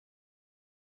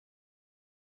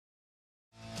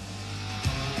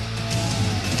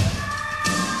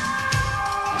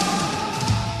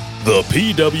The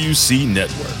PWC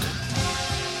Network.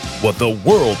 What the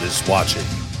world is watching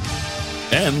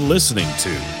and listening to.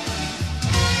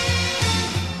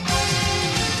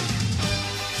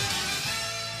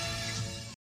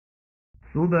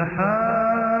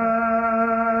 سبحان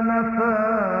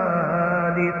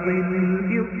فالق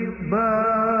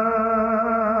الإصباح.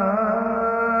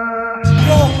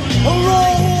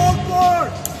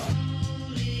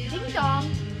 Ding dong.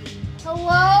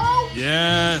 Hello?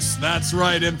 Yes, that's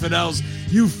right, infidels.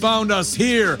 You found us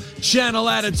here,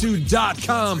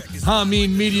 channelattitude.com,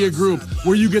 Hameen Media Group,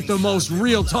 where you get the most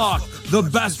real talk, the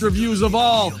best reviews of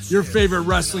all your favorite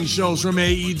wrestling shows from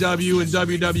AEW and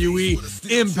WWE,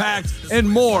 Impact, and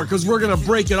more, because we're going to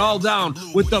break it all down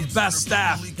with the best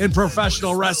staff in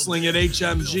professional wrestling at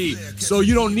HMG. So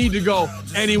you don't need to go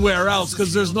anywhere else,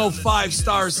 because there's no 5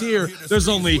 stars here. There's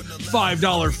only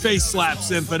 $5 face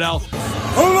slaps, infidel.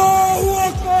 Hello,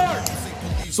 Akbar!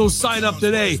 So sign up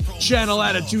today,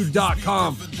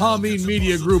 channelattitude.com, Hameen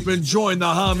Media Group, and join the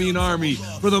Hameen Army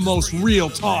for the most real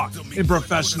talk in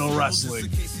professional wrestling.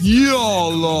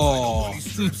 YOLO!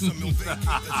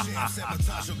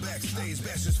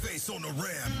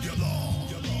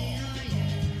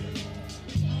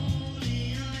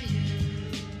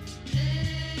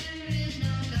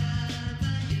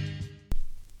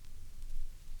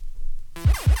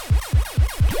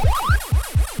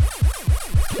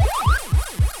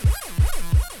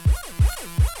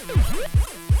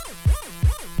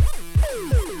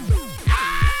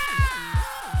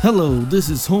 Hello, this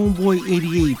is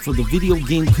Homeboy88 for the Video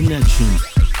Game Connection.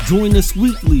 Join us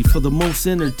weekly for the most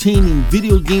entertaining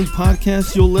video game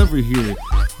podcast you'll ever hear.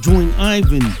 Join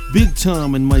Ivan, Big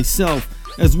Tom, and myself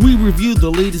as we review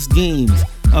the latest games,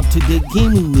 up-to-date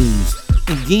gaming news,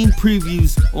 and game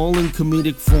previews all in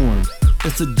comedic form.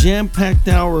 It's a jam-packed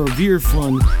hour of ear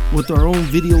fun with our own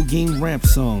video game rap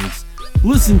songs.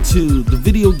 Listen to the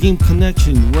Video Game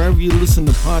Connection wherever you listen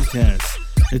to podcasts,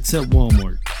 except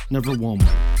Walmart. Never Walmart.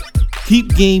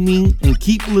 Keep gaming and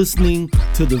keep listening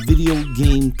to the Video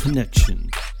Game Connection.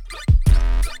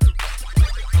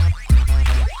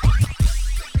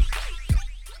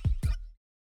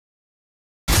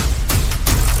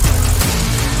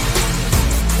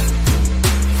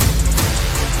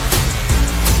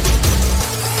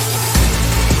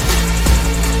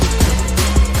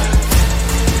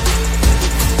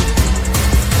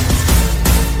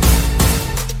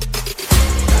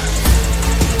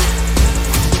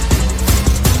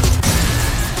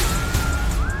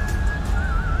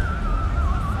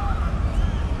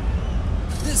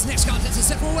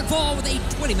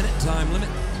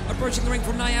 Approaching the ring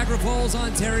from Niagara Falls,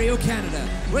 Ontario, Canada,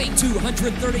 weighing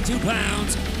 232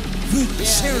 pounds, the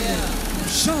chairman,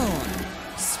 Sean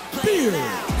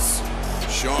Spears.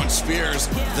 Sean Spears,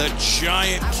 the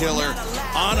giant killer,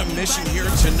 on a mission here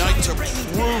tonight to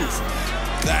prove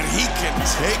that he can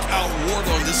take out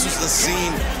Wardlow. This was the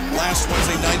scene last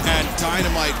Wednesday night at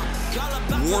Dynamite.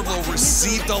 Wardlow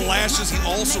received the lashes. He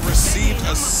also received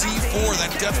a C4,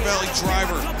 that Death Valley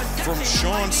driver, from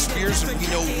Sean Spears. And we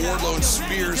know Wardlow and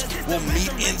Spears will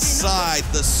meet inside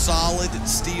the solid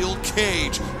steel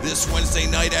cage this Wednesday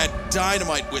night at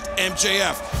Dynamite with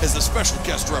MJF as the special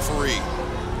guest referee.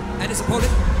 And his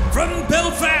opponent from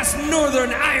Belfast,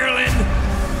 Northern Ireland,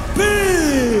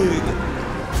 Big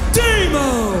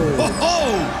Damo.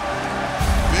 Oh,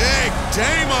 Big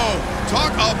Damo.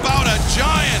 Talk about a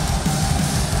giant.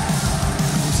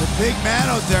 He's a big man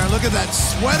out there. Look at that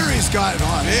sweater he's got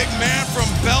on. Big man from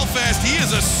Belfast. He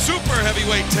is a super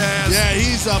heavyweight, Taz. Yeah,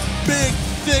 he's a big,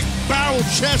 thick,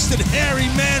 barrel-chested, hairy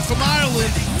man from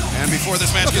Ireland. And before this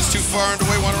match gets too far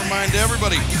underway, I want to remind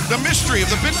everybody, the mystery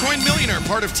of the Bitcoin millionaire,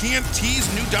 part of TNT's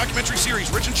new documentary series,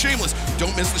 Rich and Shameless.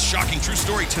 Don't miss the shocking true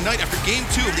story tonight after Game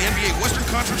 2 of the NBA Western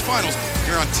Conference Finals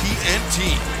here on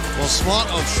TNT. Well, smart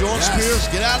of Sean Spears.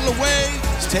 Get out of the way.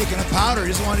 He's taking a powder. He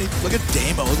doesn't want to look at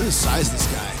Damo. Look at the size of this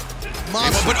guy. Damo,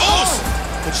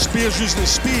 but Spears using his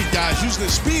speed, guys. Using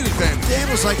his speed advantage.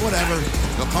 Damo's like, whatever.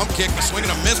 The pump kick, a swing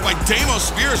and a miss by Damo.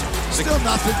 Spears. Still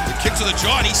nothing. The kick to the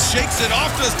jaw, and he shakes it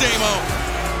off, does Damo.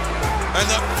 And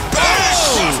the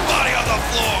crossbody on the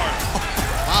floor.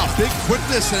 Wow, big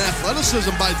quickness and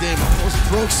athleticism by Damo. Almost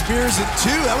broke Spears in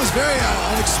two. That was very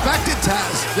unexpected,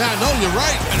 Taz. Yeah, no, you're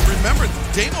right. And remember,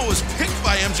 Damo was picked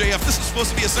by MJF. This is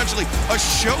supposed to be essentially a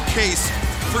showcase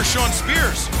for Sean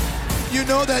Spears. You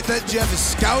know that Jeff has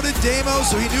scouted Damo,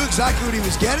 so he knew exactly what he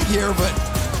was getting here, but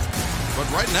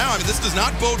right now, I mean, this does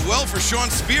not bode well for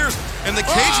Sean Spears and the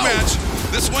cage match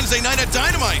this Wednesday night at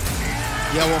Dynamite.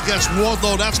 Yeah, well, against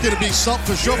Wardlow, that's going to be something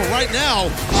for sure. But right now,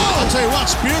 I'll tell you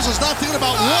what, Spears is not thinking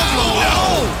about Wardlow.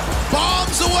 No.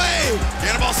 bombs away.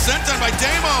 Cannonball sent on by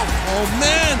Damo. Oh,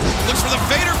 man. Looks for the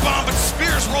Vader bomb, but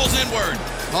Spears rolls inward.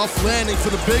 Tough landing for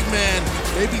the big man.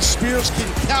 Maybe Spears can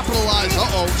capitalize.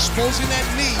 Uh-oh, exposing that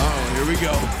knee. Uh-oh, here we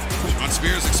go. Sean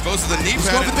Spears exposed to the knee Let's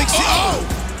pad. go for the big C. Oh!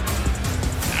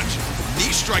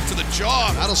 Knee strike to the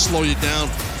jaw. That'll slow you down.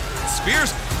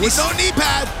 Spears With no knee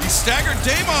pad. He staggered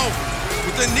Damo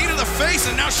with the knee to the face,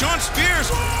 and now Sean Spears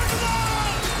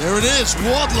There it is,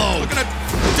 Wardlow. looking to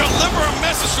deliver a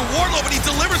message to Wardlow, but he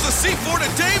delivers the C4 to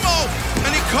Damo,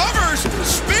 and he covers.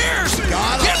 Spears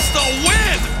gets the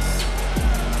win.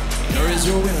 There is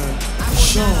your winner,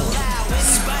 Sean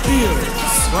Spears.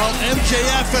 Well,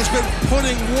 MJF has been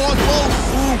putting Wardlow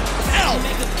through hell,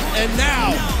 and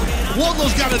now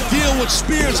Wardlow's got to deal with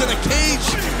Spears in a cage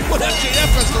with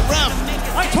MJF as the ref.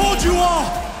 I told you all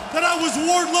that I was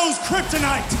Wardlow's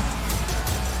kryptonite.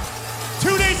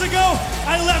 2 days ago,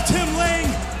 I left him laying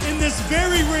in this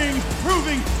very ring,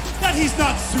 proving that he's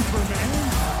not Superman.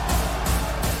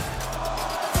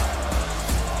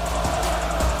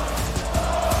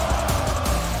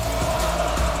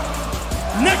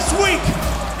 Next week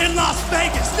in Las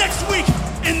Vegas, next week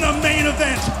in the main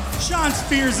event, Sean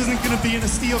Spears isn't gonna be in a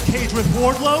steel cage with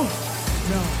Wardlow.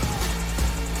 No.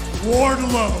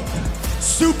 Wardlow,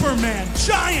 Superman,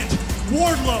 giant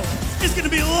Wardlow is gonna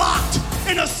be locked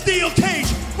in a steel cage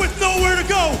with nowhere to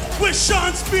go with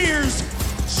Sean Spears,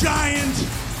 giant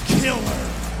killer.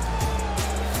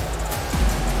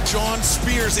 Sean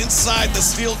Spears inside the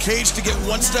steel cage to get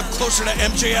one step closer to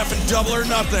MJF and Double or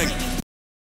Nothing.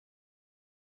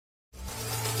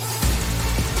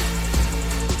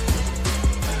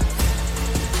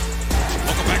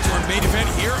 Main event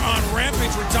here on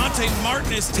Rampage, where Dante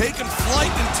Martin is taking flight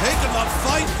and taking the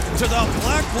fight to the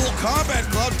Blackpool Combat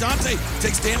Club. Dante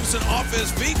takes Danielson off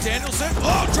his feet. Danielson,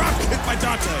 drop kick by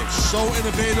Dante. So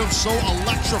innovative, so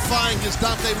electrifying is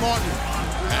Dante Martin.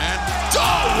 And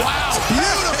Wow,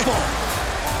 beautiful.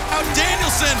 Now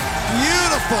Danielson,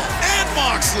 Beautiful. and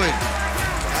Moxley.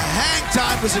 The hang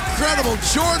time was incredible.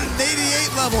 Jordan,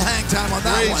 88 level hang time on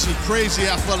that one. Crazy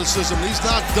athleticism. He's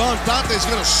not done. Dante's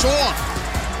gonna soar.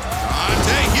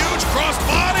 Dante, huge cross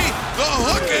body. The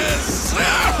hook is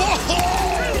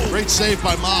Great save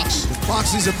by Mox. If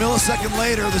Moxley's a millisecond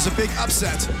later, there's a big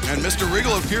upset. And Mr.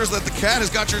 Regal, it appears that the cat has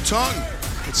got your tongue.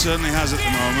 It certainly has at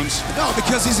the moment. No,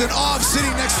 because he's in awe of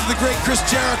sitting next to the great Chris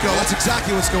Jericho. That's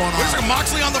exactly what's going Where's on.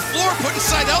 Moxley on the floor, putting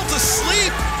Seidel to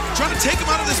sleep, trying to take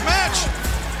him out of this match.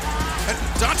 And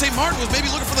Dante Martin was maybe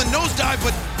looking for the nosedive,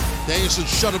 but Danielson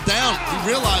shut him down. He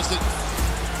realized it.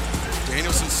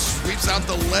 Danielson sweeps out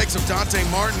the legs of Dante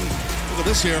Martin. Look at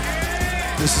this here.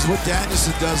 This is what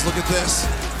Danielson does. Look at this.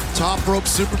 Top rope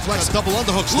superplex. Double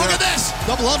underhooks Look there. at this.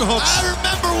 Double underhooks. I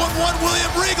remember when one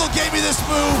William Regal gave me this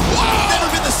move. Wow. Never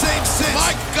been the same since.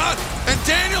 My God. And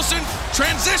Danielson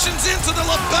transitions into the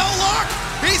lapel lock.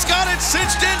 He's got it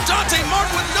cinched in. Dante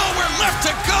Martin with nowhere left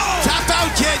to go. Tap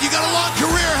out, kid. You got a long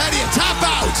career ahead of you. Tap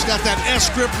out. He's got that S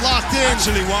grip locked in.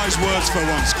 Actually, wise words for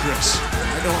once, Chris.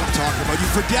 I know what I'm talking about. You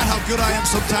forget how good I am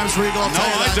sometimes, Regal. I'll No, tell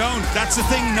you I that. don't. That's the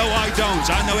thing. No, I don't.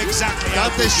 I know exactly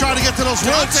how. Dante's trying to get to those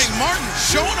ropes. Dante Martin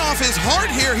showing off his heart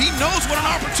here. He knows what an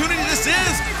opportunity this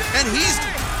is, and he's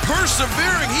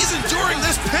persevering. He's enduring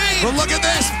this pain. But look at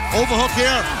this. Overhook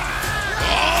here.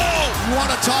 Oh! You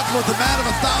want to talk about the man of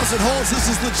 1,000 holes? This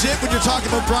is legit when you're talking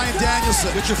about Bryan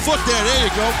Danielson. Get your foot there. There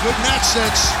you go. Good match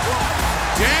sense.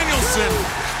 Danielson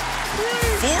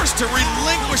forced to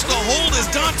relinquish the hold as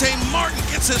Dante Martin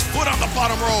gets his foot on the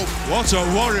bottom rope. What a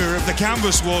warrior of the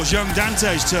canvas wars young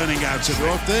Dante's turning out to be.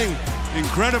 Sure thing.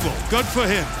 Incredible. Good for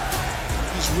him.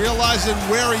 He's realizing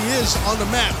where he is on the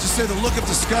map. Just say the look of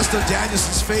disgust on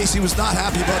Danielson's face. He was not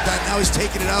happy about that. Now he's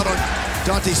taking it out on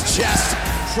Dante's chest.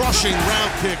 Crushing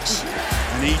round kicks.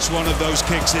 And each one of those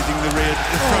kicks hitting the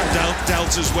front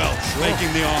delts as well,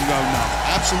 making the arm go numb.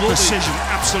 Absolutely. Precision,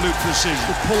 absolute precision.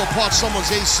 To pull apart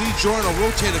someone's AC joint or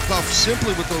rotator cuff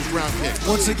simply with those round kicks.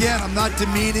 Once again, I'm not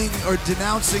demeaning or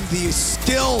denouncing the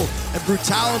skill and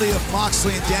brutality of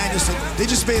Moxley and Danielson. They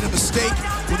just made a mistake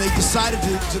when they decided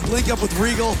to link up with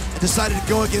Regal and decided to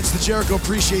go against the Jericho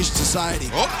Appreciation Society.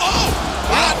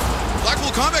 Wow.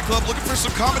 Blackpool Combat Club looking for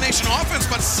some combination offense,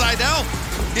 but Seidel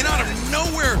in out of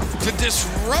nowhere to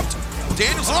disrupt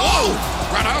Danielson.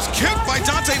 Roundhouse kick by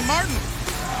Dante Martin.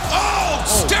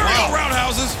 Stereo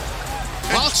roundhouses.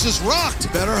 Mox is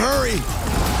rocked. Better hurry.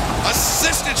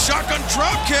 Assisted shotgun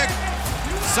drop kick.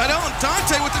 Seidel and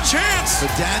Dante with the chance. But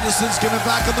Danielson's coming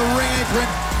back on the ring apron.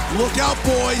 Look out,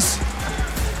 boys.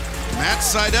 Matt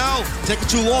Seidel taking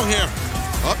too long here.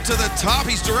 Up to the top,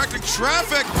 he's directing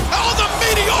traffic. Oh, the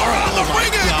meteor on the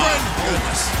ring apron!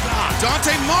 Goodness.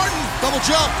 Dante Martin. Double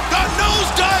jump. The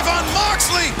nosedive on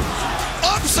Moxley.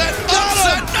 Upset.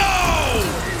 No.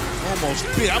 Almost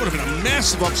beat. That would have been a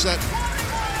massive upset.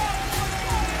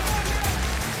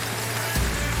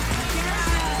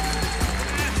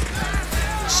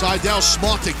 Seidel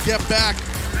smart to get back,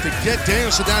 to get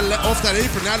Danielson off that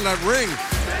apron, out of that ring.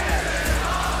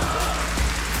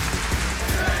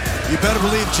 You better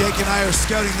believe Jake and I are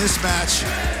scouting this match.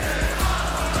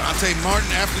 Dante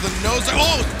Martin after the nose.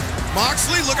 Oh,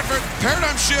 Moxley looking for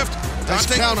paradigm shift. Nice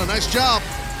counter, nice job.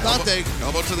 Dante.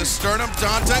 Elbow to the sternum.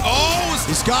 Dante. Oh,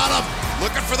 he's got him.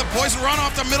 Looking for the poison run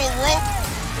off the middle rope.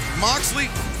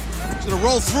 Moxley. He's gonna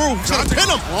roll through. He's gonna pin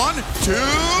him. 1, 2.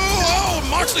 Oh,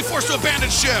 Moxley forced to abandon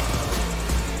ship.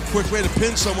 Quick way to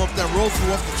pin someone up that roll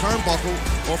through off the turnbuckle,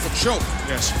 off a choke.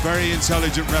 Yes, very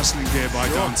intelligent wrestling here by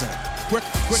Dante. Quick.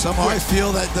 Somehow I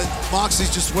feel that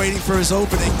Moxley's just waiting for his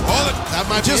opening. Oh, that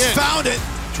might just be it. Found it.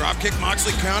 Drop kick.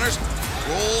 Moxley counters.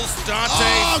 Rolls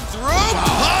Dante through.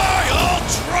 High. Oh,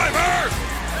 driver.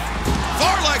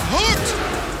 Far leg hooked.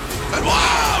 And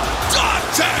wow,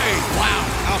 Dante. Wow.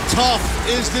 How tough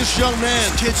is this young man?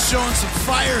 This kid's showing some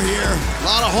fire here. A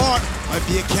lot of heart. Might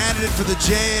be a candidate for the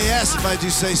JAS if I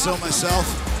do say so myself.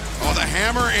 Oh, the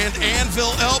hammer and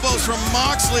anvil elbows from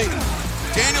Moxley.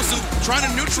 Danielson trying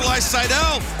to neutralize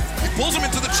Seidel. He pulls him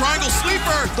into the triangle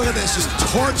sleeper. Look at this, just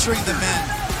torturing the men.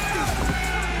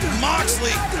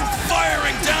 Moxley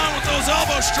firing down with those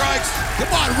elbow strikes.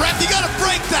 Come on, ref, you gotta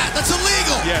break that. That's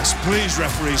illegal. Yes, please,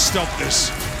 referee, stop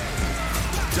this.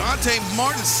 Dante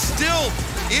Martin still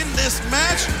in this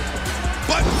match,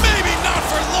 but maybe not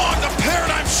for long. The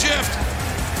paradigm shift,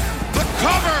 the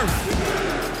cover,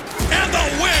 and the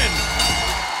win.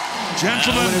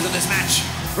 Gentlemen, winners of this match,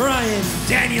 Bryan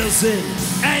Danielson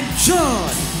and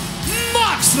Jon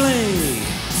Moxley.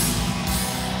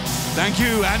 thank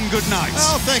you and good night.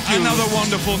 Oh, thank you. Another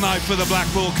wonderful night for the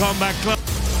Blackpool Combat Club.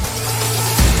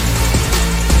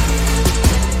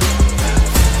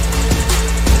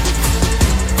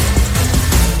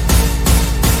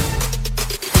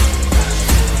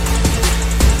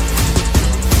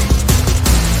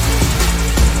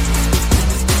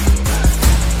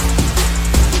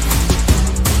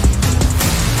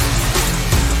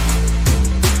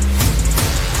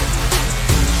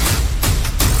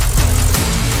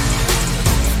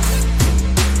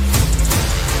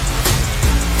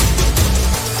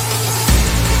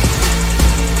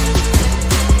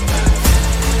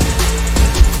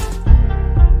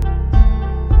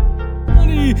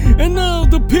 And now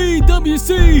the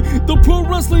PWC, the Pro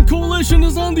Wrestling Coalition,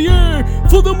 is on the air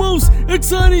for the most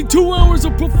exciting 2 hours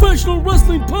of professional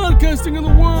wrestling podcasting in the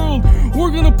world.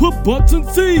 We're gonna put butts in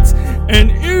seats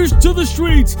and ears to the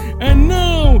streets. And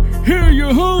now, here are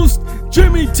your hosts,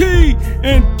 Jimmy T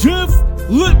and Jeff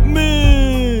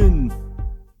Lippman.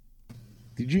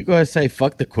 Did you guys say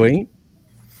fuck the Queen?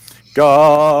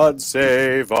 God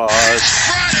save us.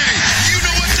 Friday, you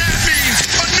know what that means.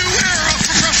 A new era of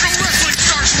professional wrestling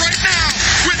starts right now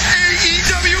with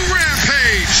AEW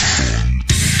Rampage.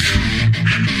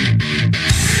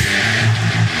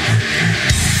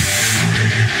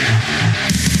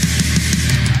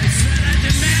 I said I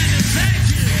demand a thank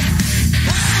you.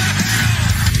 What the hell?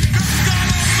 Good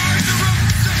God Almighty, the rope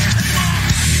just came off.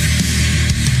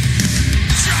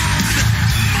 Jon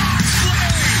Moxley.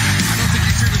 I don't think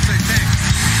you should have said thanks.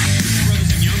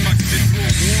 Brothers and Young Bucks have been through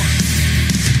a war.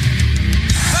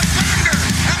 The thunder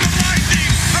and the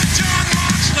lightning of Jon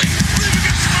Moxley leaving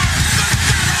his mark. Good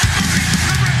God Almighty,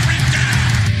 the referee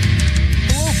down.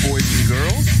 Hello, boys and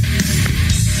girls,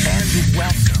 and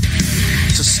welcome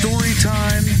to Story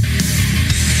Time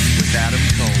with Adam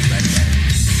Cole, that guy.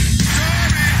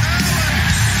 Darby Allin.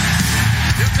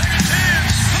 He'll take a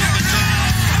chance. Put the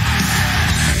top.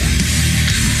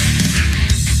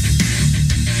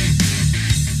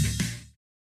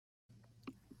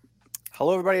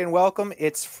 Hello, everybody, and welcome.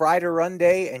 It's Friday Run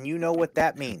Day, and you know what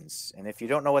that means. And if you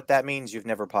don't know what that means, you've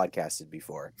never podcasted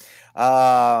before.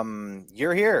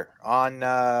 You're here on,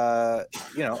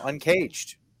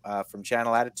 Uncaged from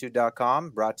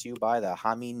channelattitude.com, brought to you by the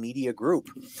Hameen Media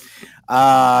Group.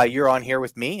 You're on here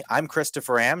with me. I'm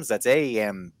Christopher Ambs. That's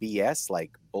AMBS,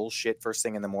 like bullshit first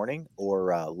thing in the morning,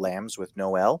 or lambs with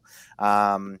no L.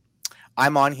 I'm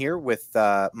on here with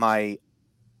my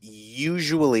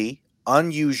usually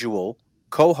unusual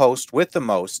co-host with the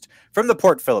most from the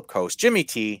Port Phillip coast, Jimmy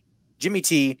T.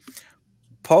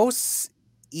 Pos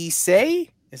Ise?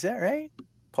 Is that right?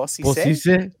 Pos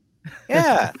Ise?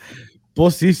 Yeah.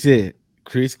 Pos Ise.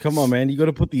 Chris, come on, man. You got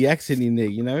to put the accent in there,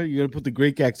 you know? You got to put the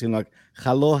Greek accent, like,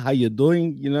 hello, how you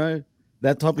doing? You know,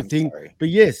 that type of thing. Sorry. But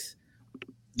yes.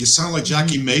 You sound like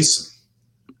Jackie Mason.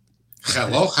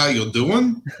 Hello, how you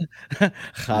doing?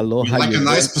 Hello, You how like you a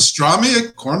nice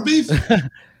pastrami, corned beef?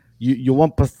 You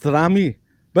want pastrami?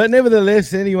 But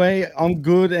nevertheless, anyway, I'm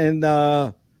good, and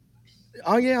oh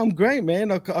yeah, I'm great,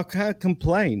 man. I can't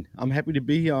complain. I'm happy to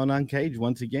be here on Uncaged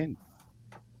once again.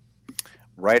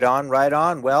 Right on, right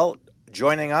on. Well,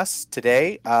 joining us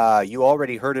today, you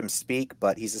already heard him speak,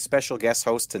 but he's a special guest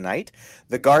host tonight.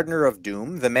 The Gardener of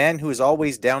Doom, the man who is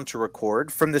always down to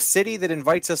record, from the city that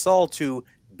invites us all to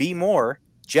be more,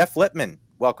 Jeff Lippman.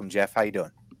 Welcome, Jeff. How you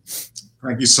doing?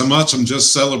 Thank you so much. I'm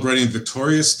just celebrating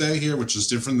Victorious Day here, which is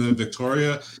different than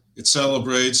Victoria. It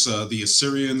celebrates the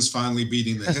Assyrians finally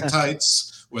beating the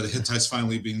Hittites, or the Hittites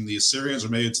finally beating the Assyrians, or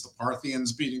maybe it's the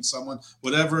Parthians beating someone.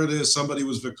 Whatever it is, somebody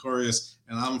was victorious,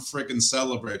 and I'm freaking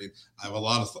celebrating. I have a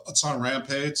lot of thoughts on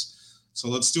Rampage, so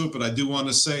let's do it. But I do want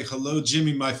to say hello,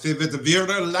 Jimmy, my favorite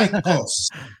Vira Lycos.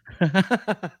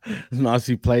 Nice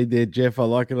you played there, Jeff. I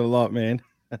like it a lot, man.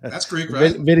 That's Greek,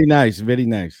 right? Very nice, very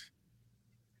nice.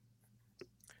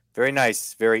 Very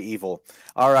nice, very evil.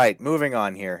 All right, moving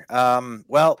on here.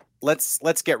 Well,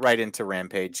 let's get right into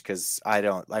Rampage, because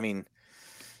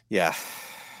yeah.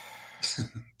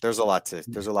 There's a lot to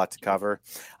cover.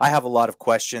 I have a lot of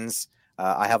questions.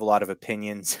 I have a lot of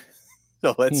opinions.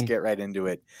 So let's get right into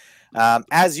it.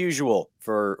 As usual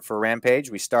for Rampage,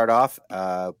 we start off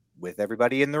with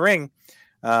everybody in the ring,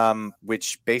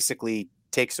 which basically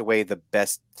takes away the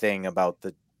best thing about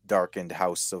the darkened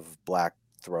house of black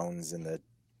thrones and the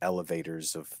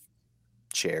elevators of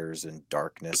chairs and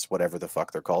darkness, whatever the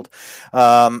fuck they're called.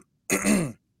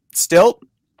 Still,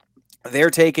 they're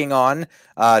taking on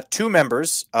two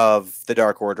members of the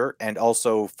Dark Order and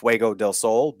also Fuego del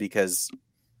Sol, because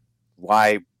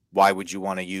why would you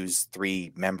want to use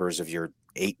three members of your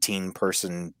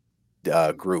 18-person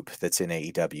group that's in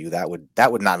AEW?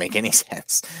 That would not make any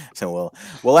sense. So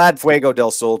we'll add Fuego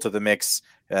del Sol to the mix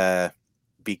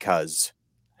because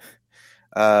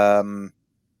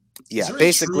yeah,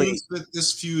 basically that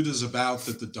this feud is about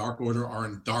that the Dark Order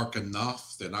aren't dark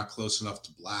enough. They're not close enough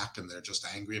to black, and they're just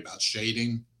angry about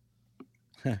shading.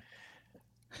 I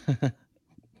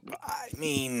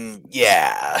mean,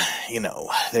 yeah,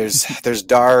 there's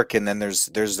dark, and then there's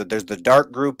the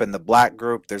dark group and the black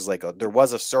group. There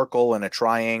was a circle and a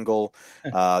triangle.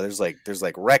 There's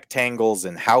like rectangles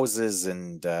and houses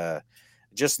and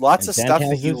just lots of stuff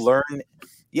that you learn.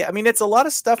 Yeah, I mean, it's a lot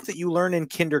of stuff that you learn in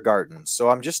kindergarten. So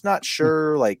I'm just not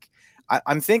sure. Like,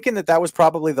 I'm thinking that was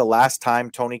probably the last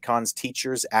time Tony Khan's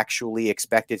teachers actually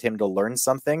expected him to learn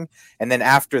something. And then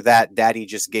after that, Daddy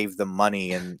just gave them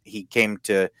money, and he came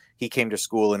to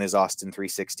school in his Austin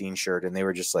 316 shirt, and they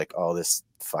were just like, "Oh, this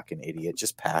fucking idiot,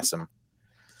 just pass him."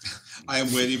 I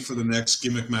am waiting for the next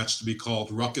gimmick match to be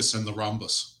called Ruckus and the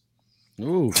Rhombus.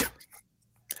 Ooh.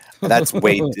 That's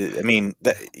way. I mean,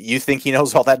 you think he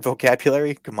knows all that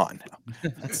vocabulary? Come on now.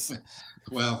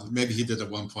 Well, maybe he did at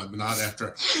one point, but not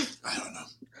after. I don't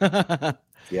know.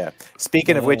 Yeah.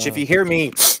 Speaking of which, if you hear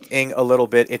me a little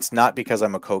bit, it's not because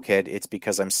I'm a cokehead. It's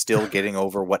because I'm still getting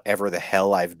over whatever the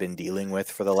hell I've been dealing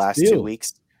with for the last 2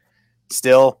 weeks.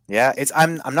 Still, yeah.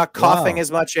 I'm not coughing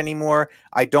as much anymore.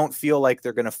 I don't feel like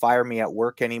they're going to fire me at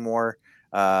work anymore.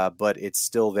 But it's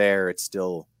still there. It's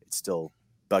still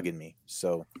bugging me.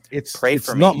 So pray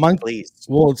for me, please.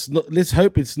 Well, it's not. Let's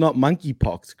hope it's not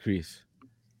monkeypox, Chris.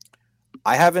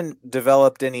 I haven't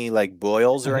developed any like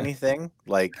boils or anything.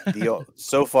 Like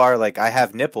so far, like I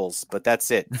have nipples, but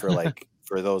that's it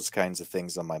for those kinds of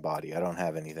things on my body. I don't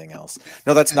have anything else.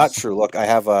 No, that's not true. Look, I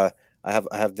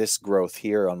have this growth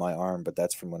here on my arm, but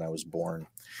that's from when I was born.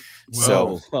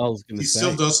 Well, so he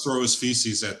still does throw his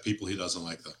feces at people he doesn't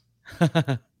like, though.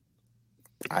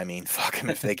 I mean, fuck him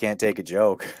if they can't take a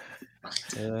joke.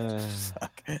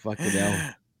 Fucking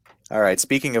hell. All right.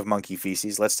 Speaking of monkey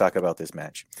feces, let's talk about this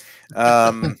match.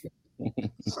 We're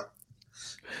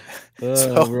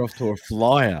off to a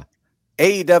flyer.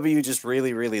 AEW just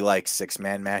really, really likes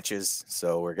 6-man matches,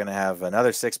 so we're gonna have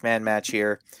another 6-man match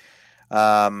here.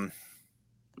 Yeah,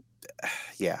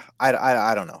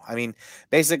 I don't know. I mean,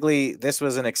 basically, this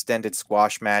was an extended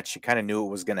squash match. You kind of knew it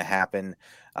was going to happen.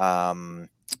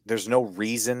 There's no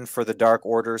reason for the Dark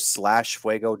Order /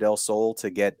 Fuego del Sol to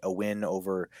get a win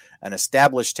over an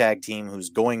established tag team who's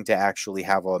going to actually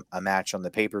have a match on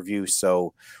the pay-per-view.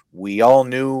 So we all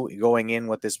knew going in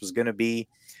what this was going to be.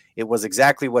 It was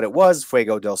exactly what it was.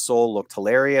 Fuego del Sol looked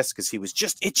hilarious because he was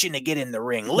just itching to get in the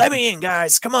ring. Let me in,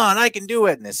 guys. Come on, I can do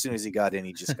it. And as soon as he got in,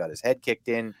 he just got his head kicked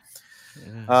in.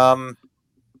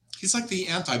 He's like the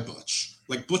anti-Butch.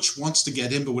 Like, Butch wants to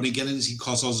get in, but when he gets in, he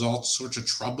causes all sorts of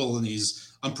trouble, and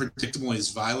he's unpredictable, he's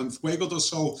violent. Fuego del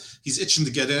Sol, he's itching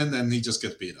to get in, and he just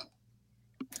gets beat up.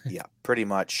 Yeah, pretty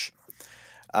much.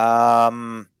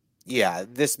 Yeah,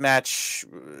 this match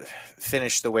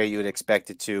finished the way you would expect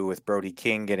it to, with Brody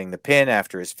King getting the pin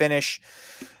after his finish.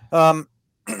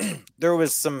 There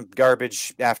was some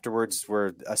garbage afterwards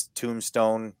where a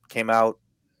tombstone came out,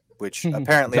 which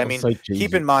apparently, I That was mean, so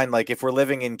keep cheesy. in mind, like, if we're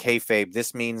living in kayfabe,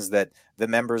 this means that the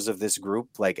members of this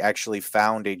group, like, actually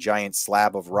found a giant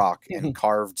slab of rock and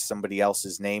carved somebody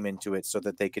else's name into it so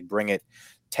that they could bring it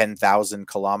 10,000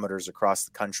 kilometers across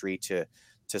the country to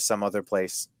some other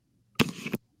place.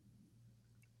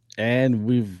 And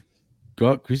we've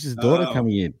got Chris's daughter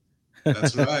coming in.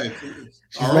 That's right.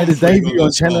 She's Our made own a debut Fuego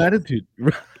on Channel Gasol. Attitude.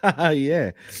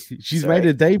 Yeah. She's Sorry? made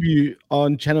a debut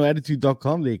on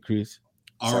channelattitude.com there, Chris.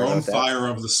 Our Sorry own about that. Fire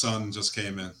of the Sun just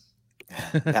came in.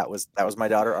 that was my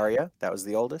daughter Arya. That was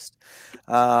the oldest.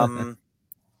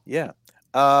 Yeah.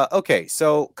 Okay.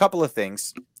 So a couple of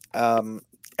things.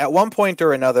 At one point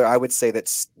or another, I would say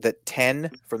that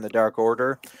 10 from the Dark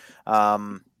Order,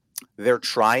 they're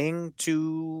trying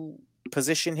to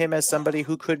position him as somebody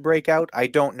who could break out. I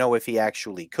don't know if he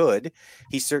actually could.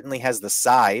 He certainly has the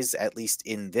size, at least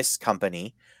in this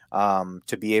company,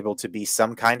 to be able to be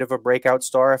some kind of a breakout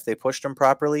star if they pushed him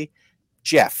properly.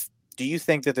 Jeff, do you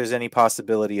think that there's any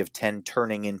possibility of 10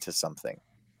 turning into something?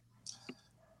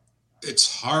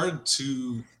 It's hard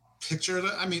to picture it.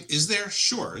 I mean, is there?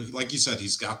 Sure. Like you said,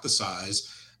 he's got the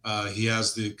size. He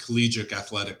has the collegiate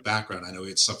athletic background. I know he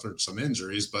had suffered some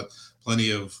injuries, but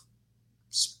plenty of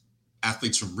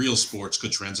athletes from real sports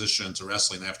could transition into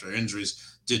wrestling after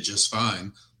injuries, did just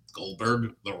fine.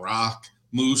 Goldberg, The Rock,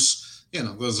 Moose,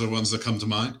 those are the ones that come to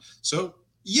mind. So,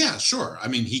 yeah, sure. I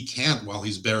mean, he can't while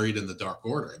he's buried in the Dark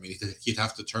Order. I mean, he'd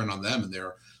have to turn on them, and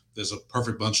there's a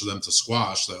perfect bunch of them to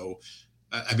squash. So,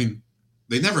 I mean,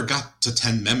 they never got to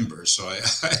 10 members, so I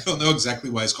don't know exactly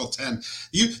why it's called 10.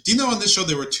 Do you know on this show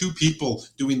there were two people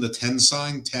doing the 10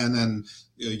 sign, 10 and,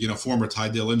 former Ty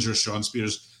Dillinger, Sean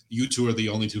Spears. You two are the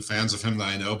only two fans of him that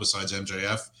I know besides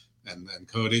MJF and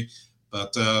Cody.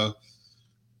 But I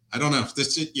don't know.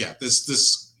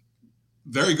 This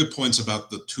very good points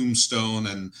about the tombstone,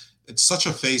 and it's such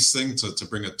a face thing to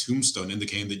bring a tombstone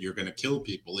indicating that you're going to kill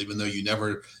people, even though you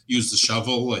never use the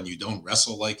shovel and you don't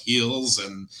wrestle like heels.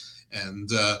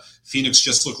 And Phoenix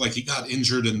just looked like he got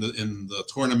injured in the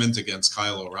tournament against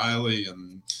Kyle O'Reilly,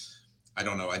 and I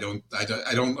don't know. I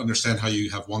don't understand how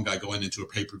you have one guy going into a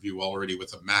pay-per-view already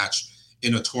with a match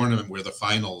in a tournament where the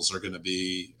finals are going to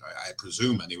be, I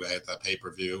presume anyway, at that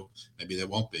pay-per-view. Maybe they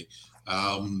won't be.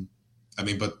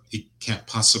 But he can't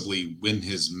possibly win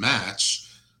his match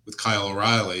with Kyle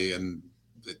O'Reilly, and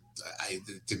it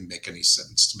didn't make any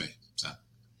sense to me. So.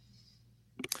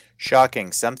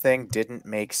 Shocking. Something didn't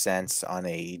make sense on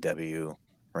AEW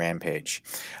Rampage.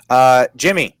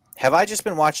 Jimmy, have I just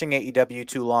been watching AEW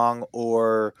too long,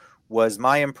 or was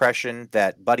my impression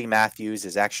that Buddy Matthews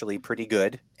is actually pretty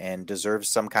good and deserves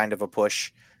some kind of a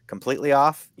push completely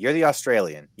off? You're the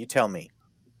Australian. You tell me.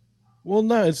 Well,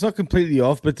 no, it's not completely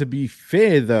off, but to be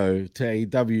fair, though, to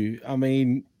AEW, I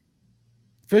mean,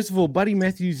 first of all, Buddy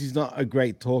Matthews is not a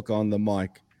great talker on the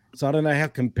mic, so I don't know how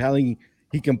compelling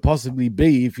he can possibly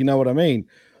be, if you know what I mean.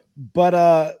 But,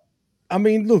 I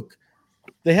mean, look,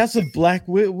 the House of Black,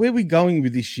 where are we going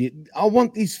with this shit? I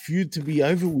want this feud to be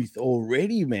over with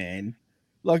already, man.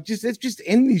 Like, let's just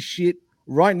end this shit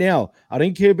right now. I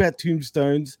don't care about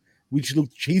tombstones, which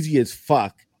looked cheesy as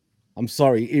fuck. I'm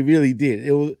sorry, it really did.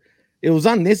 It was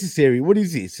unnecessary. What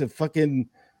is this? A fucking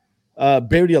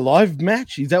buried alive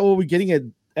match? Is that what we're getting at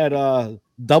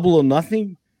Double or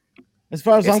Nothing? As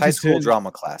far as it's I'm high concerned, school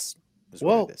drama class.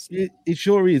 Well, it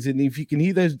sure is. And if you can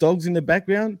hear those dogs in the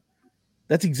background,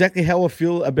 that's exactly how I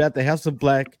feel about the House of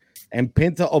Black and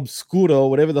Penta Obscuro, or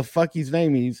whatever the fuck his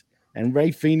name is, and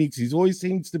Ray Phoenix. He always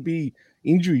seems to be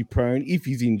injury prone if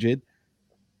he's injured.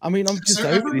 I mean, I'm just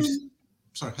over this.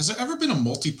 Has there ever been a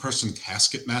multi-person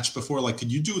casket match before? Like, could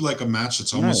you do like a match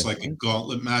that's almost like a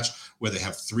gauntlet match where they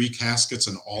have 3 caskets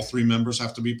and all 3 members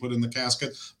have to be put in the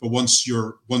casket? But once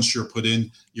you're put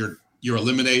in, you're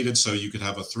eliminated, so you could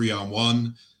have a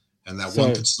 3-on-1, and that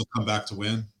one could still come back to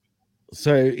win.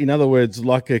 So, in other words,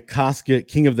 like a casket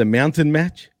King of the Mountain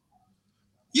match?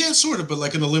 Yeah, sort of, but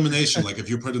like an elimination. Like if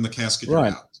you're put in the casket, you're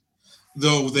out.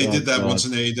 Though they did that once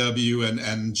in AEW,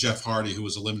 and Jeff Hardy, who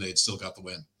was eliminated, still got the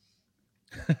win.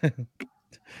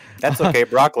 That's okay.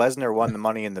 Brock Lesnar won the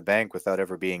Money in the Bank without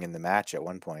ever being in the match at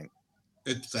one point.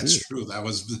 That's true. That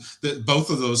was both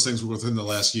of those things were within the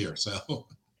last year. So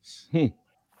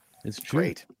it's true.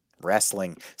 Great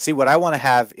wrestling. See, what I want to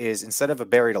have is, instead of a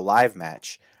buried alive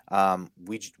match,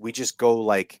 we just go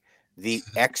like the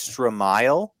extra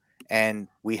mile, and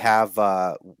we have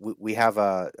a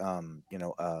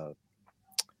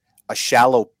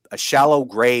shallow shallow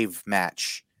grave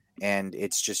match, and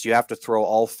it's just you have to throw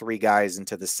all 3 guys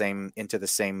into the same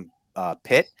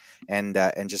pit and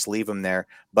just leave them there.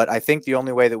 But I think the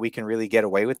only way that we can really get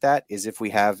away with that is if we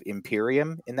have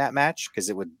Imperium in that match, because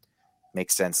it would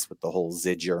make sense with the whole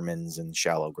Germans and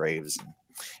shallow graves.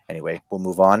 Anyway, we'll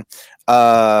move on.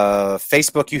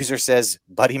 Facebook user says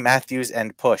Buddy Matthews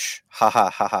and Push. Ha ha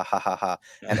ha ha ha ha ha.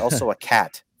 And also a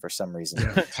cat for some reason.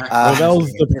 Well, that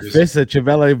was the Professor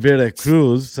Chavela Vera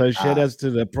Cruz. So shout outs to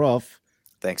the prof.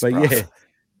 Thanks, but prof. Yeah,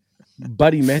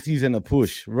 Buddy Matthews and a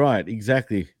push. Right,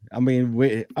 exactly. I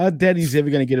mean, I doubt he's ever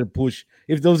going to get a push.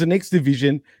 If there was a next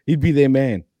division, he'd be their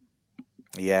man.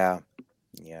 Yeah,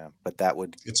 but that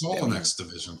would. It's all an X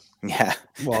division. Yeah,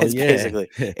 well, it's basically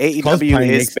AEW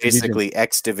is basically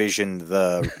X Division,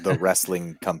 the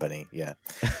wrestling company. Yeah.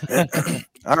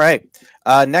 All right.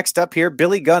 Next up here,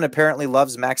 Billy Gunn apparently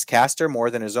loves Max Caster more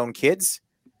than his own kids.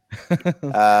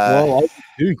 Well, I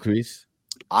do, Chris.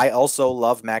 I also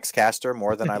love Max Caster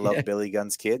more than I love Billy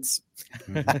Gunn's kids.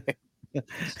 I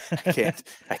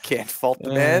can't fault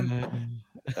the man.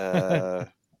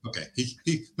 Okay,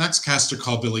 Max Caster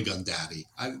called Billy Gunn daddy.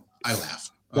 I laughed.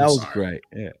 That was great.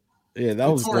 Yeah,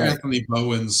 that was great. Anthony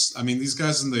Bowens. I mean, these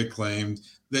guys in the Acclaimed,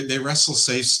 they wrestle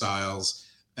safe styles,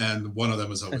 and one of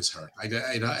them is always hurt. I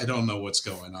don't know what's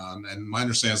going on, and my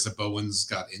understanding is that Bowens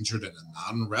got injured in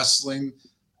a non-wrestling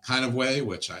kind of way,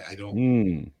 which I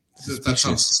don't. That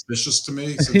sounds suspicious to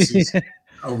me since he's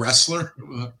a wrestler.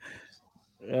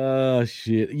 Oh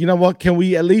shit! You know what? Can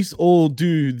we at least all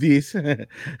do this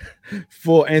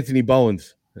for Anthony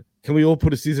Bowens? Can we all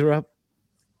put a scissor up?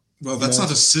 Well, that's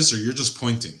not a scissor. You're just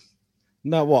pointing.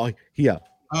 No, well, here.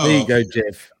 Oh, there you go,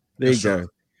 Jeff. There you go.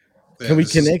 Yeah, Can we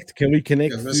connect? Can we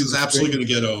connect? Yeah, this is absolutely going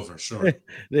to get over. Sure.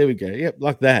 There we go. Yep,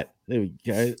 like that. There we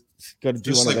go. Got to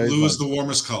do just one like of those blue ones. is the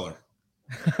warmest color.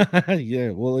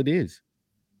 Yeah, well, it is.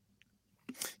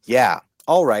 Yeah.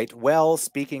 All right. Well,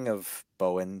 speaking of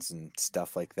Bowens and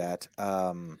stuff like that,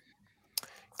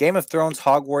 Game of Thrones,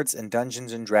 Hogwarts, and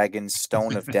Dungeons and Dragons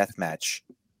Stone of Death match.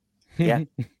 Yeah.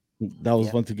 That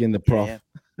was once again the prof.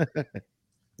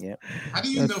 Yeah. How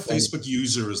do you know Facebook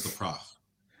user is the prof?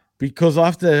 Because I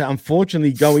have to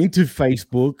unfortunately go into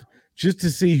Facebook just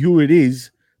to see who it is.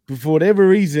 But for whatever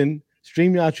reason,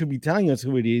 StreamYard should be telling us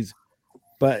who it is,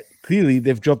 but clearly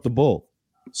they've dropped the ball.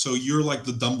 So you're like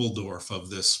the Dumbledore of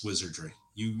this wizardry.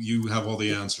 You have all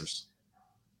the answers.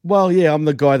 Well, yeah, I'm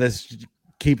the guy that's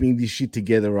keeping this shit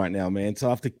together right now, man. So I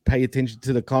have to pay attention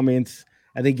to the comments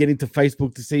and then get into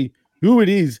Facebook to see who it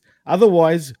is.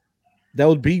 Otherwise, that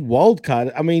would be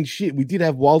wildcard. I mean, shit, we did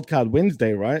have wildcard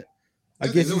Wednesday, right? I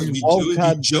guess it would be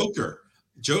wildcard Joker.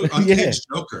 Uncaged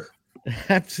Joker.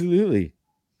 Absolutely.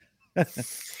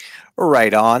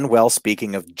 Right on. Well,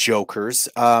 speaking of jokers,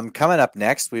 coming up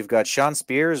next, we've got Sean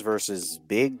Spears versus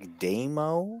Big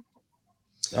Damo.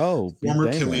 Oh,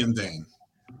 former Killian Dane.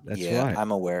 That's right.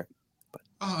 I'm aware.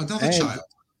 Another child.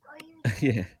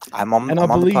 Yeah, I'm on the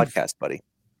podcast, buddy.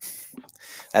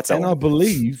 That's and I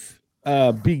believe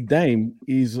Big Dame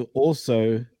is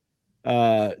also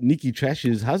Nikki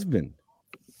Trash's husband.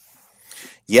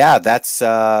 Yeah, that's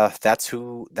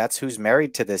who's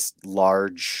married to this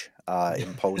large,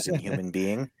 imposing human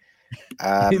being.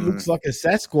 He looks like a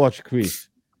Sasquatch, Chris.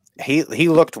 He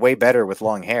looked way better with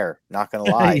long hair. Not gonna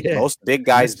lie, Yeah, most big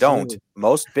guys absolutely. don't.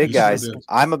 Most big guys.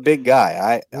 I'm a big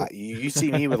guy. You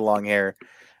see me with long hair,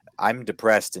 I'm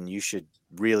depressed, and you should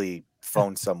really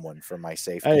phone someone for my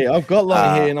safety. Hey, I've got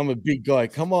long hair and I'm a big guy.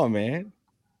 Come on, man.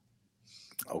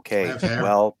 Okay,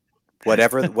 well,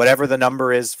 whatever the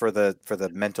number is for the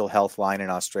mental health line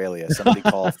in Australia, somebody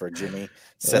call for Jimmy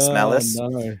Sesmelis.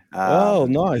 Oh,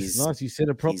 nice. You said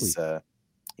it properly.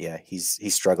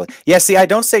 He's struggling. Yeah, see, I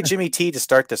don't say Jimmy T to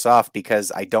start this off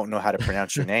because I don't know how to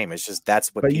pronounce your name. It's just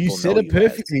that's what But people you said it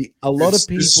perfectly. A lot of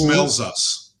people It smells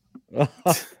us.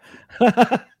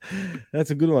 That's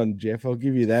a good one, Jeff. I'll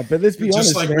give you that. But let's be Just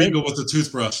honest, like man. Regal with the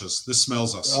toothbrushes. This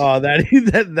smells us. Oh,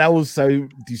 that was so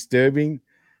disturbing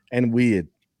and weird.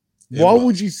 Why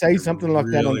would you say something like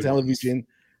that on really television,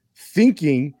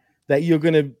 thinking that you're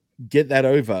going to get that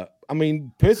over? I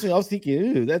mean, personally, I was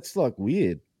thinking, ooh, that's like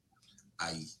weird.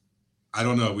 I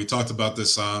don't know. We talked about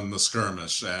this on the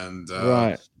skirmish, and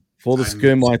Right. For the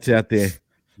skirmites out there.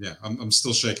 Yeah, I'm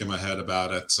still shaking my head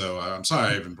about it. So I'm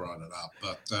sorry I even brought it up.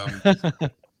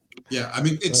 But yeah, I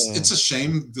mean, it's a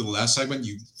shame the last segment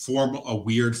you form a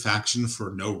weird faction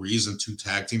for no reason. 2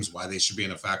 tag teams, why they should be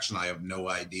in a faction, I have no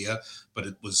idea. But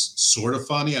it was sort of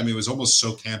funny. I mean, it was almost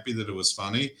so campy that it was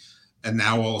funny. And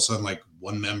now all of a sudden, like,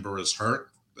 one member is hurt.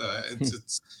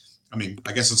 It's I mean,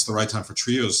 I guess it's the right time for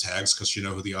trios tags because you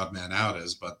know who the odd man out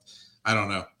is. But I don't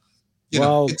know.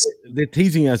 Well, they're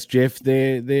teasing us, Jeff.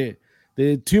 They're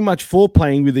too much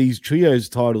foreplaying with these trios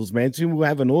titles, man. Soon we'll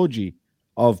have an orgy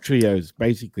of trios,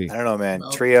 basically. I don't know, man.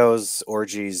 Trios,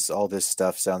 orgies, all this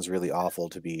stuff sounds really awful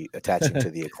to be attaching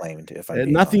to the Acclaimed. If I'm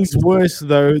being Nothing's honest. worse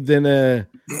though than a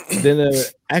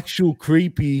actual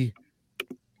creepy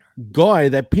guy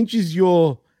that pinches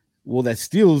that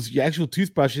steals your actual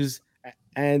toothbrushes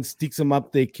and sticks them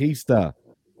up their keister.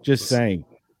 Just saying.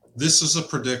 This is a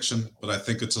prediction, but I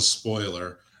think it's a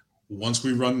spoiler. Once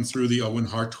we run through the Owen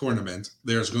Hart tournament,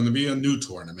 there's going to be a new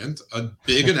tournament, a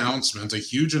big announcement, a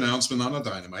huge announcement on a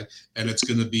Dynamite, and it's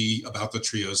going to be about the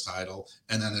Trios title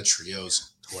and then a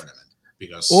Trios tournament.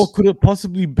 Or could it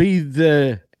possibly be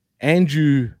the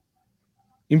Andrew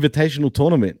Invitational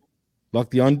Tournament?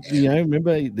 Like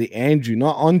remember the Andrew,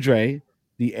 not Andre,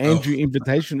 the Andrew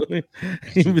Invitational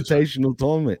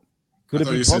Tournament. Could I it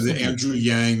thought be you possible? said the Andrew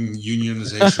Yang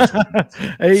unionization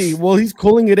tournament. Hey, well, he's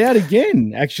calling it out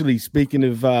again, actually, speaking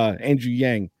of Andrew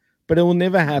Yang. But it will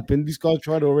never happen. This guy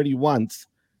tried already once.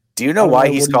 Do you know why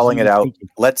he's calling it out?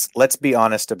 Let's be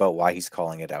honest about why he's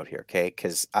calling it out here, okay?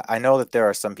 Because I know that there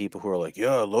are some people who are like,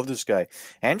 yeah, I love this guy.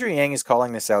 Andrew Yang is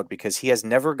calling this out because he has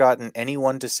never gotten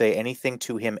anyone to say anything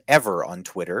to him ever on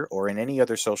Twitter or in any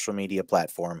other social media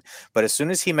platform. But as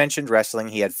soon as he mentioned wrestling,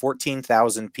 he had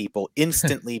 14,000 people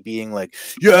instantly being like,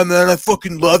 yeah, man, I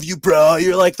fucking love you, bro.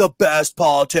 You're like the best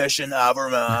politician ever,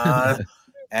 man.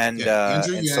 And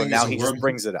so now he just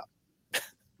brings it up.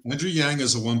 Andrew Yang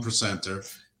is a 1%er.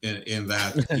 In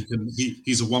that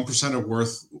he's a 1%er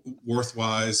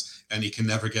worth-wise, and he can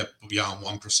never get beyond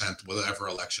 1% whatever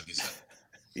election he's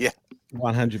in. Yeah,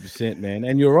 100%, man.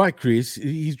 And you're right, Chris.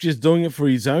 He's just doing it for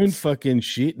his own fucking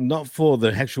shit, not for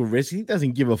the actual wrestling. He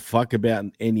doesn't give a fuck about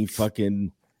any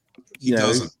fucking. He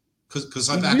doesn't,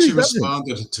 because I've actually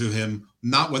responded to him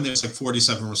not when there's like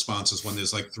 47 responses, when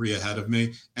there's like 3 ahead of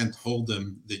me, and told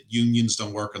him that unions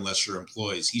don't work unless you're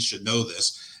employees. He should know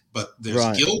this. But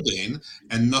there's gilding,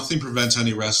 and nothing prevents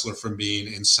any wrestler from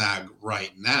being in SAG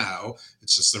right now.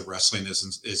 It's just that wrestling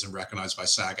isn't recognized by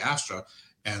SAG-AFTRA,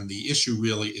 and the issue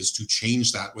really is to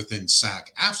change that within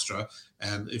SAG-AFTRA.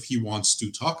 And if he wants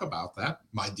to talk about that,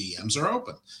 my DMs are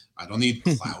open. I don't need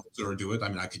clout or do it. I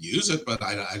mean, I could use it, but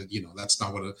I that's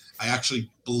not what I actually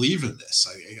believe in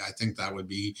this. I think that would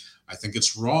be. I think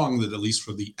it's wrong that at least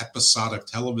for the episodic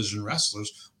television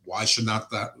wrestlers. Why should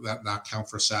that not count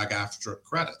for SAG-AFTRA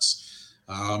credits?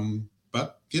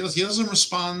 But he doesn't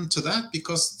respond to that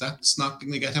because that's not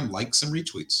going to get him likes and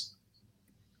retweets.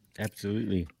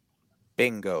 Absolutely.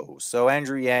 Bingo. So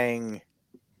Andrew Yang,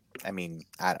 I mean,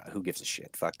 who gives a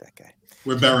shit? Fuck that guy.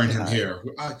 We're burying him here.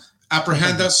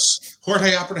 Apprehend us.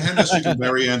 Jorge, apprehend us. You can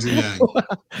bury Andrew Yang.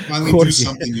 Finally do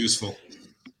something useful.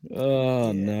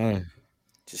 Oh, no.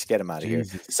 Just get him out of here.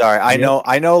 Sorry,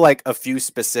 I know like a few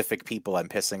specific people I'm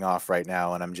pissing off right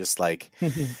now, and I'm just like,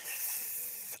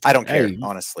 I don't care,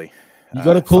 honestly. You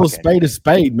got to call a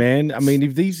spade, man. I mean,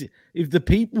 if the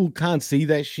people can't see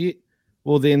that shit,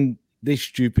 well, then they're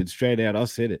stupid. Straight out, I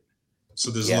said it.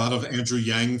 So there's a lot of Andrew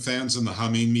Yang fans in the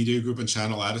Hameen Media Group and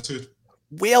Channel Attitude.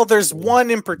 Well, there's one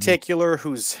in particular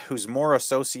who's more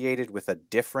associated with a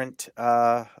different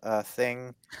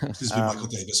thing. Please be Michael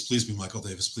Davis. Please be Michael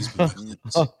Davis. Please be Michael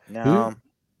Davis.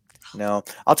 No.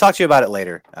 I'll talk to you about it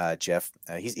later, Jeff.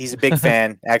 He's a big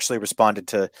fan. Actually responded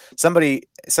to somebody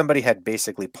had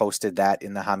basically posted that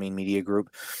in the Hameen Media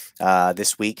Group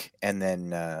this week, and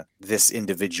then this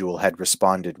individual had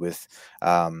responded with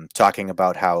talking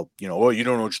about how, well, you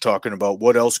don't know what you're talking about.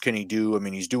 What else can he do? I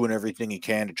mean, he's doing everything he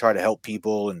can to try to help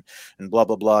people and blah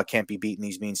blah blah. Can't be beaten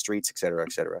these mean streets, etc.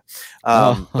 etc.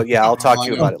 But yeah, I'll talk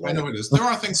to you about it later. I know it is. There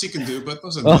are things he can do, but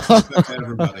those are not respect to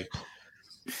everybody.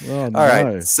 Oh, all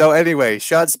right. So anyway,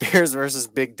 Sean Spears versus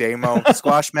Big Damo.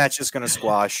 Squash match is going to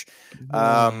squash.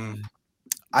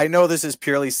 I know this is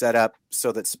purely set up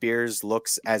so that Spears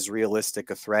looks as realistic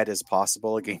a threat as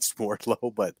possible against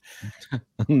Wardlow, but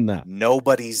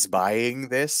nobody's buying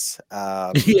this.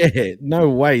 Yeah, no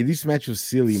way. This match was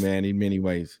silly, man, in many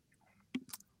ways.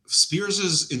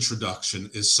 Spears' introduction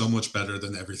is so much better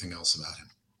than everything else about him.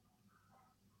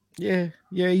 Yeah,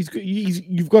 he's good.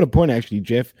 You've got a point, actually,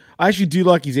 Jeff. I actually do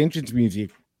like his entrance music.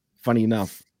 Funny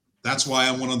enough, that's why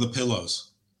I'm one of the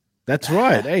pillows. That's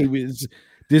right. Hey,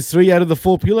 there's 3 out of the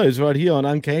 4 pillows right here on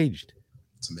Uncaged.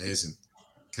 It's amazing.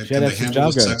 Shout can out they to handle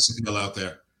Jago. the sex appeal out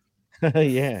there?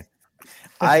 Yeah.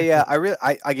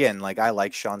 I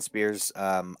like Sean Spears.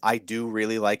 I do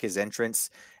really like his entrance,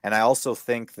 and I also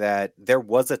think that there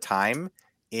was a time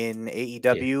in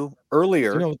AEW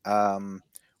earlier.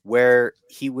 Where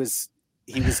he was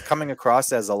coming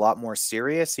across as a lot more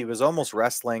serious. He was almost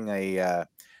wrestling a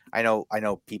I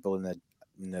know people in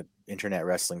the internet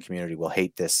wrestling community will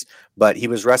hate this, but he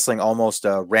was wrestling almost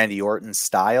a Randy Orton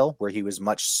style, where he was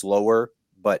much slower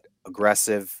but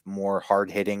aggressive, more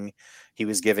hard hitting. He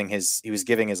was giving his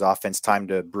offense time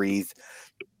to breathe.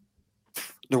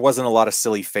 There wasn't a lot of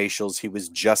silly facials. He was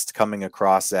just coming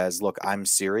across as, look, I'm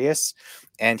serious,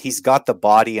 and he's got the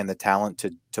body and the talent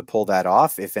to pull that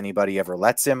off if anybody ever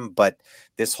lets him. But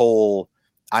this whole,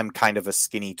 I'm kind of a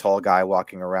skinny, tall guy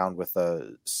walking around with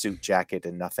a suit jacket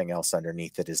and nothing else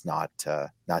underneath it is not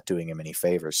doing him any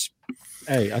favors.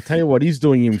 Hey, I tell you what, he's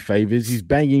doing him favors. He's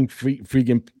banging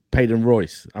freaking Peyton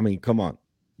Royce. I mean, come on,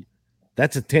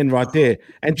 that's a 10 right there.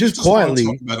 And just quietly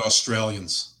talk about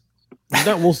Australians.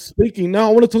 No, well,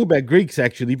 I want to talk about Greeks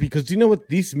actually, because do you know what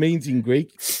this means in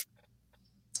Greek?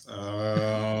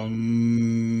 I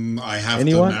have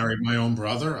to marry my own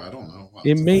brother. I don't know.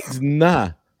 It means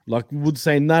nah, like we would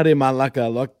say nare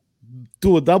malaka, like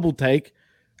do a double take.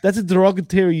 That's a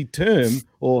derogatory term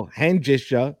or hand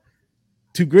gesture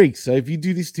to Greeks. So if you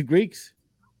do this to Greeks,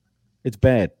 it's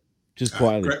bad. Just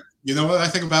quietly. You know what I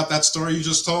think about that story you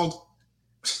just told?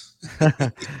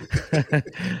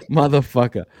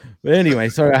 Motherfucker. But anyway,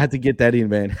 sorry, I had to get that in,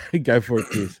 man. Go for it,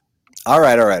 Chris. All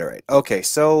right. Okay,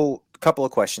 so a couple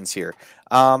of questions here.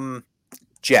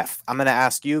 Jeff, I'm going to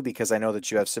ask you because I know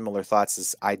that you have similar thoughts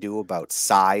as I do about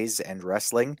size and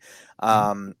wrestling.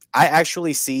 I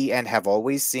actually see and have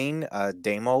always seen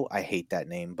Damo. I hate that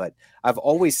name, but I've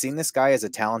always seen this guy as a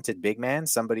talented big man,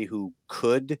 somebody who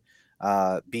could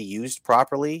be used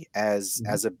properly as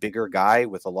a bigger guy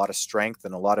with a lot of strength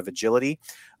and a lot of agility.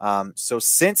 So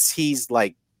since he's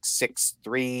like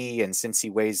 6'3" and since he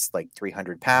weighs like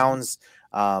 300 pounds,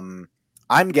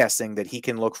 I'm guessing that he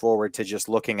can look forward to just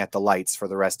looking at the lights for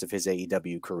the rest of his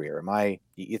AEW career.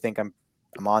 You think I'm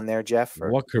on there, Jeff? Or?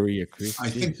 What career, Chris?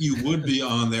 I think you would be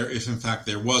on there if in fact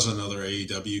there was another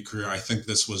AEW career. I think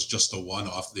this was just a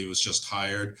one-off. He was just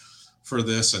hired for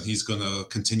this, and he's going to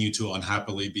continue to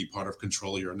unhappily be part of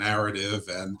Control Your Narrative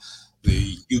and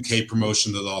the UK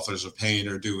promotion that Authors of Pain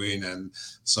are doing and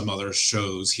some other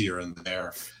shows here and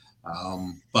there.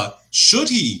 But should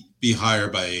he be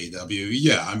hired by AEW?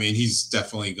 Yeah, I mean, he's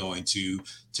definitely going to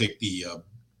take the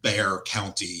Bear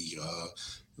County,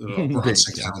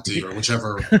 Bronson County, or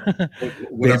whatever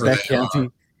they are,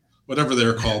 whatever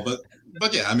they're called.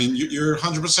 But yeah, I mean, you're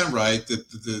 100% right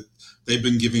that they've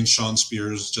been giving Sean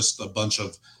Spears just a bunch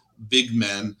of big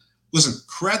men. Listen,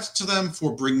 credit to them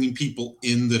for bringing people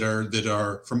in that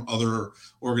are from other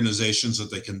organizations that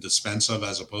they can dispense of,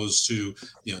 as opposed to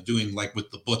doing like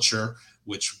with the Butcher,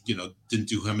 which didn't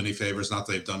do him any favors. Not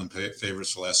that they've done him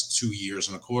favors for the last 2 years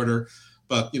and a quarter,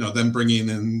 but them bringing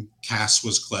in Cass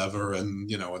was clever, and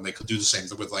and they could do the same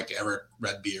thing with like Eric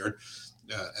Redbeard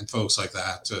and folks like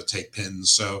that to take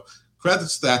pins. So credit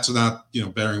to that, to not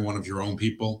burying one of your own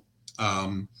people.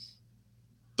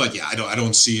 But yeah, I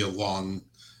don't see a long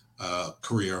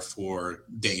career for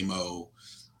Damo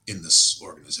in this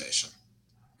organization.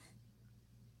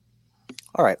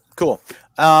 All right, cool.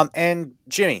 And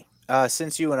Jimmy,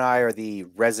 since you and I are the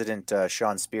resident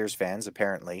Sean Spears fans,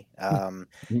 apparently,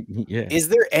 yeah. Is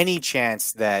there any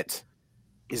chance that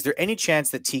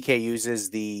TK uses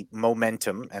the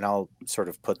momentum, and I'll sort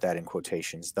of put that in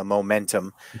quotations, the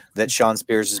momentum that Sean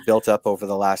Spears has built up over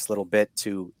the last little bit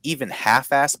to even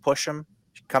half-ass push him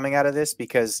coming out of this?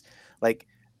 Because like,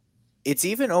 it's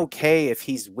even okay if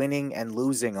he's winning and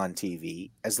losing on TV,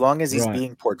 as long as he's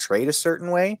being portrayed a certain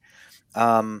way.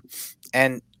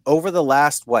 And over the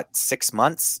last 6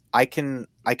 months, I can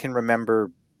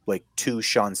remember like 2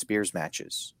 Sean Spears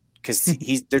matches, because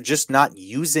they're just not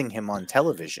using him on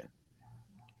television.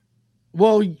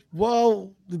 Well,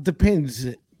 it depends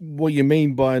what you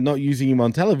mean by not using him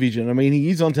on television. I mean, he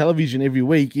is on television every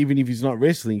week, even if he's not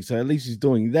wrestling. So at least he's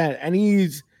doing that, and he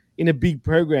is in a big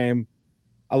program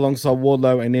alongside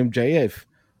Wardlow and MJF.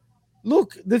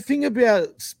 Look, the thing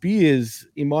about Spears,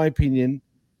 in my opinion,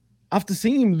 after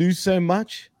seeing him lose so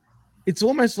much, it's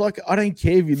almost like I don't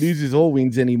care if he loses or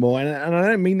wins anymore. And I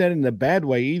don't mean that in a bad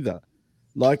way either.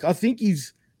 Like, I think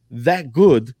he's that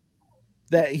good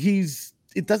that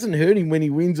it doesn't hurt him when he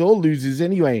wins or loses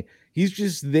anyway. He's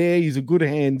just there. He's a good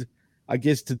hand, I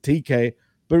guess, to TK.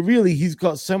 But really, he's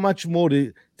got so much more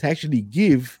to actually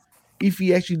give if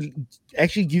he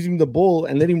actually gives him the ball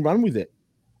and let him run with it.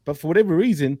 But for whatever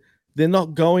reason, they're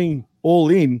not going all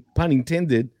in, pun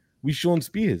intended, with Sean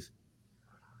Spears.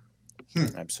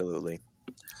 Absolutely.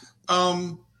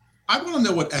 I want to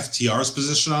know what FTR's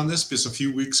position on this, because a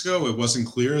few weeks ago it wasn't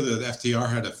clear that FTR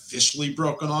had officially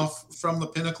broken off from the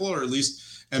Pinnacle, or at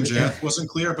least MJF wasn't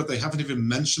clear, but they haven't even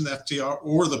mentioned FTR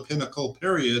or the Pinnacle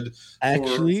period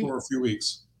for a few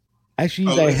weeks. Actually,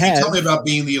 Oh, they if have. you tell me about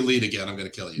being the elite again, I'm going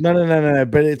to kill you. No.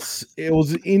 But it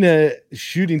was in a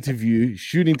shoot interview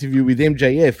with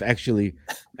MJF actually,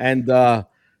 and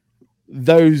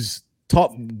those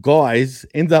top guys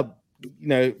end up,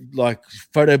 like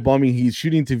photobombing his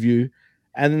shoot interview,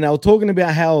 and then they were talking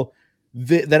about how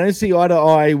they don't see eye to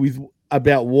eye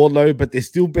about Wardlow, but they're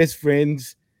still best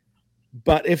friends.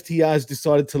 But FTR has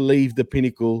decided to leave the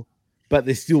Pinnacle, but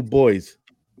they're still boys.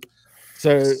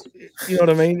 So, you know what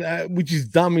I mean? Which is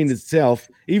dumb in itself,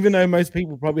 even though most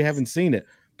people probably haven't seen it.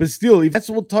 But still, if that's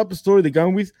what type of story they're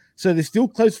going with, so they're still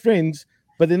close friends,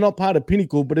 but they're not part of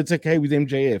Pinnacle, but it's okay with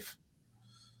MJF.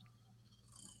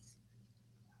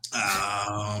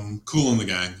 Cool in the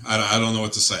gang. I don't know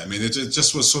what to say. I mean, it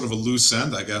just was sort of a loose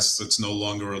end. I guess it's no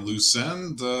longer a loose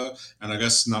end, and I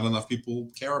guess not enough people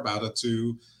care about it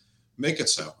to make it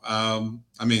so.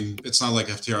 I mean, it's not like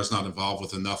FTR is not involved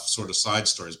with enough sort of side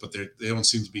stories, but they don't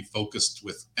seem to be focused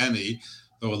with any,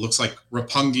 though it looks like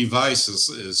Roppongi Vice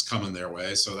is coming their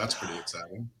way, so that's pretty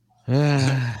exciting.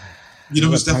 You know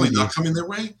who's definitely not coming their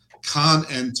way? Khan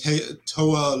and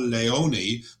Toa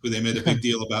Leone, who they made a big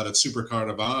deal about at Supercard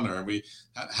of Honor, and we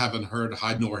haven't heard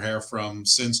hide nor hair from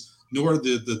since, nor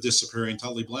the disappearing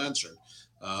Tully Blanchard.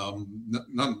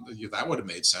 That would have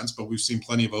made sense, but we've seen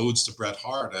plenty of odes to Bret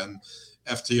Hart and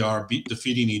FTR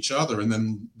defeating each other, and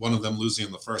then one of them losing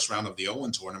in the first round of the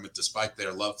Owen tournament, despite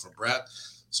their love for Bret.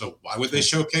 So why would they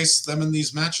showcase them in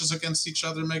these matches against each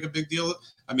other and make a big deal?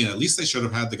 I mean, at least they should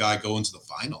have had the guy go into the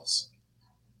finals.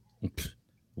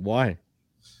 Why?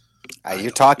 You're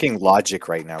talking logic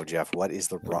right now, Jeff. What is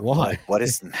the wrong? Why? What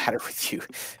is the matter with you?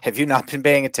 Have you not been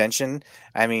paying attention?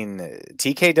 I mean,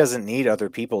 TK doesn't need other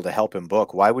people to help him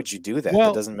book. Why would you do that?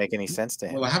 That doesn't make any sense to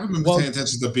him. Well, I haven't been paying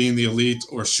attention to Being the Elite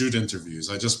or shoot interviews.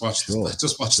 I just watched the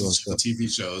TV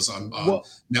shows on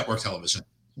network television.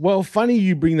 Well, funny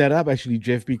you bring that up, actually,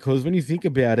 Jeff, because when you think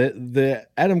about it, the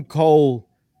Adam Cole,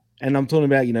 and I'm talking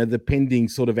about, the pending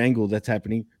sort of angle that's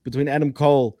happening between Adam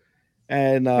Cole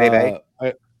and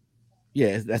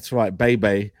yeah, that's right,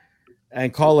 Bebe,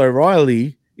 and Kyle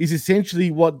O'Reilly is essentially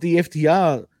what the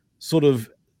FTR sort of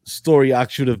story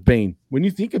arc should have been. When you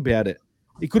think about it,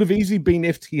 it could have easily been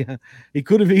FTR. It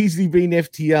could have easily been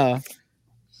FTR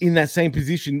in that same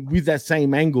position with that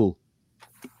same angle.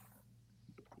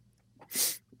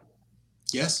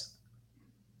 Yes.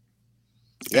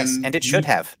 Yes, and it should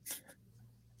have.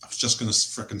 I was just going to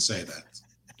frickin' say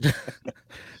that.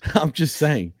 I'm just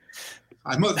saying.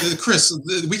 Chris,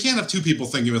 we can't have two people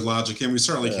thinking with logic, and we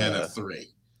certainly can't have three.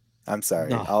 I'm sorry.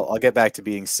 No. I'll get back to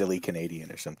being silly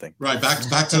Canadian or something. Right,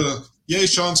 back to yay,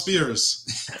 Sean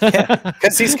Spears.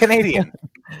 Because he's Canadian.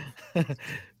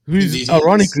 Who's Indeed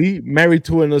ironically married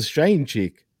to an Australian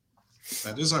chick.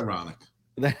 That is ironic.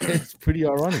 That is pretty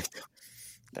ironic.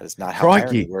 That is not how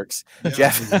irony works. Yeah,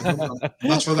 Jeff. I'm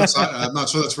not sure that's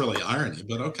really irony,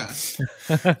 but okay.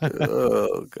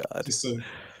 Oh, God.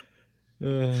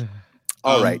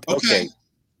 All right. Okay.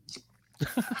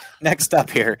 Next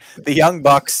up here, the Young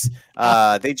Bucks.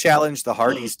 They challenged the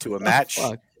Hardys to a match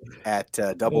at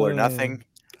Double or Nothing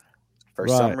for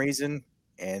some reason,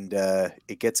 and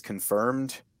it gets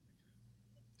confirmed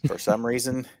for some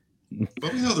reason.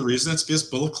 But we know the reason. It's because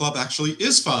Bullet Club actually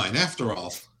is fine after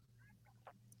all.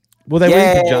 Will they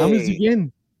wear pajamas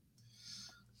again?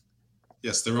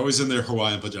 Yes, they're always in their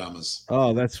Hawaiian pajamas.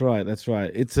 Oh, that's right. That's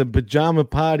right. It's a pajama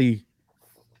party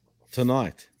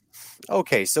tonight.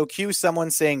 Okay, so cue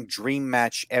someone saying dream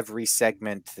match every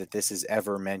segment that this is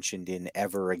ever mentioned in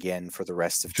ever again for the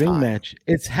rest of Dream time. match.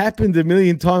 It's happened a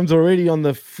million times already on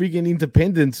the friggin'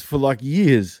 independents for like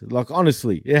years. Like,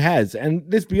 honestly, it has. And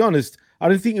let's be honest, I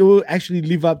don't think it will actually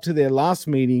live up to their last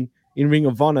meeting in Ring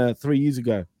of Honor 3 years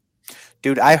ago.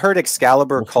 Dude, I heard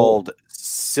Excalibur called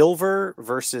Silver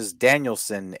versus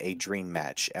Danielson a dream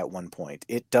match at one point.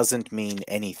 It doesn't mean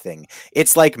anything.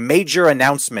 It's like major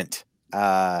announcement.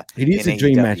 It is a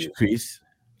dream match, Chris.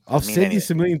 I've said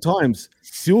this a million times.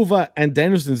 Silver and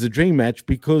Danielson is a dream match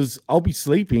because I'll be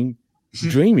sleeping,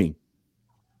 dreaming.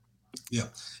 Yeah.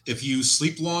 If you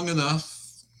sleep long enough,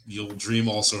 you'll dream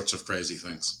all sorts of crazy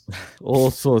things.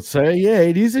 All sorts. So, yeah,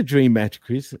 it is a dream match,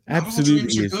 Chris. Absolutely. Not all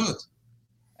dreams are good.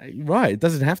 Right. It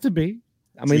doesn't have to be.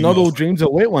 I mean, not all dreams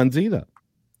are wet ones either.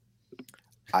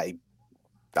 I'm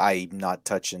not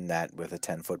touching that with a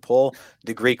 10-foot pole.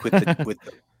 The Greek with the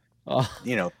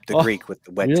Greek with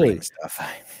the wet dream stuff.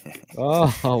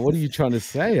 What are you trying to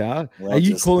say? Huh? Are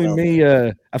you calling me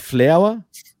a flower?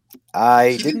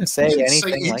 I didn't say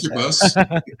anything like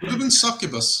that. It would have been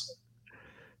succubus.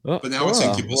 But now it's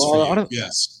incubus for you.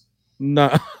 Yes.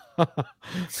 No.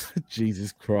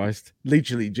 Jesus Christ.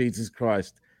 Literally, Jesus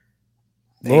Christ.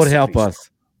 Lord help us.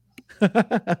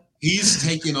 He's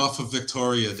taking off of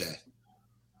Victoria Day.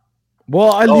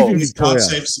 Well, I live in He's Victoria. God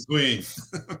saves the Queen.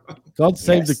 God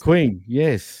save the Queen.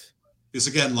 Yes. It's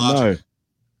again logic.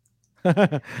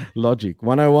 No. Logic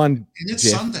 101. And it's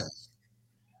Jeff. Sunday.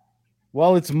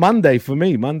 Well, it's Monday for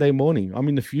me. Monday morning. I'm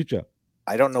in the future.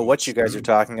 I don't know what you guys are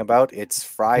talking about. It's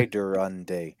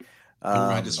Friday.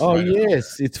 Oh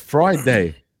yes, it's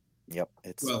Friday. Yep,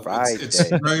 it's Well, Friday. it's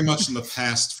very much in the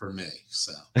past for me.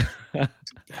 So,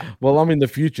 Well, I'm in the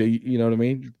future. You know what I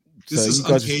mean? this is you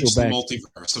guys are Uncaged still the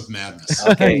back. Multiverse of Madness.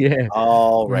 Okay, Yeah.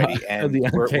 alrighty, Right. and The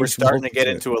we're Uncaged starting to get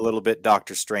Multiverse. into a little bit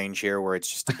Doctor Strange here, where it's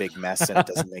just a big mess and it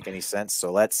doesn't make any sense.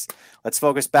 So let's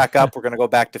focus back up. We're gonna go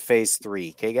back to Phase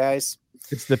 3. Okay, guys?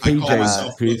 It's the I call PJ.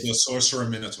 myself the Sorcerer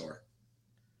Minotaur.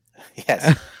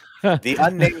 Yes. The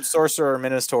unnamed sorcerer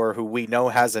Minotaur, who we know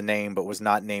has a name but was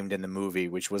not named in the movie,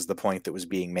 which was the point that was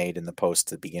being made in the post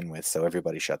to begin with. So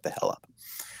everybody shut the hell up.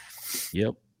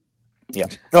 Yep. Yeah.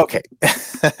 Okay.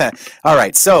 All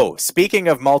right. So speaking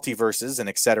of multiverses and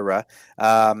etc.,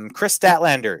 Chris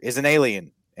Statlander is an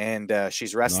alien, and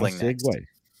she's wrestling Nice next. segue.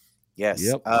 Yes.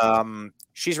 Yep.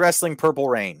 She's wrestling Purple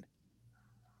Rain.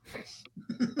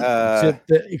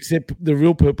 Except the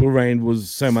real Purple Rain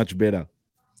was so much better.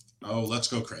 Oh, let's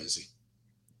go crazy.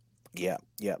 Yeah,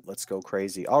 let's go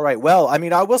crazy. All right. Well, I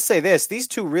mean, I will say this. These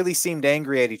two really seemed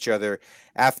angry at each other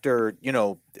after,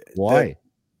 Why?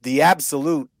 the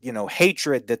absolute,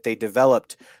 hatred that they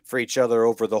developed for each other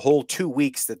over the whole 2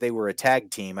 weeks that they were a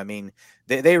tag team. I mean,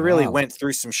 they really Wow. went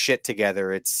through some shit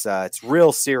together. It's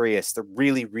real serious. They're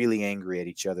really, really angry at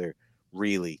each other.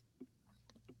 Really.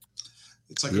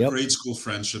 It's like a grade school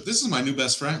friendship. This is my new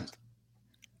best friend.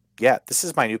 Yeah, this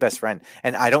is my new best friend,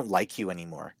 and I don't like you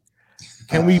anymore.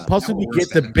 Can we possibly get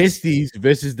the besties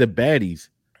versus the baddies?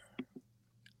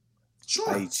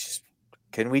 Sure.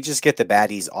 Can we just get the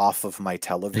baddies off of my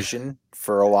television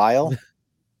for a while?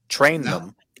 Train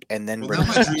them, and then bring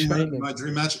Now them. my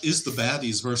dream match is the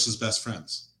baddies versus best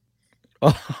friends.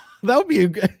 Oh, that would be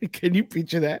can you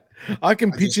picture that? I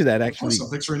can picture that Of actually. course,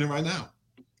 I'm picturing it right now.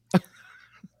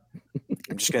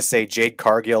 I'm just gonna say Jade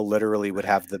Cargill literally would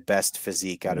have the best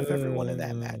physique out of everyone in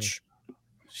that match.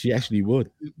 She actually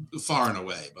would. Far and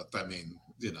away, but I mean,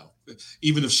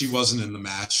 even if she wasn't in the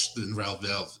match, then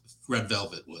Red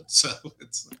Velvet would. So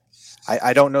it's.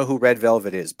 I don't know who Red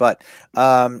Velvet is, but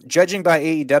judging by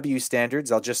AEW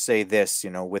standards, I'll just say this: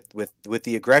 with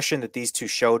the aggression that these two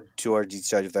showed towards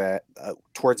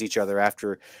each other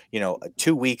after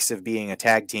 2 weeks of being a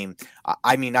tag team,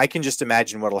 I mean, I can just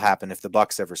imagine what'll happen if the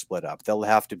Bucks ever split up. There'll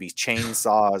have to be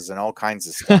chainsaws and all kinds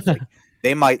of stuff. Like,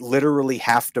 they might literally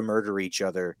have to murder each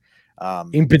other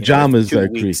In pajamas, though,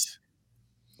 2 weeks. Chris.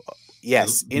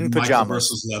 Yes, in Michael pajamas.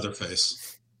 versus Leatherface.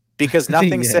 Because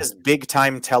nothing Yeah. says big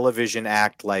time television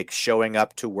act like showing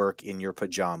up to work in your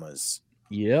pajamas.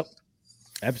 Yep.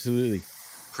 Absolutely.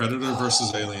 Predator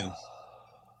versus Alien.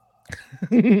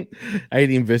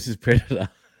 Alien versus Predator.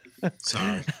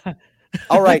 Sorry.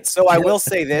 All right, so I will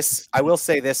say this. I will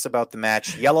say this about the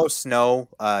match. Yellow Snow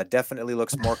definitely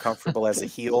looks more comfortable as a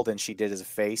heel than she did as a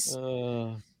face.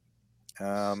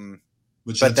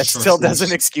 But that still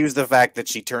doesn't excuse the fact that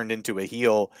she turned into a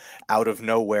heel out of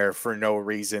nowhere for no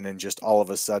reason and just all of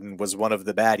a sudden was one of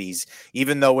the baddies.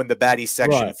 Even though when the baddie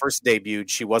section Right. first debuted,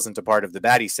 she wasn't a part of the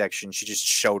baddie section. She just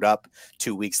showed up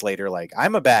 2 weeks later like,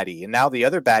 I'm a baddie. And now the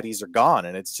other baddies are gone.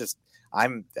 And it's just,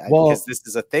 because this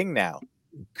is a thing now.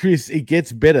 Chris, it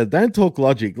gets better. Don't talk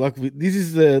logic. Like this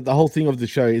is the whole thing of the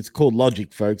show. It's called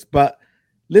logic, folks. But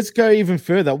let's go even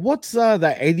further. What's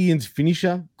the aliens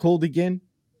finisher called again?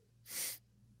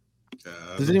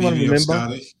 Does anyone Beat Me Up,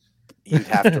 remember? Scotty. You'd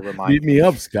have to remind Beat me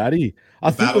up, Scotty.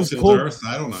 I think it was Battlefield called. Earth.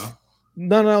 I don't know.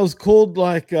 No, it was called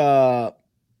like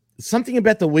something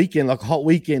about the weekend, like Hot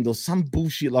Weekend or some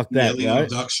bullshit like that, Alien right?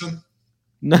 abduction.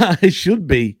 No, it should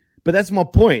be, but that's my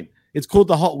point. It's called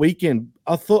the Hot Weekend.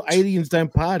 I thought aliens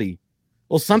don't party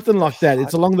or something like that.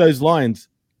 It's along those lines.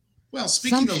 Well,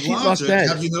 speaking Some of shit like logic, that.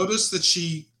 have you noticed that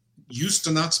she used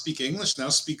to not speak English? Now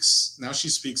she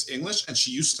speaks English, and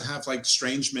she used to have like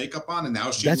strange makeup on, and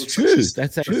now she That's looks true. like she's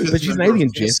That's the true. fifth But she's an member of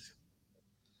alien, Kiss.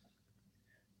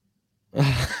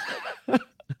 Jeff.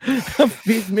 A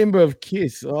fifth member of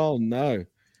Kiss. Oh no.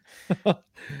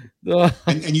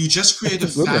 And you just create a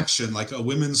That's a good one. faction, like a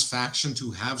women's faction,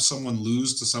 to have someone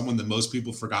lose to someone that most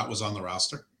people forgot was on the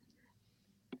roster.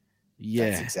 Yeah.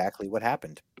 That's exactly what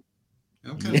happened.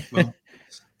 Okay. Well,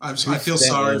 I feel Chris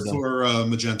sorry Statlander. for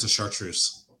Magenta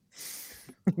Chartreuse.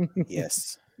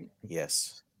 Yes.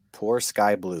 Poor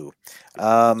Sky Blue.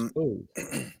 Oh.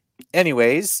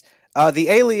 Anyways, The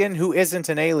alien who isn't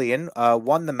an alien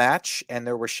won the match, and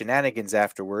there were shenanigans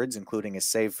afterwards, including a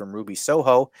save from Ruby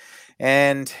Soho.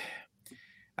 And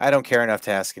I don't care enough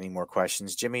to ask any more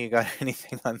questions. Jimmy, you got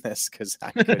anything on this? Because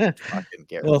I couldn't fucking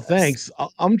care Well, less. thanks.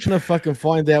 I'm trying to fucking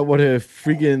find out what her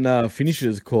friggin' finisher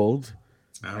is called.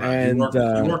 All right, And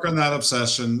you work on that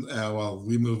obsession while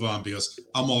we move on, because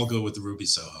I'm all good with the Ruby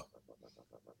Soho.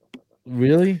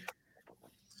 Really?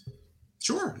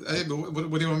 Sure. Hey, but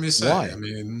what do you want me to say? Why? I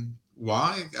mean,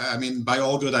 why? I mean, by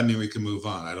all good, I mean we can move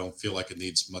on. I don't feel like it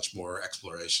needs much more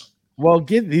exploration. Well,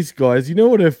 get this, guys. You know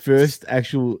what her first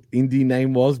actual indie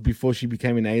name was before she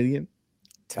became an alien?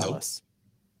 Tell us.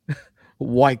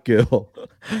 White Girl.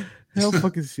 How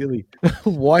fucking silly.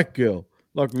 White Girl.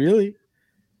 Like, really?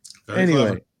 Very anyway,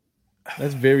 clever.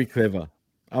 That's very clever.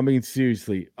 I mean,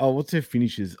 seriously. Oh, what's her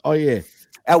finishes? Oh, yeah.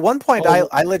 At one point,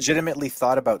 I legitimately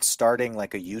thought about starting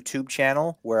like a YouTube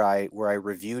channel where I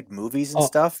reviewed movies and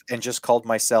stuff, and just called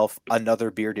myself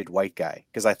Another Bearded White Guy,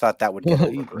 because I thought that would get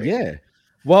over great. Yeah.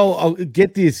 Well, I'll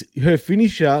get this. Her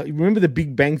finisher, remember the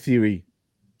Big Bang Theory?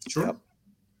 Sure. Yep.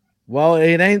 Well,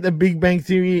 it ain't the Big Bang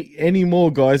Theory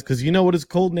anymore, guys, because you know what it's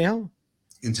called now?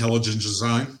 Intelligent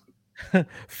design.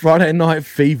 Friday Night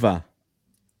Fever.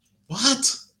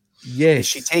 What? Yes. Is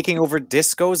she taking over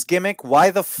Disco's gimmick?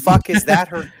 Why the fuck is that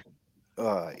her?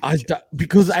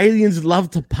 Because aliens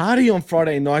love to party on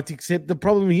Friday nights, except the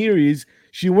problem here is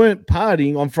she weren't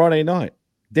partying on Friday night.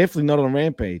 Definitely not on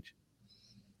Rampage.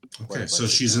 Okay, so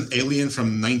she's an alien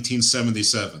from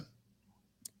 1977.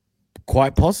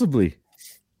 Quite possibly.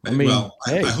 I mean,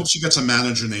 I hope she gets a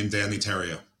manager named Danny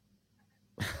Terrio.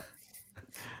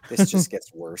 This just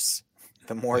gets worse.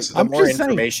 The more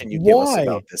information you why? give us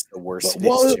about this, the worse it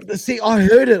Well, is. see, I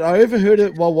overheard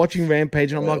it while watching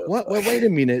Rampage, and I'm like, what? Wait a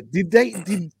minute. Did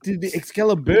the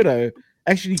Excaliburto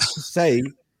actually say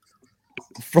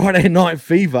Friday Night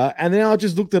Fever? And then I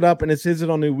just looked it up, and it says it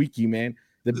on the wiki, man.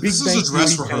 This is a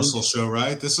dress rehearsal show,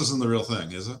 right? This isn't the real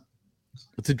thing, is it?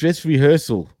 It's a dress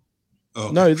rehearsal.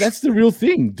 Oh, no, that's the real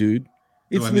thing, dude.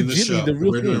 It's legitimately the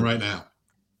real we're thing doing right now.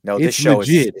 No, this show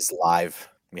is live.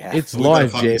 Yeah, it's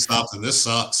live, Jeff. Something. This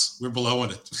sucks. We're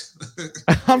blowing it.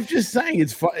 I'm just saying,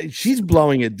 she's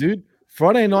blowing it, dude.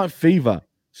 Friday Night Fever,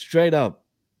 straight up.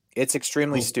 It's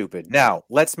extremely stupid. Now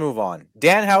let's move on.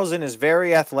 Danhausen is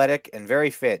very athletic and very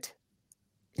fit.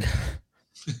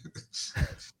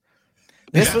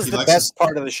 This was the best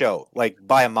part of the show, like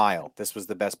by a mile. This was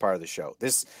the best part of the show.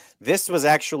 This was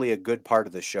actually a good part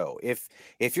of the show.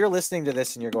 If you're listening to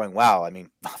this and you're going, wow, I mean,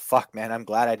 fuck, man, I'm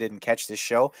glad I didn't catch this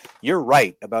show. You're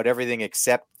right about everything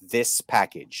except this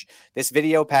package. This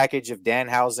video package of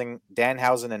Danhausen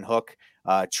and Hook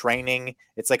training.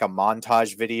 It's like a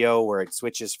montage video where it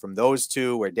switches from those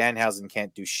two, where Danhausen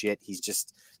can't do shit. He's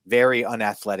just very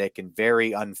unathletic and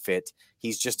very unfit.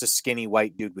 He's just a skinny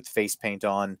white dude with face paint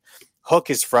on.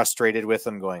 Hook is frustrated with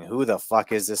him, going, who the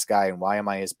fuck is this guy and why am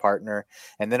I his partner?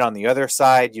 And then on the other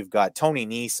side, you've got Tony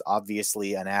Nese,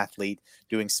 obviously an athlete,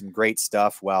 doing some great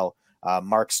stuff, while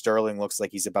Mark Sterling looks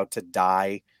like he's about to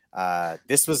die.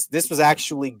 This was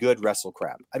actually good wrestle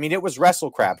crap. I mean, it was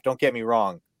wrestle crap, don't get me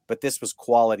wrong, but this was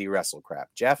quality wrestle crap.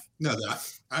 Jeff? No,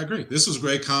 I agree. This was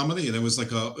great comedy, and it was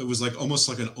like almost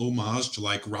like an homage to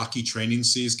like Rocky training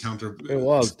scenes It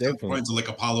was definitely to like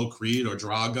Apollo Creed or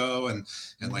Drago, and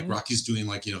like Rocky's doing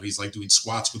like, you know, he's like doing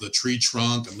squats with a tree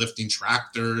trunk and lifting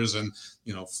tractors and,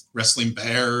 you know, wrestling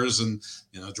bears, and,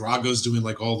 you know, Drago's doing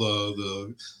like all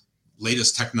the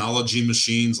latest technology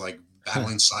machines, like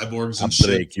battling cyborgs and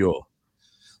shit.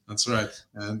 That's right,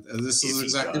 and this is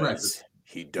exactly right.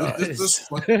 He does. It's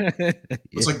like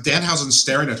Danhausen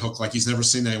staring at Hook like he's never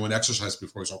seen anyone exercise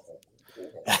before. He's like,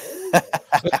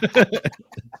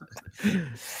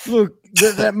 look,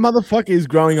 that motherfucker is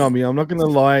growing on me. I'm not going to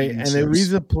lie. And there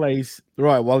is a place,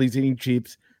 right, while he's eating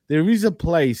chips, there is a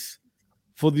place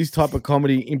for this type of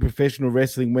comedy in professional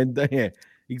wrestling when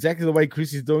exactly the way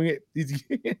Chris is doing it.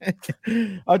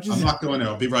 I'm not going there.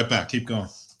 I'll be right back. Keep going.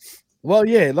 Well,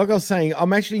 yeah, like I was saying,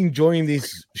 I'm actually enjoying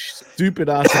this stupid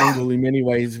ass angle in many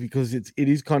ways, because it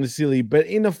is kind of silly, but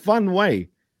in a fun way.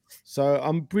 So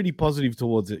I'm pretty positive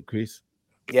towards it, Chris.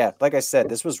 Yeah, like I said,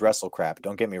 this was wrestle crap.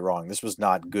 Don't get me wrong. This was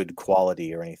not good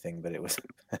quality or anything, but it was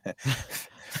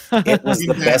it was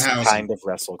the best kind of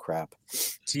wrestle crap.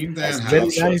 Team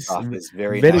Danhausen is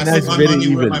very nice. I put my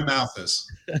money where my mouth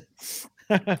is.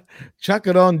 Chuck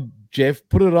it on, Jeff.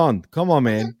 Put it on. Come on,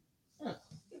 man.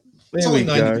 It's only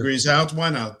 90 degrees out. Why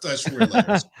not? That's real.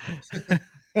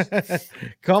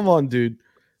 Come on, dude.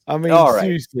 I mean,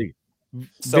 seriously.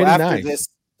 So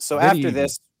after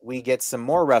this, we get some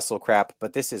more wrestle crap,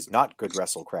 but this is not good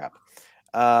wrestle crap.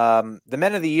 The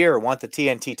Men of the Year want the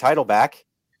TNT title back.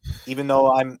 even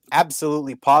though I'm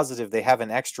absolutely positive they have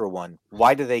an extra one.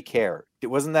 Why do they care?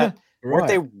 Wasn't that weren't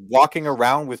they walking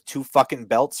around with 2 fucking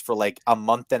belts for like a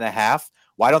month and a half?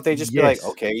 Why don't they just be like,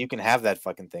 okay, you can have that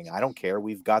fucking thing. I don't care.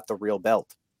 We've got the real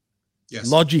belt. Yes.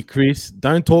 Logic, Chris.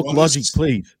 Don't talk logic,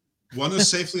 please. One is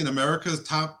safely in America's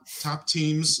top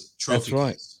teams trophy. That's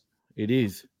right. Case. It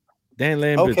is. Dan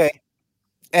Lambert. Okay.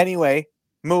 Anyway,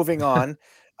 moving on.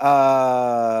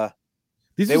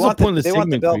 This is a pointless segment. They want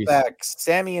the belt back.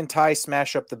 Sammy and Ty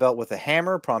smash up the belt with a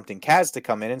hammer, prompting Kaz to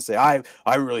come in and say, I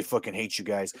really fucking hate you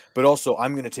guys. But also,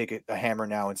 I'm going to take a hammer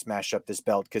now and smash up this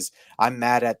belt because I'm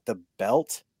mad at the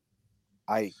belt.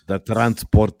 The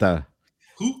transporter.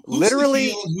 Who's literally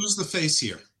the heel and who's the face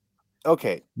here?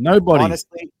 Okay. Nobody.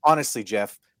 Honestly,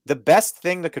 Jeff, the best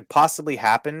thing that could possibly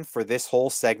happen for this whole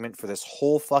segment, for this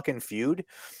whole fucking feud,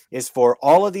 is for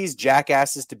all of these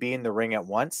jackasses to be in the ring at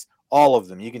once. All of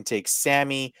them. You can take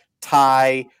Sammy,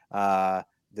 Ty,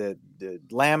 the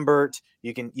Lambert.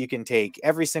 You can take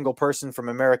every single person from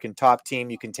American Top Team.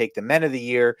 You can take the Men of the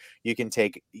Year. You can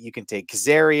take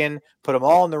Kazarian. Put them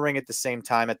all in the ring at the same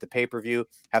time at the pay-per-view.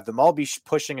 Have them all be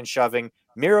pushing and shoving.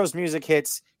 Miro's music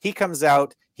hits. He comes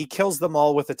out. He kills them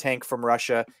all with a tank from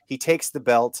Russia. He takes the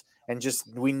belt, and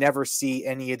we never see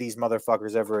any of these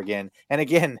motherfuckers ever again. And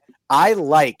again, I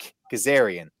like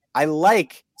Kazarian. I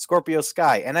like Scorpio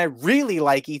Sky, and I really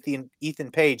like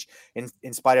Ethan Page,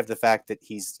 in spite of the fact that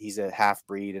he's a half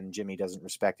breed and Jimmy doesn't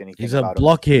respect anything. He's a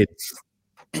blockhead.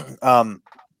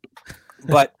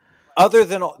 But other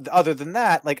than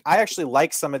that, like, I actually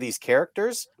like some of these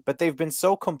characters, but they've been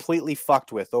so completely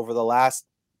fucked with over the last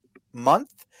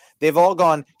month. They've all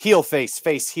gone heel, face,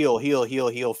 heel, heel, heel,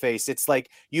 heel, face. It's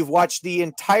like you've watched the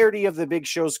entirety of the Big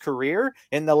Show's career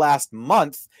in the last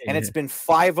month, and it's been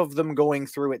 5 of them going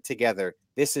through it together.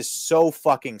 This is so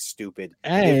fucking stupid.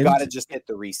 You've got to just hit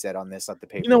the reset on this at the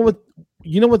paper.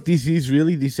 You know what this is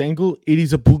really, this angle? It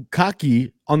is a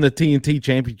bukkake on the TNT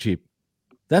Championship.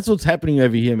 That's what's happening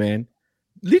over here, man.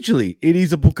 Literally, it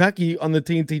is a bukkake on the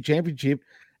TNT Championship.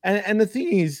 And the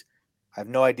thing is, I have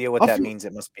no idea what that means.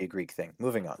 It must be a Greek thing.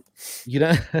 Moving on. You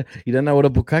don't know what a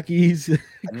bukkake is? I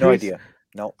have no idea.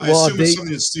 No. I assume it's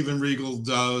something that Steven Regal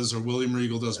does or William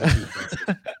Regal does.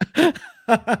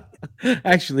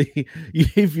 Actually,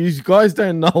 if you guys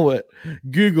don't know it,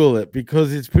 Google it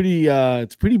because it's pretty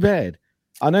bad.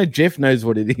 I know Jeff knows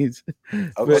what it is.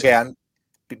 Okay,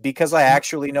 because I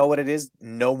actually know what it is.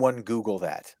 No one Google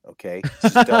that. Okay.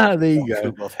 There you go.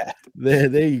 Google that.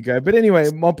 There you go. But anyway,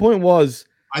 my point was,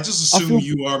 I just assume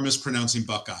you are mispronouncing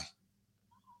Buckeye.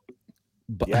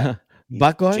 Yeah.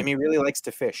 Buckeye? Jimmy really likes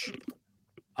to fish.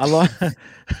 I like.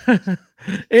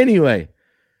 Anyway,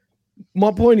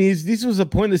 my point is, this was a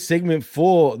pointless segment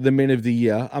for the Men of the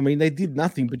Year. I mean, they did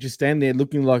nothing but just stand there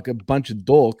looking like a bunch of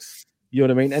dorks. You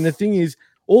know what I mean? And the thing is,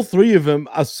 all 3 of them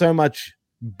are so much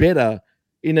better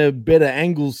in a better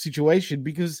angle situation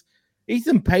because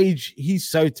Ethan Page, he's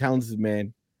so talented,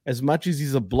 man. As much as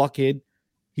he's a blockhead,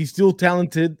 he's still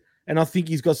talented, and I think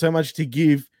he's got so much to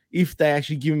give if they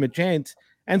actually give him a chance.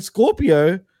 And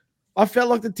Scorpio, I felt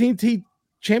like the TNT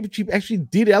Championship actually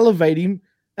did elevate him,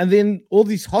 and then all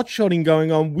this hot-shotting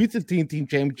going on with the TNT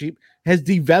Championship has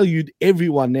devalued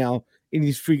everyone now in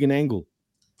this friggin' angle.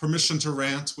 Permission to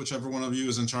rant, whichever one of you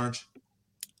is in charge?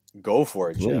 Go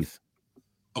for it, Jeff.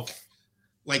 Okay.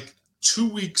 Like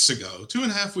 2.5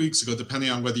 weeks ago, depending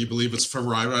on whether you believe it's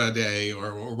Ferrari Day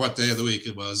or what day of the week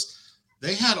it was,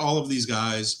 they had all of these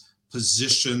guys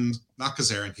positioned, not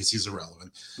Kazarian because he's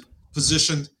irrelevant,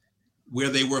 positioned where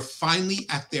they were finally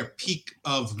at their peak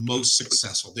of most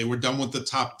successful. They were done with the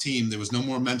top team. There was no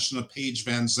more mention of Paige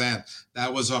Van Zandt.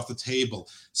 That was off the table.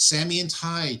 Sammy and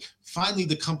Ty, finally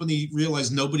the company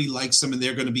realized nobody likes them and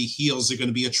they're going to be heels. They're going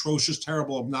to be atrocious,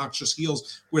 terrible, obnoxious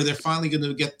heels where they're finally going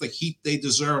to get the heat they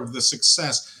deserve, the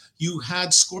success. You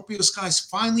had Scorpio Sky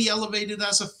finally elevated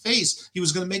as a face. He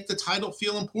was going to make the title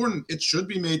feel important. It should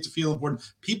be made to feel important.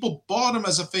 People bought him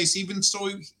as a face, even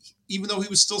though he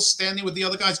was still standing with the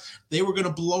other guys. They were going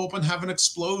to blow up and have an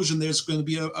explosion. There's going to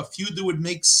be a feud that would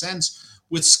make sense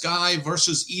with Sky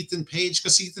versus Ethan Page,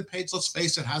 because Ethan Page, let's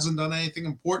face it, hasn't done anything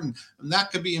important, and that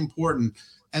could be important.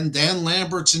 And Dan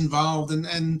Lambert's involved,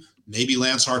 and maybe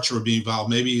Lance Archer would be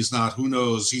involved. Maybe he's not. Who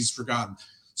knows? He's forgotten.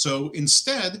 So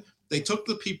instead, they took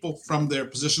the people from their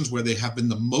positions where they have been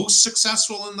the most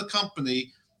successful in the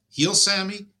company, heel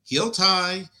Sammy, heel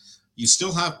Ty. You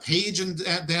still have Paige and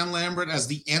Dan Lambert as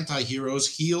the anti-heroes,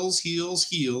 heels,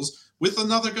 with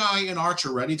another guy in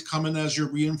Archer ready to come in as your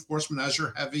reinforcement, as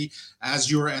your heavy,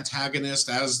 as your antagonist,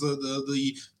 as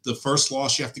the first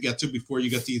loss you have to get to before you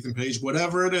get to Ethan Page,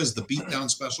 whatever it is, the beatdown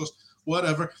specialist,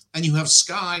 whatever. And you have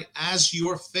Sky as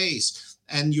your face.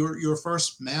 and your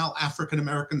first male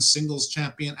African-American singles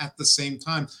champion at the same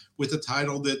time with a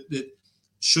title that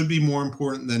should be more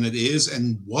important than it is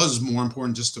and was more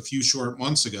important just a few short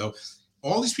months ago.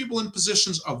 All these people in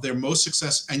positions of their most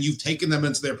success, and you've taken them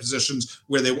into their positions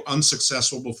where they were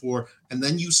unsuccessful before, and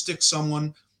then you stick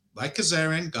someone like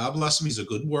Kazarian, God bless him, he's a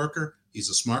good worker, he's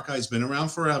a smart guy, he's been around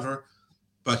forever,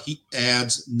 but he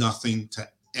adds nothing to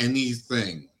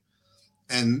anything.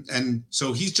 And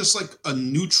so he's just like a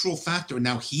neutral factor.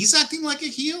 Now he's acting like a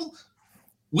heel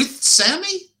with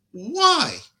Sammy?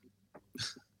 Why?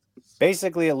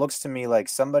 Basically, it looks to me like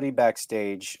somebody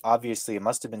backstage, obviously it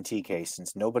must have been TK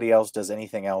since nobody else does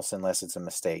anything else unless it's a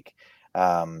mistake.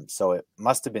 So it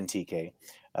must have been TK.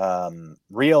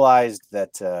 Realized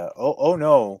that, oh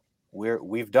no,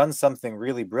 we've done something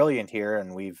really brilliant here.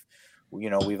 And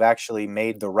we've actually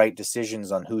made the right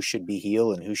decisions on who should be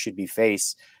heel and who should be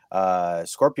face.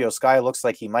 Scorpio Sky looks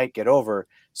like he might get over.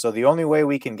 So the only way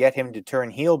we can get him to turn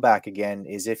heel back again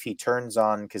is if he turns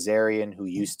on Kazarian, who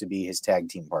used to be his tag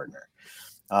team partner.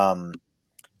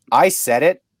 I said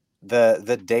it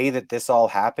the day that this all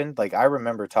happened. Like, I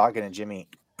remember talking to Jimmy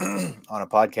on a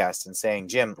podcast and saying,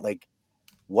 Jim, like,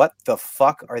 what the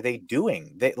fuck are they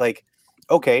doing? They like,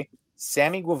 okay,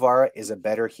 Sammy Guevara is a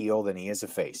better heel than he is a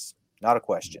face. Not a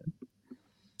question.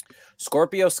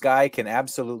 Scorpio Sky can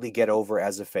absolutely get over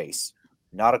as a face.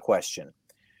 Not a question.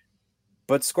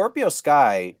 But Scorpio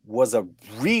Sky was a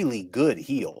really good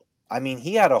heel. I mean,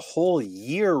 he had a whole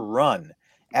year run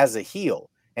as a heel.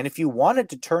 And if you wanted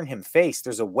to turn him face,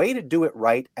 there's a way to do it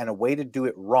right and a way to do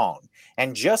it wrong.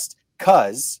 And just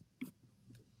cuz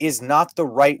is not the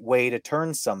right way to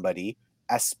turn somebody,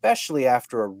 especially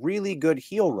after a really good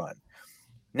heel run.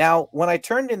 Now, when I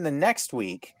turned in the next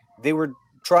week, they were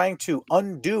trying to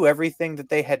undo everything that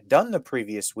they had done the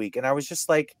previous week. And I was just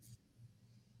like,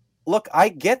 look, I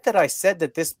get that I said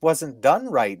that this wasn't done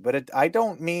right, but I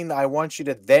don't mean I want you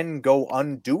to then go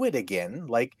undo it again.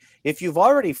 Like, if you've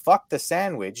already fucked the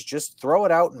sandwich, just throw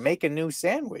it out and make a new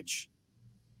sandwich.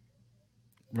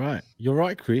 Right. You're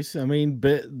right, Chris. I mean,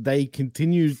 but they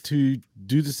continue to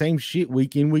do the same shit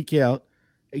week in, week out,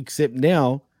 except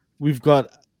now we've got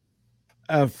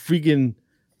a friggin'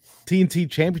 TNT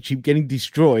championship getting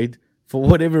destroyed for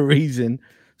whatever reason.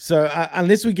 So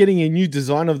unless we're getting a new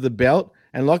design of the belt,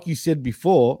 and like you said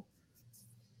before,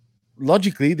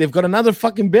 logically, they've got another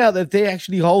fucking belt that they're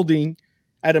actually holding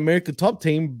at America Top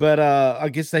Team, but I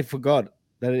guess they forgot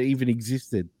that it even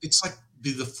existed. It's like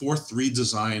the fourth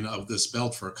redesign of this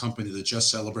belt for a company that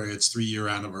just celebrated its 3-year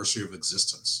anniversary of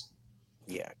existence.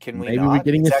 Yeah, can we Maybe not? we're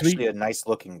getting it's a actually a nice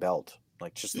looking belt.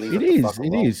 Like, just leave it.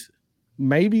 It is.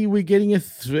 Maybe we're getting a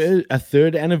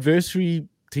third anniversary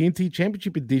TNT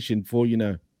Championship edition for,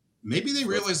 Maybe they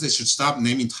realize they should stop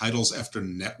naming titles after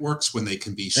networks when they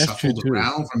can be shuffled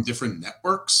around from different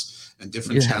networks and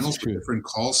different channels with different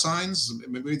call signs.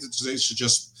 Maybe they should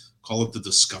just call it the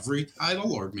Discovery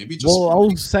title, or maybe just. Well, I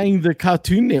was saying the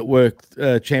Cartoon Network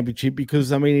Championship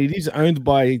because, I mean, it is owned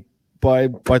by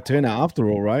Turner after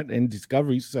all, right? And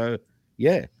Discovery. So,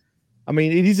 yeah. I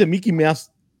mean, it is a Mickey Mouse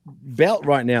belt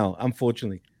right now,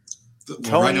 unfortunately.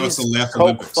 Right now it's the Laugh Coke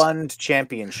Olympics. Fund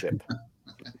Championship.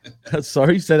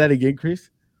 Sorry, say that again, Chris.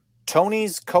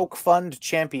 Tony's Coke Fund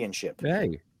Championship.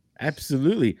 Hey,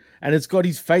 absolutely. And it's got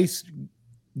his face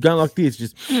going like this,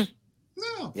 just no.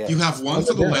 Yeah. You have one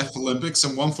for the Laugh Olympics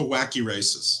and one for wacky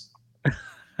races.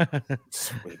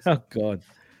 Oh God.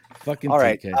 Fucking all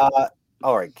right.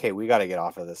 All right, Kay, we gotta get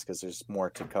off of this because there's more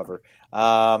to cover.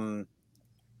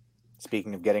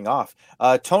 Speaking of getting off,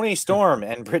 Tony Storm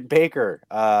and Britt Baker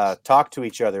talk to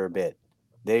each other a bit.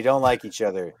 They don't like each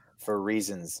other for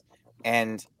reasons,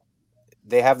 and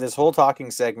they have this whole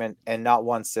talking segment, and not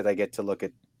once did I get to look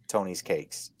at Tony's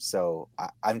cakes. So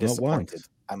I'm disappointed.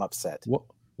 I'm upset.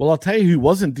 Well, I'll tell you who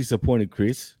wasn't disappointed,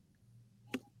 Chris.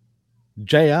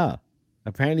 JR.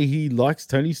 Apparently he likes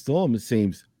Tony Storm, it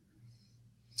seems.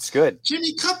 It's good.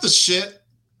 Jimmy, cut the shit.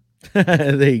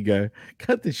 There you go.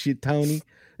 Cut the shit, Tony.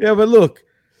 Yeah, but look,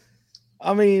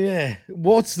 I mean,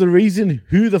 what's the reason?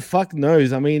 Who the fuck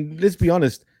knows? I mean, let's be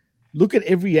honest. Look at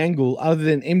every angle other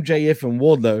than MJF and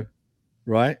Wardlow,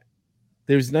 right?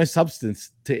 There is no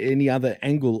substance to any other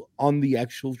angle on the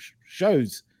actual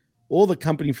shows or the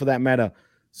company for that matter.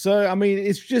 So, I mean,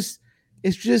 it's just,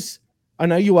 I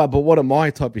know you are, but what am I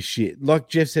type of shit? Like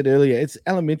Jeff said earlier, it's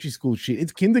elementary school shit.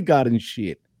 It's kindergarten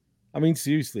shit. I mean,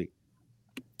 seriously.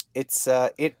 It's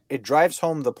it drives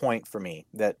home the point for me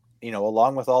that,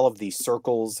 along with all of these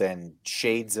circles and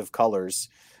shades of colors,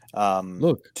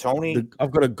 look, Tony,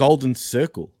 I've got a golden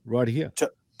circle right here.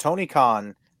 Tony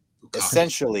Khan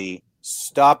essentially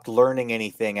stopped learning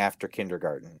anything after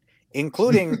kindergarten.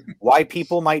 including why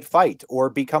people might fight or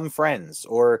become friends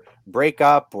or break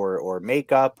up or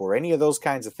make up or any of those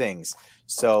kinds of things.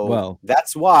 So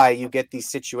that's why you get these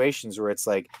situations where it's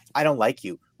like, I don't like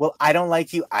you. Well, I don't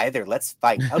like you either. Let's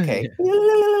fight. Okay. Well,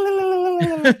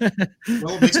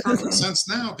 it makes perfect sense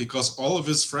now because all of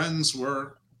his friends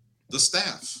were the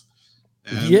staff.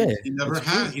 And he never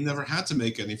had to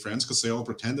make any friends because they all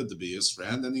pretended to be his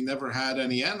friend, and he never had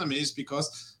any enemies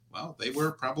because, well, they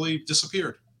were probably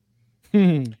disappeared.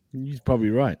 He's probably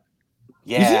right.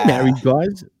 Yeah. Is he married,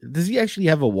 guys? Does he actually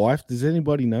have a wife? Does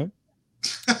anybody know?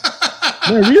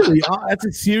 No, really. That's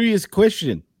a serious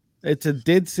question. It's a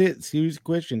dead set serious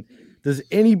question. Does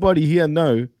anybody here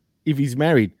know if he's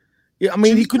married? I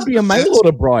mean, he could be a mail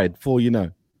order bride, for you know.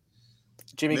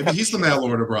 Jimmy, maybe he's the mail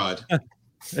order bride.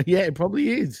 Yeah, it probably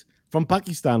is from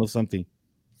Pakistan or something.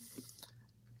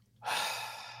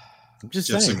 I'm just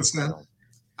saying.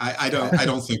 I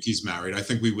don't think he's married. I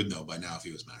think we would know by now if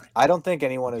he was married. I don't think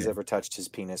anyone has ever touched his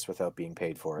penis without being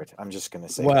paid for it. I'm just going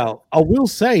to say. Well, I will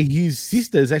say his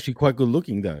sister is actually quite good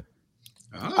looking, though.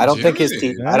 Oh, I don't think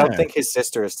his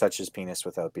sister has touched his penis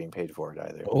without being paid for it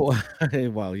either. Oh,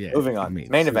 well, yeah. Moving on.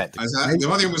 Main event. The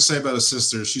only thing I would say about his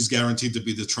sister is she's guaranteed to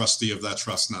be the trustee of that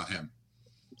trust, not him.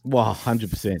 Well,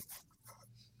 100%.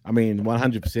 I mean,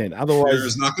 100%. Otherwise,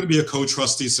 there's not going to be a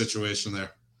co-trustee situation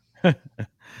there.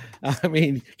 I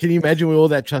mean, can you imagine where all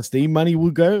that trustee money will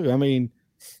go? I mean,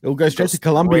 it'll go straight to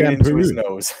Colombia and Peru. His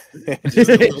nose.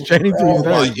 Straight into his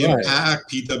nose.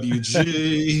 Impact,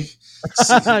 PWG.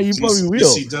 You probably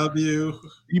will. CW.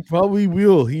 He probably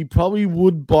will. He probably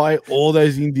would buy all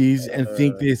those indies and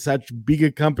think they're such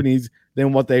bigger companies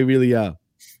than what they really are.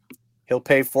 He'll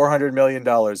pay $400 million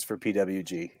for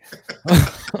PWG.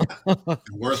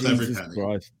 Worth every penny.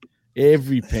 Christ.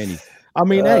 Every penny. I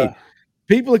mean, hey,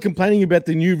 people are complaining about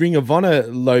the new Ring of Honor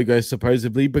logo,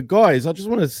 supposedly. But, guys, I just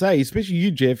want to say, especially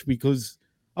you, Jeff, because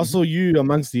I saw you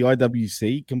amongst the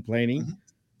IWC complaining.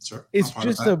 Mm-hmm. Sure.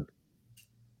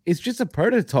 It's just a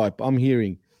prototype, I'm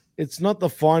hearing. It's not the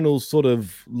final sort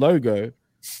of logo.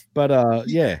 But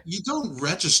yeah, you don't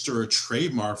register a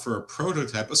trademark for a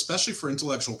prototype, especially for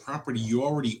intellectual property you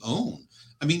already own.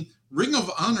 I mean, Ring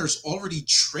of Honor's already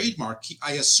trademarked.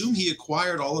 I assume he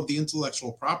acquired all of the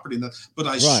intellectual property, but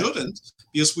I shouldn't,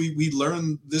 because we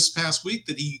learned this past week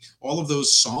that all of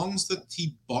those songs that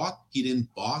he bought, he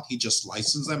didn't bought. He just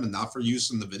licensed them and not for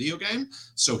use in the video game.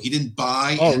 So he didn't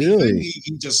buy anything. Really?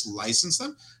 He just licensed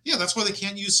them. Yeah, that's why they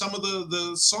can't use some of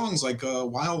the songs like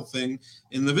Wild Thing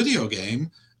in the video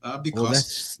game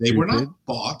because they were not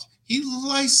bought. He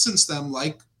licensed them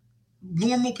like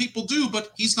normal people do, but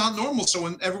he's not normal. So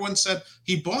when everyone said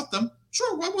he bought them,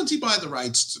 sure, why wouldn't he buy the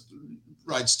rights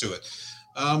to it?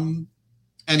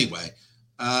 Anyway,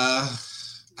 I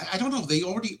don't know. They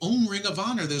already own Ring of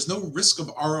Honor. There's no risk of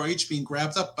ROH being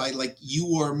grabbed up by like you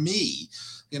or me.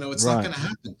 You know, it's not going to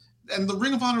happen. And the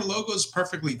Ring of Honor logo is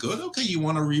perfectly good. Okay, you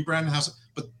want to rebrand house,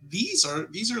 but these are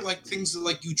like things that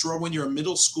like you draw when you're in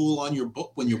middle school on your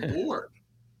book when you're bored.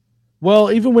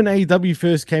 Well, even when AEW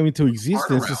first came into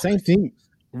existence, the same thing.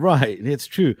 Right, it's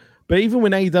true. But even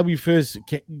when AEW first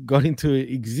got into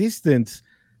existence,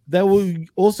 they were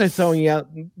also throwing out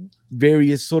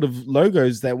various sort of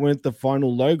logos that weren't the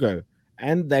final logo,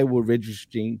 and they were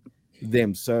registering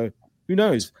them. So who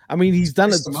knows? I mean, he's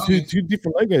done it to two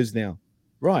different logos now.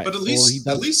 Right. But at least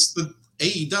the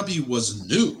AEW was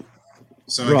new.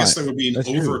 So I guess they were being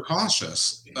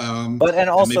overcautious.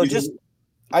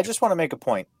 I just want to make a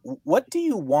point. What do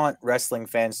you want wrestling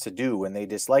fans to do when they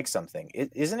dislike something?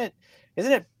 Isn't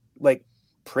it like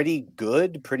pretty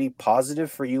good, pretty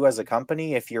positive for you as a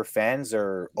company if your fans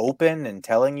are open and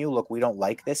telling you, look, we don't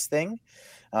like this thing?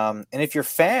 And if your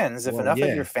fans, enough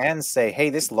of your fans say, hey,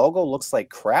 this logo looks like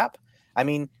crap, I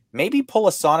mean, maybe pull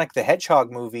a Sonic the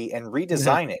Hedgehog movie and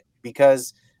redesign it,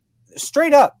 because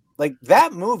straight up, like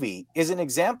that movie is an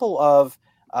example of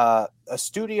a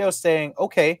studio saying,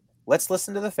 okay, let's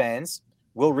listen to the fans.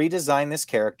 We'll redesign this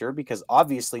character because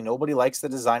obviously nobody likes the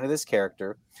design of this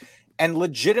character. And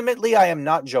legitimately, I am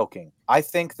not joking. I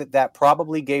think that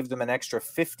probably gave them an extra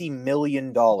 $50 million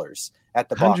at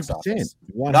the box office.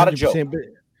 100%, not a joke.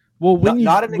 Well,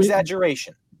 not an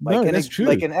exaggeration. That's true.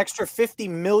 Like an extra $50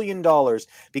 million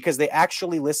because they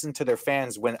actually listened to their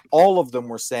fans when all of them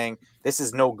were saying, this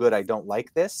is no good. I don't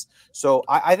like this. So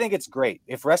I think it's great.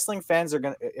 If wrestling fans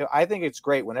I think it's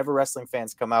great whenever wrestling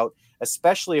fans come out,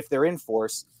 especially if they're in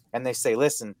force and they say,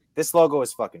 listen, this logo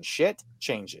is fucking shit.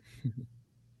 Change it.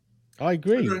 I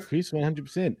agree, Chris,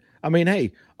 100%. I mean,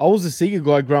 hey, I was a Sega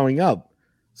guy growing up.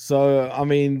 So, I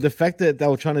mean, the fact that they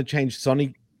were trying to change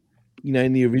Sonic,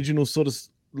 in the original sort of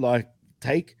like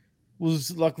take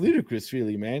was like ludicrous,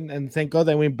 really, man. And thank God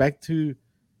they went back to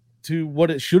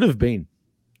what it should have been.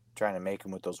 Trying to make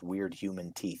him with those weird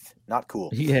human teeth. Not cool.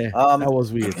 Yeah, that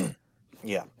was weird.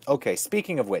 Yeah. Okay.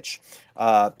 Speaking of which,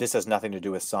 this has nothing to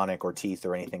do with Sonic or teeth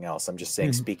or anything else. I'm just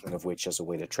saying, speaking of which, as a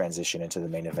way to transition into the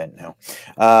main event now.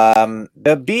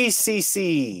 The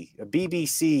BCC,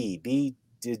 BBC,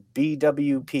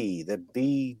 BWP, the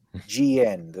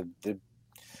BGN,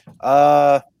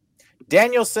 the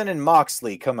Danielson and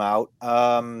Moxley come out.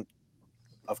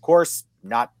 Of course,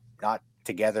 not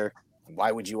together.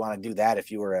 Why would you want to do that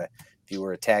if you were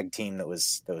a tag team that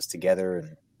was together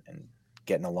and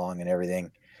getting along and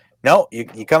everything? No,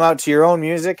 you come out to your own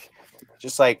music,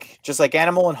 just like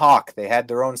Animal and Hawk. They had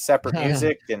their own separate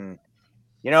music, and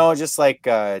just like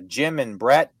Jim and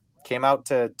Brett came out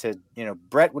to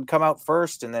Brett would come out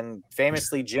first, and then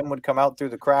famously Jim would come out through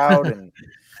the crowd and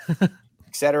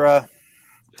etc.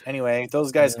 Anyway,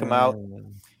 those guys come out.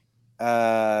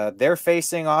 They're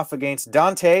facing off against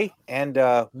Dante and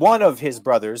one of his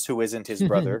brothers, who isn't his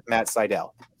brother, Matt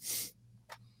Sydal.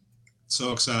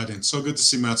 So exciting. So good to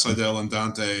see Matt Sydal and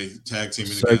Dante tag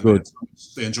teaming So again. good.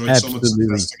 They enjoyed so much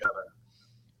success together.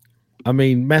 I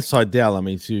mean, Matt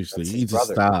Sydal, seriously, he's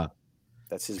brother. a star.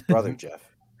 That's his brother, Jeff.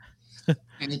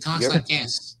 And he talks like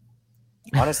this.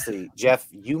 Honestly, Jeff,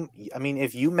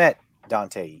 if you met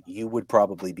Dante, you would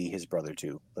probably be his brother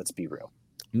too. Let's be real.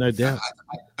 No doubt.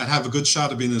 I'd have a good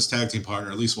shot of being his tag team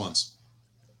partner at least once.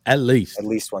 At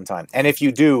least one time. And if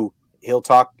you do, he'll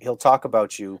talk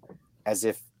about you as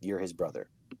if you're his brother.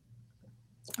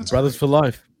 Brothers for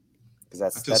life.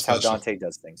 Because that's how Dante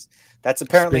does things. That's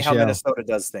apparently how Minnesota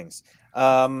does things.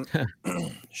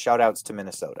 Shout outs to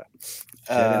Minnesota.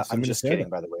 I'm just kidding,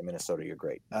 by the way. Minnesota, you're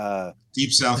great.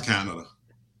 Deep South Canada.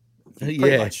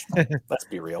 Yeah. Much. Let's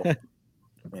be real.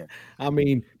 Yeah.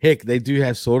 Heck, they do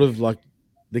have sort of like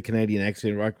the Canadian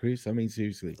accent, right, Chris?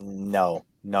 Seriously. No.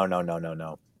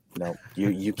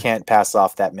 You can't pass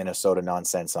off that Minnesota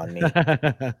nonsense on me.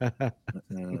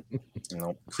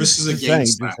 No. Chris is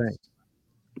against that.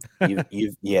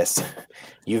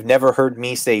 You've never heard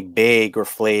me say big or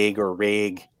flag or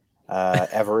rig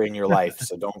ever in your life,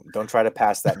 so don't try to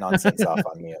pass that nonsense off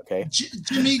on me, okay?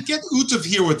 Jimmy, get out of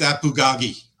here with that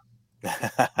bugagi.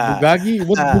 Bugagi?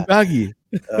 What's bugagi?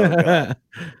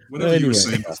 Whatever you were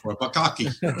saying before, bakaki.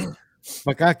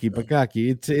 Bakaki.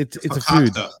 It's a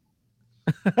food. All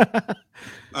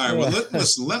right, well,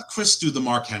 let Chris do the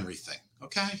Mark Henry thing,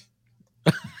 okay?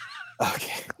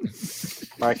 Okay.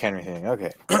 Mark Henry thing,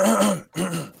 okay.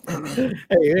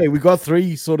 Hey, we got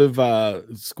 3 sort of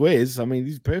squares. This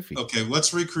is perfect. Okay,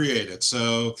 let's recreate it.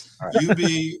 So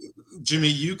Jimmy,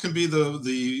 you can be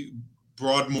the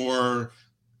Broadmoor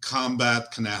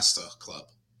Combat Canasta Club,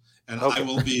 and I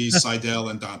will be Sydal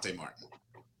and Dante Martin.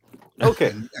 Okay.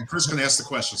 And Chris can ask the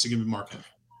question, so give me Mark Henry.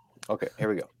 Okay, here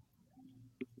we go.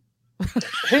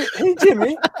 Hey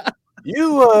Jimmy,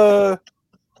 you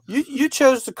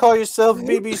chose to call yourself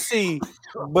BBC,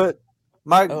 but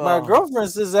my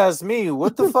girlfriend just asked me,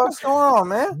 what the fuck's going on,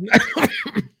 man?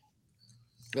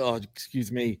 Oh,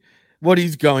 excuse me. What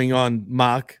is going on,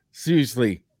 Mark?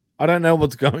 Seriously, I don't know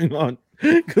what's going on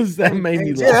because that made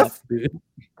me laugh, dude.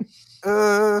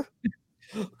 Do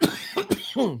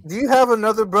you have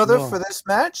another brother for this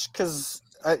match? Because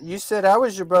you said I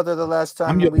was your brother the last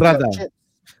time. I'm your brother.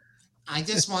 I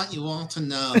just want you all to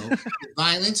know that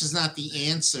violence is not the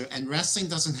answer, and wrestling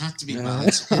doesn't have to be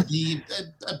violence. It could be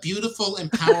a beautiful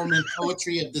empowerment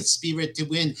poetry of the spirit to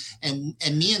win. And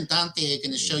me and Dante are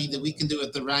going to show you that we can do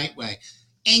it the right way.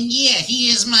 And yeah, he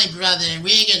is my brother, and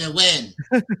we're going to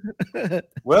win.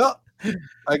 Well,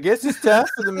 I guess it's time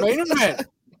for the main event.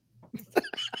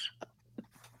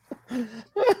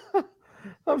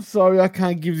 I'm sorry, I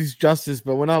can't give this justice,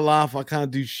 but when I laugh, I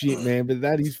can't do shit, man. But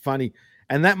that is funny.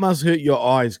 And that must hurt your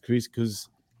eyes, Chris, because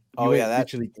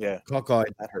literally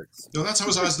cockeyed. That hurts. No, that's how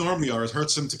his eyes normally are. It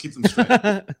hurts him to keep them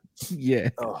straight. Yeah.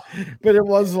 Oh. But it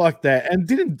was like that. And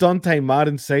didn't Dante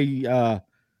Martin say we're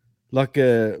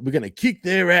gonna kick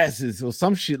their asses or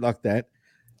some shit like that?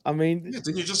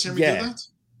 Didn't you just hear me do that?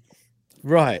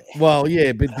 Right. Well,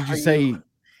 yeah, but did you say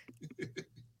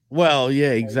well,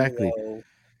 yeah, exactly.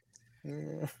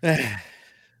 The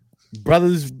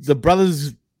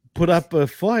brothers put up a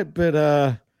fight,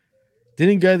 but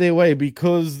didn't go their way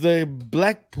because the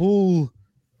Blackpool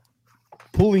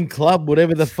Pulling Club,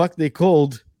 whatever the fuck they're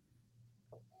called.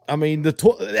 At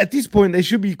this point they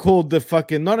should be called the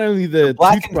fucking not only the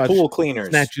Black toothbrush and pool cleaners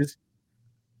snatchers.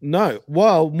 No,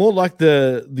 well, more like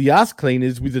the ass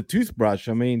cleaners with the toothbrush.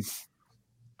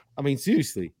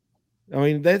 Seriously, I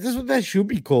mean, that's what that should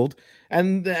be called.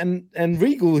 And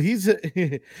Regal, he's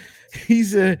a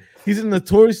he's a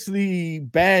notoriously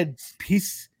bad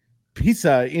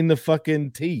pisser in the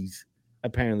fucking teas.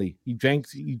 Apparently, he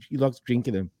likes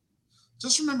drinking them.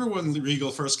 Just remember when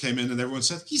Regal first came in and everyone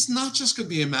said, he's not just going to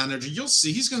be a manager. You'll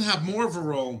see. He's going to have more of a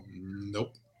role.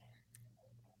 Nope.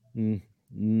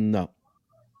 No. All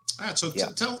right. So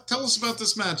tell us about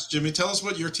this match, Jimmy. Tell us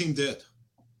what your team did.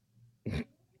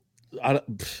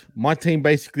 My team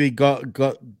basically got.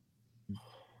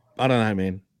 I don't know,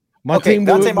 man. My okay, team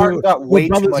Dante Martin got way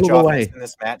too much offense in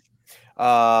this match.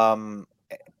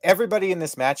 Everybody in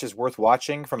this match is worth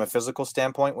watching from a physical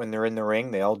standpoint. When they're in the ring,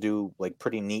 they all do like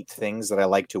pretty neat things that I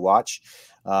like to watch.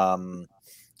 I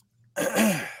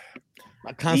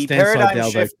can't the stand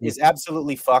paradigm shift is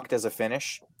absolutely fucked as a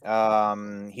finish.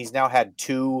 He's now had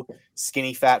 2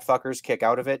 skinny fat fuckers kick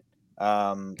out of it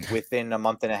within a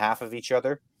month and a half of each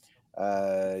other.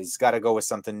 He's got to go with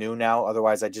something new now.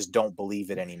 Otherwise, I just don't believe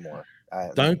it anymore.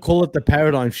 Don't call it the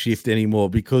paradigm shift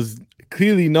anymore, because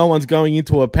clearly no one's going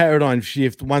into a paradigm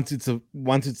shift once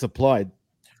it's applied.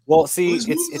 Well, see,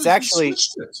 it's actually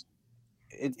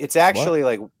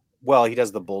like, well, he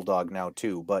does the bulldog now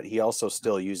too, but he also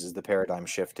still uses the paradigm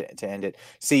shift to end it.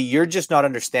 See, you're just not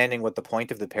understanding what the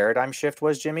point of the paradigm shift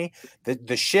was, Jimmy.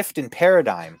 The shift in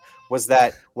paradigm was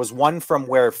one from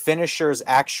where finishers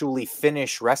actually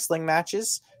finish wrestling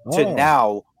matches to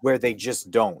now where they just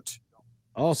don't.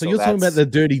 Oh, so you're talking about the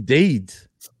dirty deed.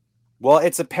 Well,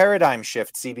 it's a paradigm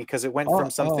shift, see, because it went from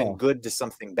something good to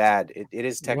something bad. It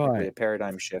is technically a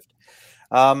paradigm shift.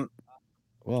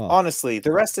 Honestly,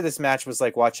 the rest of this match was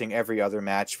like watching every other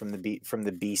match from the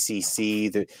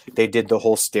BCC. They did the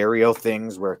whole stereo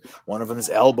things where one of them is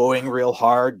elbowing real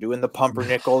hard, doing the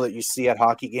pumpernickel that you see at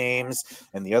hockey games,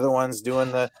 and the other one's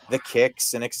doing the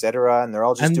kicks and etc. And they're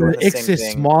all just doing the same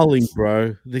thing. Smiling,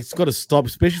 bro. It's got to stop,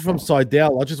 especially from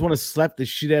Seidel. I just want to slap the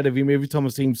shit out of him every time I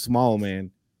see him smile,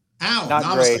 man. Ow, not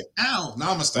namaste. Great. Ow,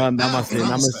 namaste.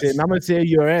 Namaste.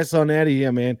 Your ass on out of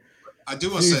here, man. I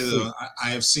do want to say though,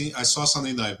 I saw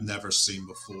something that I've never seen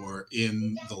before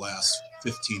in the last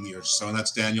 15 years or so, and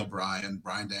that's Brian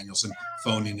Danielson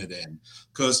phoning it in,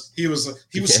 because he was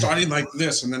starting like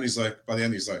this, and then he's like, by the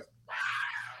end he's like,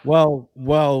 well,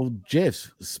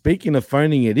 Jeff. Speaking of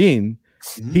phoning it in,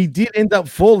 he did end up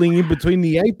falling in between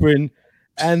the apron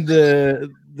and the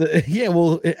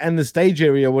stage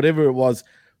area, whatever it was.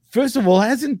 First of all,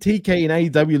 hasn't TK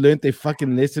and AEW learned their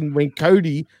fucking lesson when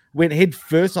Cody went head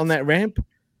first on that ramp?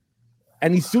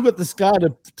 And he's still got the scar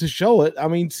to show it. I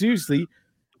mean, seriously.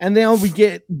 And now we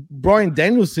get Bryan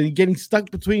Danielson getting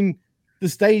stuck between the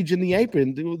stage and the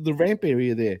apron, the ramp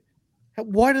area there.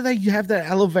 Why do they have that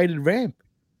elevated ramp?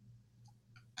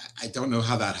 I don't know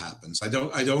how that happens. I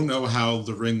don't know how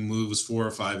the ring moves 4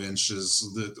 or 5 inches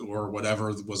or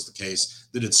whatever was the case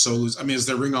that it's so loose. I mean, is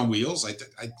there ring on wheels?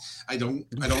 I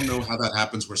don't know how that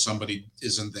happens where somebody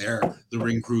isn't there, the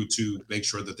ring crew, to make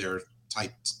sure that they're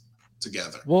tight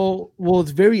together. Well,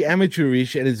 it's very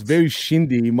amateurish and it's very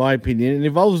shindy, in my opinion. And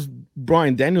if I was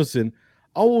Bryan Danielson,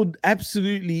 I would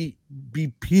absolutely be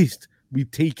pissed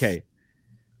with TK.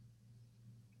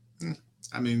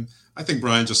 I mean, I think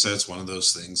Brian just said it's one of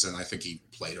those things, and I think he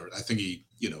played it. I think he,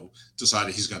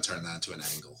 decided he's going to turn that into an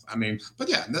angle. I mean, but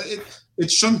yeah,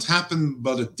 it shouldn't happen,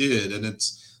 but it did, and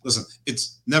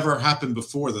it's never happened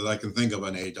before that I can think of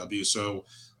on AEW. So,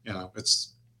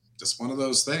 it's just one of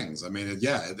those things. I mean,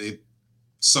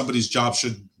 somebody's job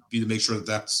should be to make sure that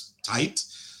that's tight,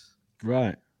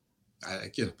 right?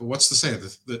 But what's to say?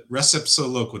 The receptio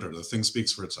loquitur, the thing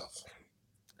speaks for itself.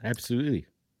 Absolutely.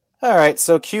 All right,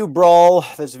 so Q Brawl,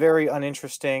 that's very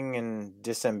uninteresting and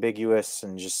disambiguous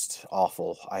and just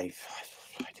awful. I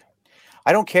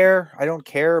don't care. I don't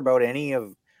care about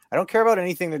anything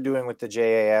they're doing with the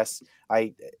JAS.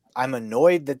 I'm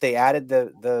annoyed that they added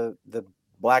the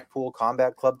Blackpool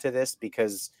Combat Club to this,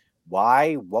 because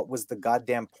why? What was the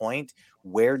goddamn point?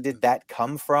 Where did that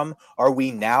come from? Are we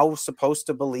now supposed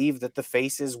to believe that the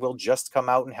faces will just come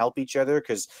out and help each other?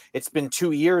 Because it's been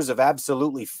 2 years of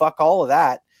absolutely fuck all of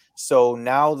that. So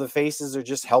now the faces are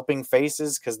just helping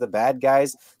faces because the bad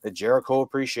guys, the Jericho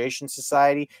Appreciation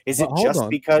Society, is it just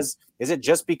because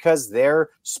they're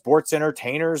sports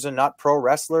entertainers and not pro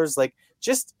wrestlers? Like,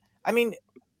 just, I mean,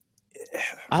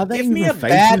 give me a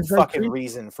bad fucking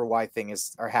reason for why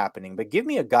things are happening, but give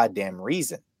me a goddamn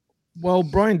reason. Well,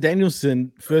 Bryan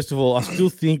Danielson, first of all, I still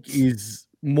think is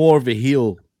more of a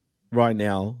heel right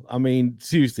now. I mean,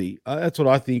 seriously, that's what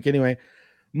I think anyway.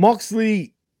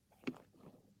 Moxley,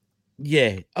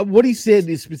 yeah, what he said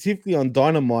is specifically on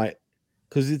Dynamite,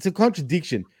 because it's a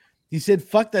contradiction. He said,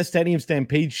 fuck that Stadium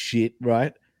Stampede shit,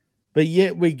 right? but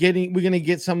yet we're going to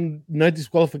get some no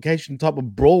disqualification type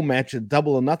of brawl match at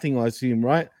Double or Nothing, I assume,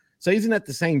 right? So isn't that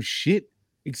the same shit?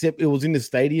 Except it was in the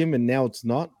stadium and now it's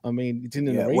not. I mean, it's in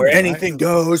an arena, where right? anything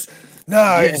goes.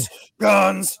 Knives,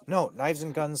 guns. No, knives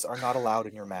and guns are not allowed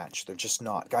in your match. They're just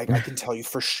not. I can tell you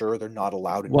for sure they're not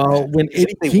allowed in your match. When Because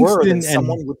Eddie if they were, then Kingston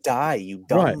someone would die. You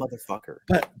dumb motherfucker.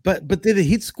 But they're the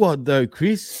hit squad though,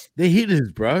 Chris. They're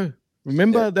hitters, bro.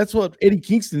 Remember, that's what Eddie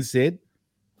Kingston said.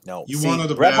 No, You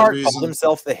wanted a Bret bad Hart reason. called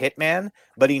himself the Hitman,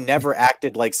 but he never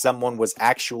acted like someone was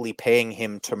actually paying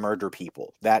him to murder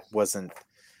people. That wasn't.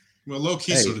 Well, low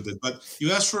key sort of did, but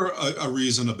you asked for a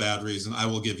reason, a bad reason. I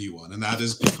will give you one, and that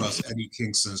is because Eddie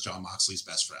Kingston is John Moxley's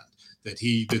best friend. That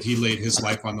he laid his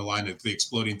life on the line at the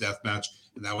Exploding Death Match,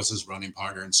 and that was his running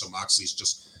partner. And so Moxley's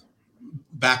just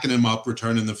backing him up,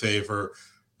 returning the favor.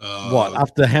 What,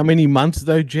 after how many months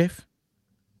though, Jeff?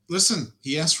 Listen,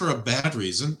 he asked for a bad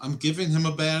reason. I'm giving him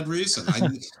a bad reason. I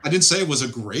didn't say it was a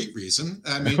great reason.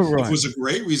 I mean, if it was a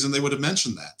great reason, they would have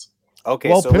mentioned that.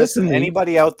 Okay, so listen,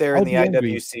 anybody out there in the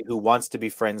IWC who wants to be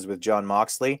friends with John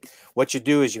Moxley, what you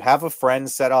do is you have a friend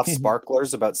set off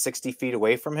sparklers about 60 feet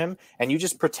away from him, and you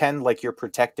just pretend like you're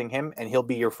protecting him, and he'll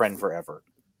be your friend forever.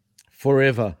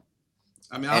 Forever.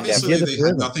 I mean, obviously they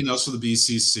had nothing else for the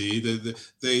BCC.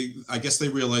 I guess they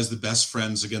realized the best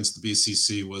friends against the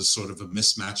BCC was sort of a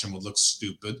mismatch and would look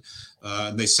stupid.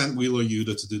 And they sent Wheeler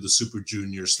Yuta to do the Super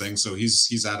Juniors thing, so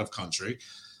he's out of country.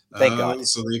 Thank God.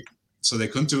 So they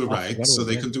couldn't do it right. So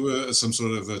they could do some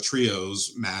sort of a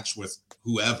trios match with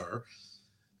whoever.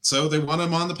 So they want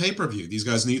him on the pay-per-view. These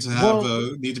guys need to have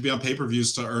need to be on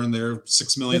pay-per-views to earn their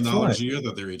 $6 million a year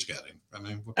that they're each getting. I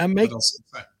mean, what else to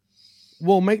say?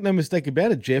 Well, make no mistake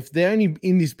about it, Jeff. They're only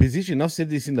in this position. I've said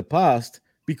this in the past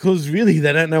because really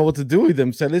they don't know what to do with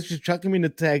them. So let's just chuck them in a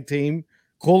tag team,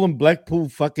 call them Blackpool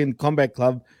fucking Combat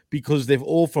Club because they're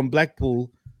all from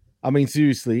Blackpool. I mean,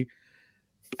 seriously.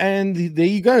 And there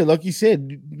you go. Like you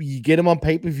said, you get them on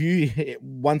pay-per-view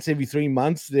once every 3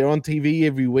 months. They're on TV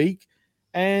every week,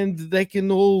 and they can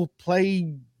all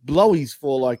play blowies for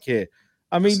all I care.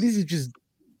 I mean, this is just...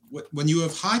 When you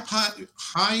have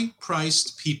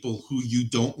high-priced people who you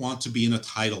don't want to be in a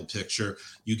title picture,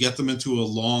 you get them into a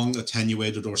long,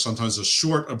 attenuated, or sometimes a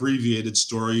short, abbreviated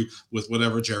story with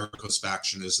whatever Jericho's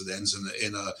faction is. It ends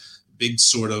in a big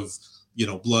sort of,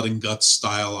 blood and guts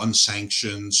style,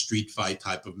 unsanctioned street fight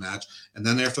type of match. And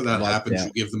then after that happens,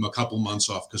 you give them a couple months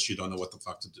off because you don't know what the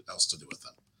fuck else to do with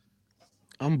them.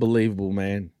 Unbelievable,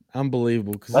 man.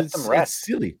 Unbelievable. Let them rest. It's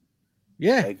silly.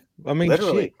 Yeah. I mean,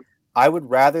 literally. shit. I would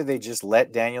rather they just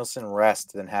let Danielson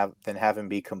rest than have him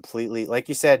be completely, like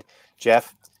you said,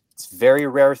 Jeff. It's a very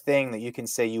rare thing that you can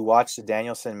say you watched the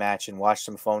Danielson match and watched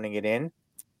him phoning it in.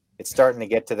 It's starting to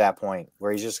get to that point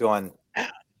where he's just going.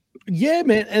 Yeah,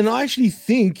 man. And I actually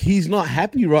think he's not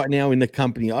happy right now in the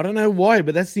company. I don't know why,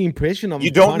 but that's the impression I'm.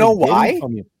 You don't know why?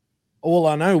 Well,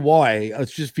 I know why.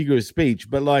 It's just figure of speech,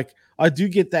 but I do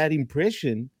get that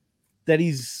impression that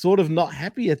he's sort of not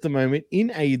happy at the moment in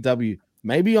AEW.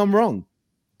 Maybe I'm wrong,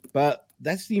 but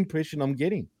that's the impression I'm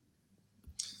getting.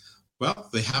 Well,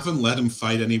 they haven't let him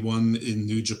fight anyone in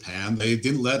New Japan. They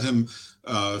didn't let him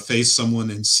face someone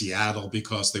in Seattle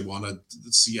because they wanted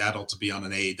Seattle to be on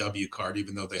an AEW card,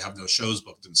 even though they have no shows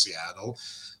booked in Seattle.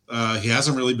 He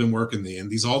hasn't really been working the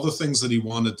indies. All the things that he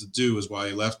wanted to do is why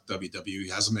he left WWE. He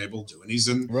hasn't been able to do. And he's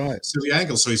in Silly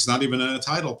Angle, so he's not even in a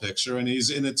title picture, and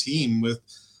he's in a team with,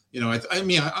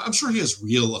 I'm sure he has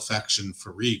real affection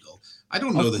for Regal. I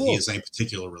don't know that he has any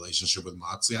particular relationship with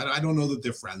Moxley. I don't know that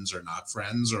they're friends or not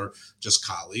friends or just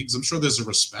colleagues. I'm sure there's a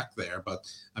respect there, but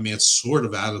I mean, it's sort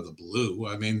of out of the blue.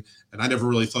 I mean, and I never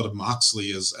really thought of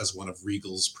Moxley as one of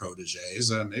Regal's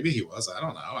proteges. Maybe he was. I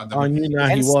don't know.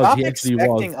 He was. He actually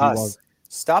was.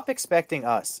 Stop expecting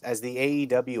us as the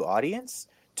AEW audience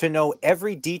to know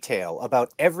every detail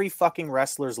about every fucking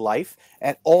wrestler's life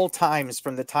at all times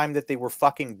from the time that they were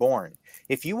fucking born.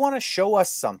 If you want to show us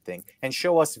something and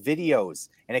show us videos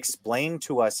and explain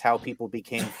to us how people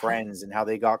became friends and how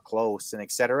they got close and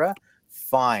etc.,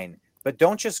 fine. But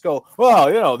don't just go,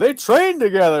 well, they trained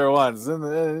together once. Yeah.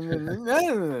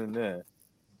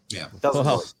 Doesn't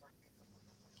work.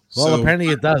 Well, apparently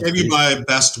it does. Maybe my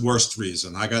worst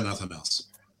reason. I got nothing else.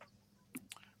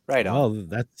 Right on. Well,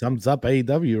 that sums up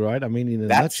AEW, right? I mean, in a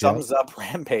that nutshell. sums up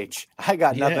Rampage. I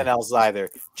got nothing else either.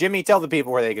 Jimmy, tell the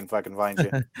people where they can fucking find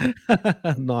you.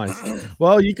 Nice.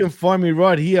 Well, you can find me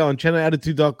right here on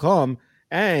channelattitude.com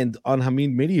and on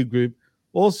Hameen Media Group.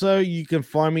 Also, you can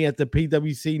find me at the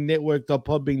PWC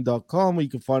network.podbean.com where you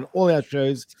can find all our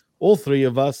shows, all three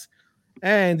of us.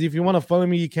 And if you want to follow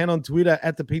me, you can on Twitter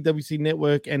at the PWC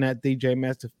Network and at DJ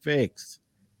MasterFX.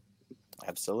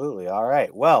 Absolutely. All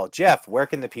right. Well, Jeff, where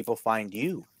can the people find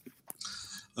you?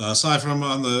 Aside from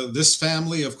on this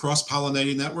family of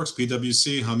cross-pollinating networks,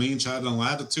 PWC, Hameen, Chat, and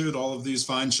Latitude, all of these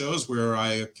fine shows where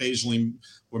I occasionally,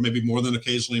 or maybe more than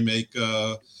occasionally, make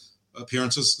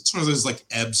appearances. It's one of those like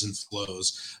ebbs and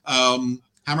flows.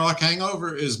 Hammerlock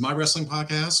Hangover is my wrestling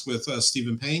podcast with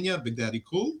Stephen Pena, Big Daddy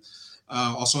Cool,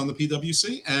 also on the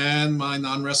PWC, and my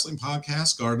non-wrestling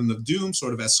podcast, Garden of Doom,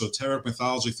 sort of esoteric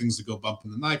mythology, things that go bump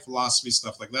in the night, philosophy,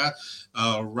 stuff like that.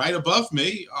 Right above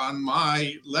me on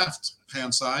my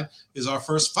left-hand side is our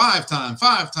first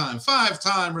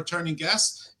five-time returning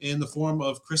guest in the form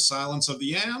of Chris Silence of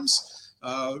the Ambs.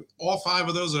 All 5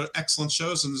 of those are excellent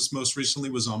shows, and this most recently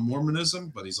was on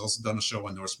Mormonism, but he's also done a show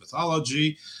on Norse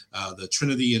mythology, the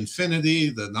Trinity Infinity,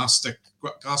 the Gnostic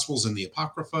Gospels and the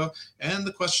Apocrypha, and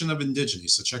the question of indigeny.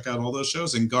 So check out all those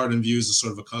shows. And Garden Views is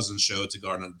sort of a cousin show to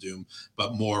Garden of Doom,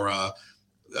 but more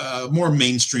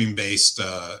mainstream-based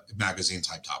magazine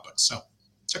type topics. So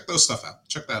check those stuff out.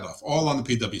 Check that off. All on the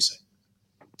PWC.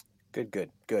 Good.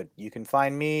 You can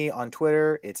find me on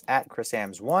Twitter. It's at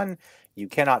ChrisAmbs1. You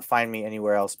cannot find me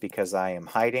anywhere else because I am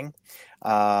hiding.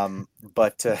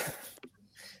 But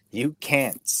you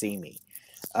can't see me.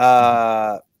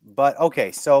 But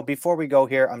okay, so before we go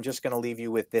here, I'm just going to leave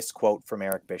you with this quote from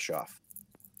Eric Bischoff.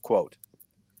 Quote,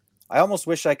 I almost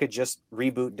wish I could just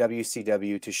reboot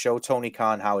WCW to show Tony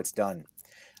Khan how it's done.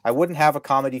 I wouldn't have a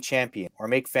comedy champion or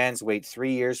make fans wait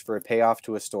 3 years for a payoff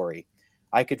to a story.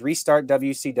 I could restart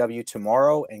WCW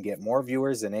tomorrow and get more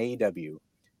viewers than AEW.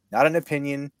 Not an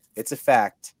opinion, it's a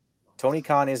fact. Tony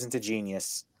Khan isn't a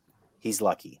genius. He's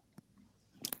lucky.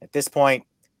 At this point,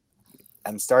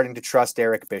 I'm starting to trust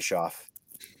Eric Bischoff.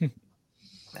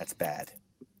 That's bad.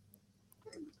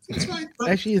 That's right.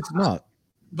 Actually, it's not.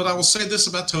 But I will say this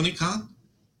about Tony Khan.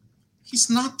 He's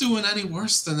not doing any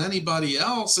worse than anybody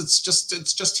else. It's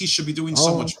just he should be doing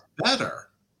so much better.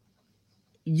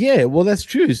 Yeah, well, that's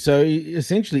true. So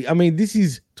essentially, I mean, this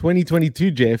is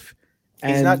 2022, Jeff,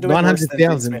 and he's not doing 900,000, worse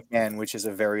than Vince McMahon, which is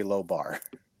a very low bar.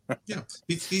 Yeah,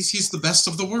 he's the best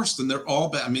of the worst, and they're all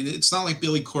bad. I mean, it's not like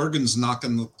Billy Corgan's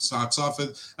knocking the socks off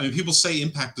it. I mean, people say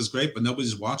Impact is great, but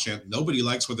nobody's watching it. Nobody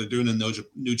likes what they're doing in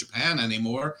New Japan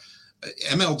anymore.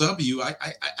 MLW,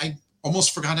 I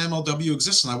almost forgot MLW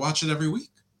exists, and I watch it every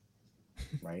week.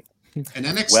 Right. And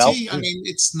NXT, I mean,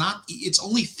 it's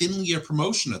only thinly a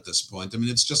promotion at this point. I mean,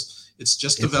 it's just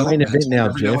development. Every now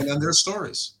and then there's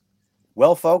stories.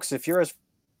 Well, folks, if you're as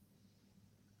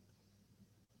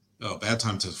bad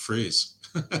time to freeze.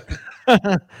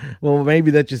 Well,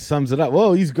 maybe that just sums it up.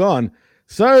 Well, he's gone.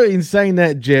 So in saying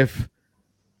that, Jeff,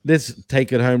 let's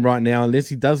take it home right now, unless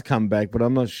he does come back, but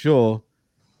I'm not sure.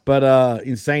 But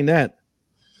in saying that,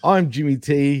 I'm Jimmy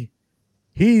T.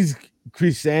 He's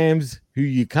Chris Ambs, who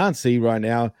you can't see right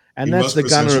now, and that's the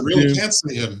Gunner of Doom. You really can't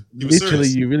see him. Literally,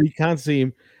 you really can't see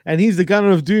him. And he's the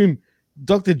Gunner of Doom,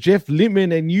 Dr. Jeff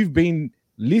Lippman, and you've been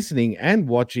listening and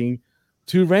watching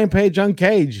to Rampage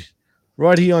Uncaged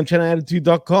right here on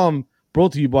channelattitude.com,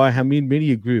 brought to you by Hameen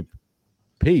Media Group.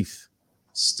 Peace.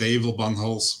 Stable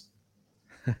bungholes.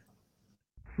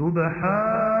 Ding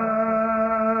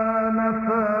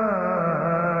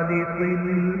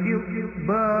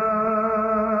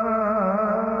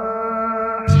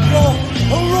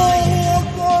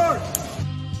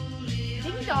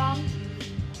dong.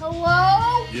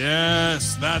 Hello?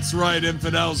 Yes, that's right,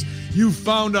 infidels. You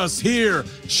found us here,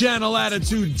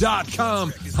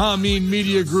 channelattitude.com, Hameen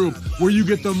Media Group, where you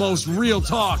get the most real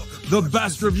talk, the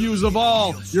best reviews of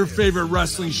all your favorite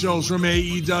wrestling shows from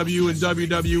AEW and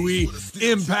WWE,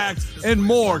 Impact, and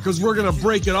more, because we're going to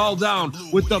break it all down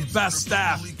with the best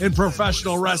staff in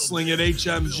professional wrestling at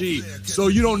HMG. So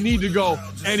you don't need to go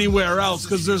anywhere else,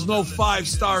 because there's no 5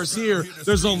 stars here.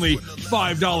 There's only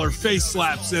 $5 face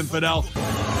slaps, infidel.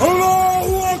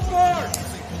 Hello, Akbar!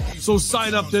 So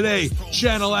sign up today,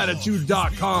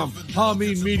 channelattitude.com,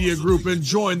 Hameen Media Group, and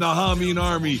join the Hameen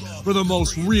Army for the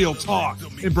most real talk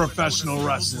in professional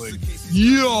wrestling.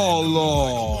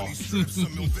 YOLO!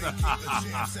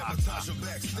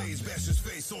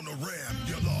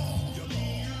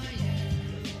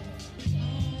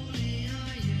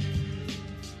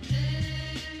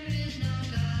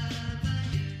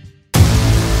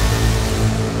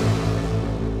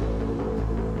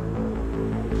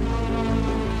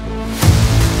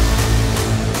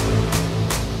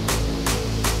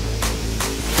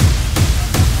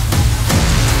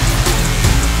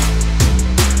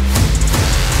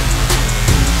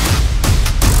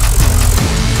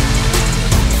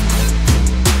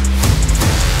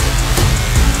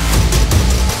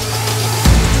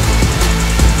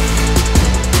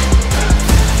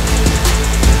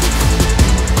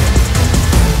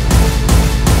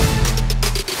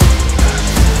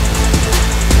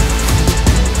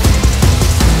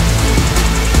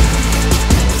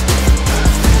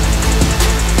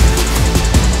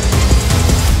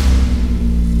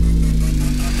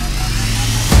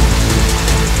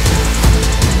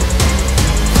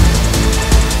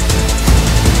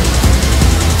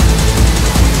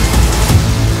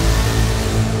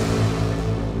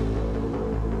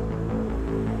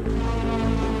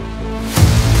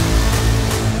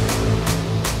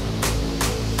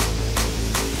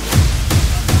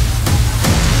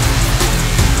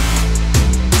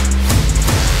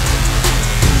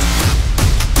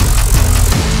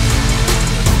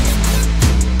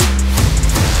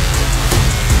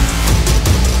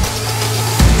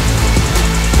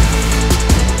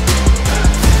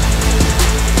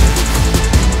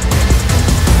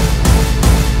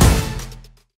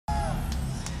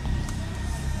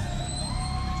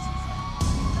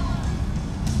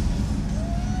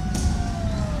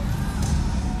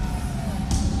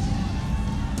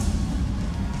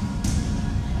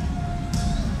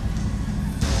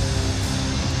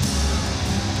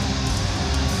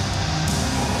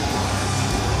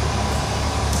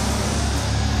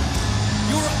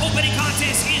 exciting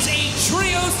contest is a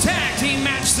trios tag team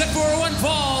match set for one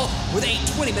fall with a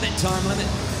 20-minute time limit,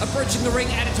 approaching the ring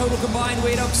at a total combined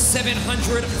weight of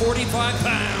 745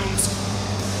 pounds.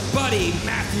 Buddy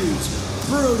Matthews,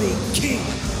 Brody King,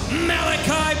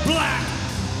 Malachi Black,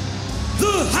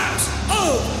 the House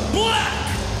of Black.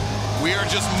 We are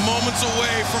just moments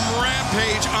away from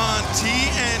Rampage on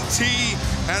TNT,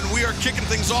 and we are kicking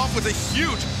things off with a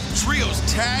huge trios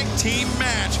tag team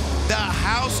match. The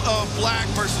House of Black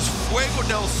versus Fuego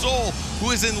del Sol,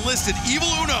 who has enlisted Evil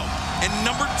Uno and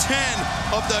number 10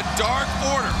 of the Dark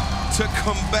Order to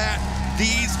combat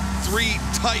these three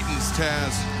titans,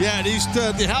 Taz. Yeah,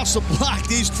 the House of Black,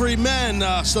 these three men,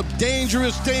 some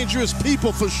dangerous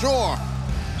people for sure.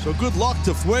 So good luck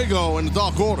to Fuego and the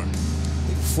Dark Order.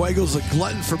 Fuego's a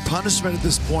glutton for punishment at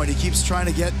this point. He keeps trying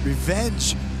to get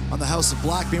revenge on the House of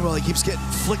Black. Meanwhile, he keeps getting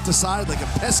flicked aside like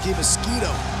a pesky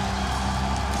mosquito.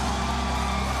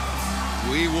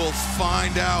 We will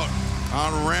find out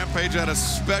on Rampage at a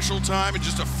special time in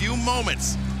just a few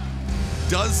moments.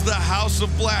 Does the House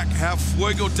of Black have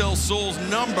Fuego del Sol's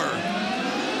number?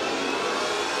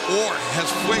 Or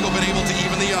has Fuego been able to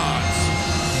even the odds?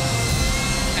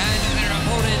 And their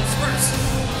opponents first,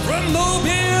 from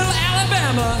Mobile,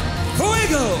 Alabama,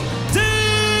 Fuego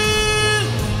del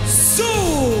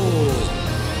Sol.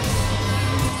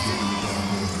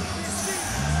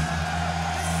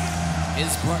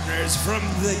 His partners from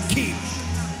the Keep,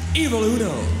 Evil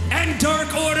Uno, and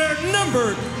Dark Order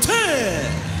number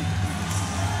 10.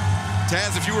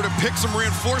 Taz, if you were to pick some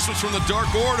reinforcements from the Dark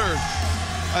Order,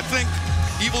 I think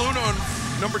Evil Uno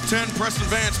and number 10, Preston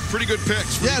Vance, pretty good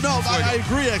picks. Yeah, no, I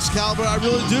agree, Excalibur. I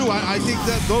really do. I think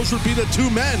that those would be the two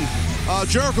men.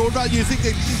 Jericho, what about you? Think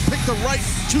they picked the right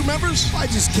two members? I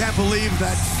just can't believe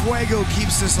that Fuego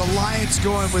keeps this alliance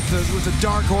going with the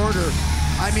Dark Order.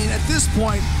 I mean, at this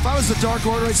point, if I was the Dark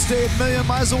Order, I'd stay a million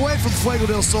miles away from Fuego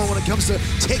del Sol when it comes to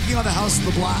taking on the House of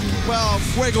the Black. Well,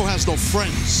 Fuego has no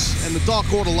friends, and the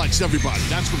Dark Order likes everybody.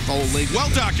 That's what the whole league is. Well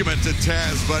documented,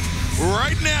 Taz, but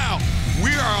right now,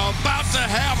 we are about to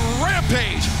have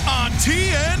Rampage on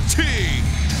TNT.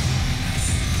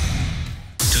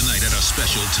 Tonight at a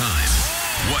special time,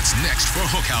 what's next for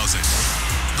Hookhausen?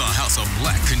 The House of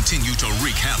Black continue to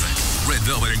wreak havoc. Red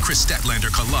Velvet and Chris Statlander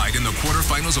collide in the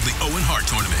quarterfinals of the Owen Hart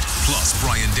Tournament. Plus,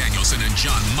 Bryan Danielson and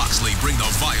Jon Moxley bring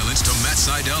the violence to Matt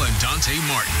Sydal and Dante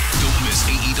Martin. Don't miss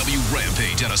AEW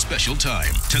Rampage at a special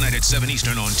time. Tonight at 7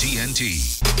 Eastern on TNT.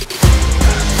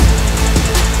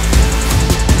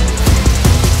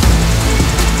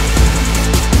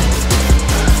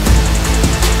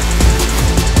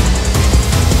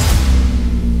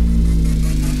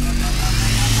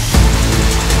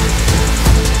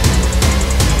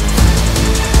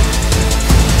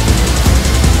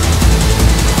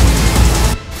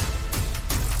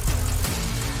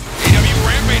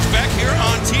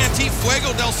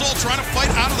 Fuego del Sol trying to fight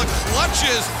out of the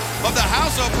clutches of the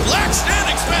House of Black.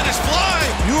 Standing Spanish Fly.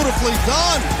 Beautifully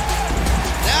done.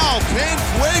 Now, can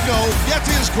Fuego get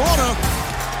to his corner?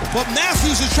 But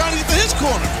Matthews is trying to get to his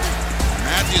corner.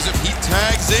 Matthews, if he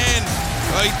tags in,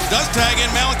 he does tag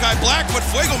in Malachi Black, but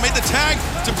Fuego made the tag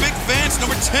to Big Vance,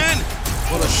 number 10.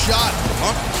 What a shot.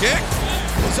 Pump kick.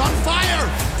 He's on fire.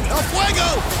 El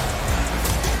Fuego.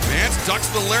 Vance ducks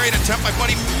the lariat attempt by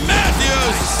Buddy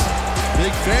Matthews. Nice.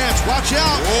 Big Vance, watch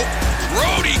out. Oh,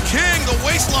 Brody King, the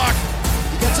waist lock.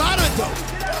 He gets out of it, though.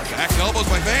 Back elbows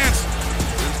by Vance.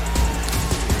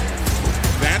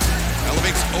 Vance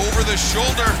elevates over the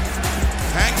shoulder.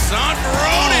 Hangs on.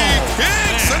 Brody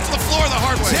King sent to the floor the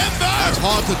hard way. Timber. That's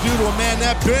hard to do to a man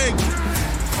that big.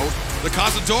 Oh, the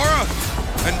Cazadora.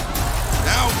 And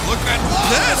now look at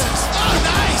this. Oh,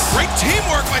 nice. Great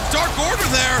teamwork by Dark Order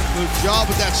there. Good job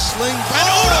with that sling. And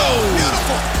Uno.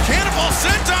 Beautiful. Cannonball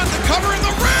senton to cover in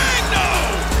the ring. No.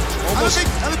 I'm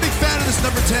a big fan of this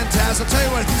number 10, Taz. I'll tell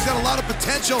you what, he's got a lot of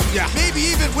potential. Yeah. Maybe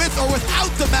even with or without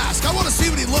the mask. I want to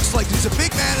see what he looks like. He's a big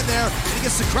man in there, and he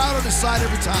gets the crowd on his side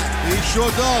every time. He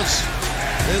sure does.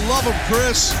 They love him,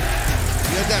 Chris.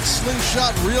 He had that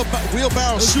slingshot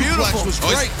wheelbarrow suplex. Was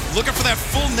great. He's looking for that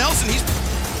full Nelson.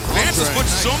 Vance has put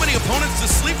so many opponents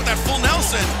to sleep with that full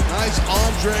Nelson. Nice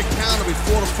arm drag counter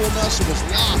before the full Nelson was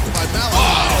locked by Malachi.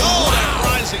 Oh, that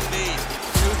rising knee.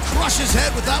 Crush his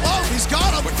head with that. Oh, he's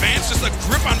got him. But Vance just a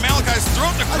grip on Malachi's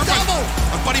throat, the grip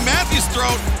on Buddy Matthews'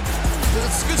 throat.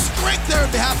 That's good strength there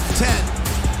on behalf of 10.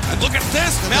 And look at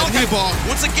this, Malachi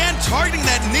once again targeting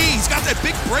that knee. He's got that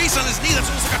big brace on his knee. That's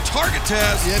almost like a target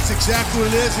test. Yeah, that's exactly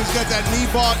what it is. He's got that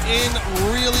knee bar in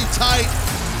really tight.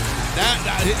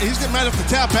 He's going to might have to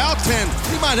tap out 10.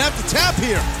 He might have to tap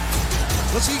here.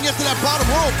 Let's see if he can get to that bottom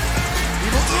rope.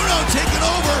 Evil Uno taking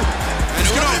over. And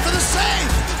He's Uno going in for the save.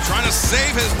 trying to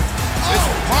save his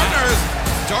partner, his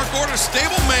Dark Order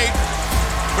stablemate.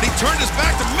 But he turned his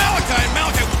back to Malachi, and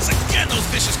Malachi once again those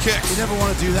vicious kicks. You never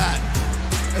want to do that.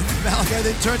 And Malachi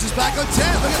then turns his back on 10.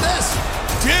 Look at this.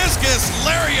 Discus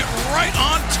lariat right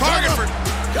on target for.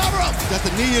 Cover him. Got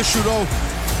the knee issue though.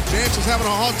 Vance is having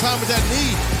a hard time with that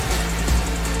knee.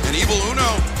 And Evil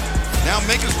Uno now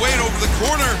making his way over the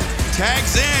corner.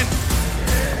 Tags in.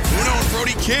 Uno and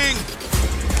Brody King.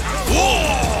 Whoa!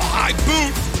 High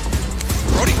boot.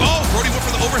 Brody went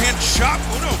for the overhand chop.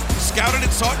 Uno scouted it,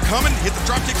 saw it coming, hit the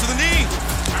drop kick to the knee.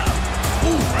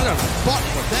 Ooh, right on the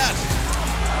button with that.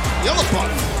 The other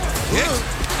button.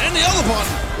 And the other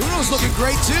button. Uno's looking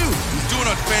great too. He's doing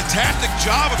a fantastic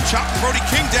job of chopping Brody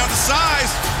King down to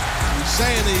size. He's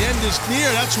saying the end is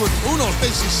near. That's what Uno's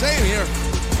basically saying here.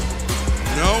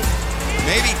 No,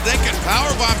 maybe thinking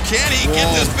powerbomb. Can he get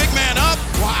this big man up?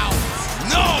 Wow.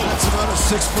 No! That's about a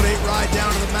 6'8" ride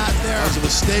down to the mat there. That was a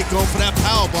mistake going for that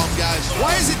powerbomb, guys.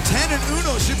 Why is it 10 and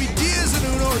Uno? Should be Diaz and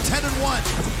Uno or 10 and 1.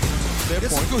 Get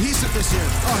some cohesiveness here.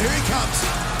 Oh, here he comes.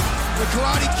 The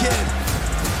Karate Kid.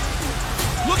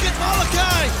 Look at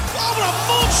Malachi. Oh, what a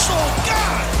moonsault.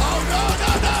 God. Oh, no.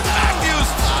 Matthews.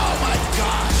 Oh, my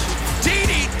gosh.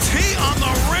 DDT on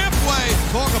the rampway.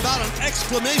 Talk about an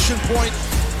exclamation point.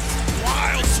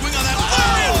 Wild swing on that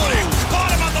lariat, but he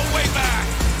caught him on the way back.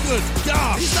 Good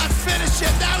gosh. He's not finished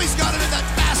yet. Now he's got him in that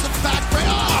massive back break.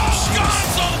 Oh,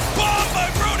 Gonzo bomb by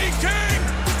Brody King.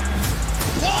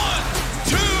 1,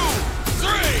 2,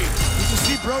 3. Did you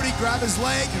see Brody grab his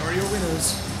leg? Here are your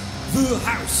winners. The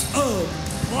House of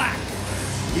Black.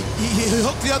 He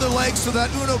hooked the other leg so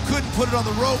that Uno couldn't put it on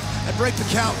the rope and break the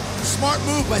count. Smart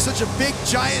move by such a big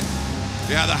giant.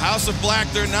 Yeah, the House of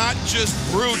Black, they're not just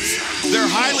brutes. They're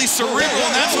highly cerebral,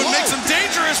 and that's what makes them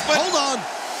dangerous, but... Hold on.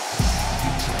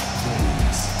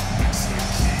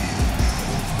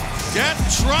 Get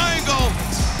triangle.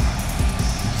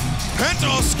 Penta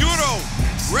Oscuro.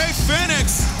 Ray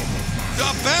Phoenix.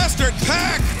 The Bastard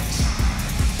Pack.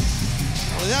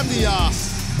 Well, they have the,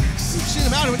 we've seen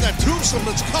him out here with that tombstone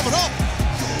that's coming up.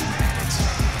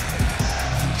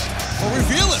 Well,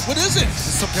 reveal it. What is it? Is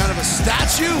this some kind of a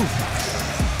statue?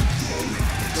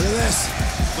 Look at this.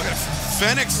 Look at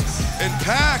Phoenix and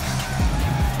Pack.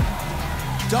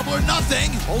 Double or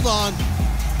nothing. Hold on.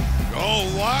 Oh,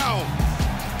 wow.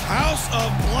 House of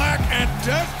Black and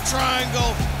Death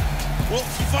Triangle will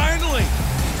finally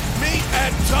meet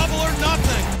at Double or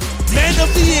Nothing. Man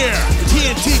of the Year,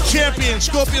 TNT champion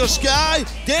Scorpio Sky,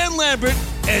 Dan Lambert,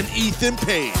 and Ethan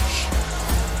Page.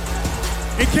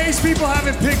 In case people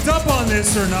haven't picked up on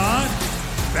this or not,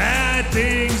 bad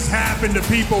things happen to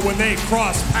people when they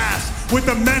cross paths with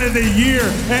the Men of the Year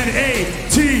and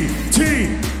ATT.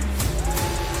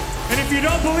 And if you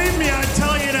don't believe me, I'd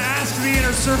tell you to ask the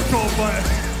Inner Circle, but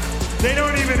they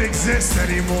don't even exist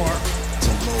anymore. It's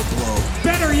a low blow.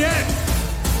 Better yet,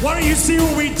 why don't you see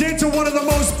what we did to one of the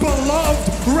most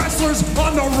beloved wrestlers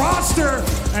on the roster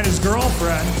and his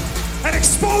girlfriend, and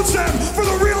expose them for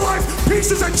the real-life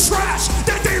pieces of trash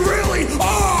that they really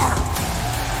are!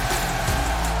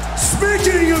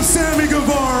 Speaking of Sammy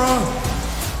Guevara,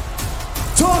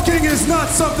 talking is not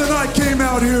something I came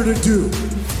out here to do.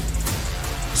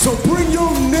 So bring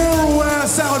your narrow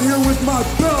ass out here with my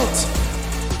belt,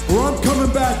 or I'm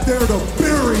coming back there to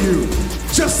bury you,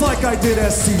 just like I did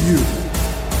SCU.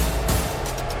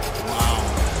 Wow.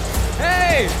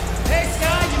 Hey! Hey,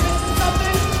 Sky, you missing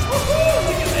something? Woohoo!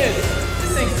 Look at this!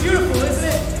 This thing's beautiful, isn't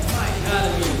it? My God,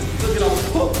 I mean, look at all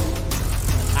the...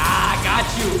 Ah, got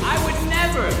you. I would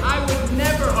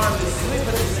never harm this thing. Wait,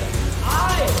 but listen,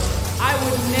 I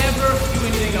would never do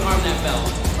anything to harm that belt.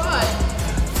 But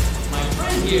my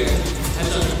friend here has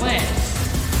other plans.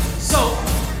 So,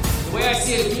 the way I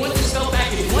see it, if you want this belt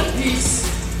back in one piece,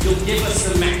 you'll give us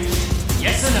the match.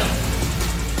 Yes or no?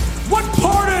 What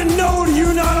part of no do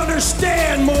you not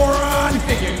understand, moron?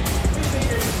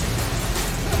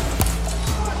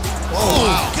 Oh,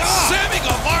 wow. God. Sammy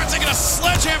Guevara taking a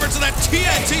sledgehammer to that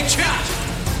TNT champ.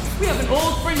 We have an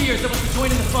old friend of yours that wants to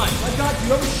join in the fun. My God, you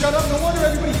ever shut up? No wonder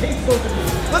everybody hates both of you.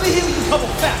 Let me hit you with a couple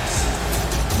facts.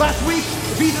 Last week,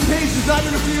 if Ethan Page does not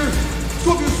interfere,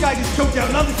 Scorpio Sky gets choked out,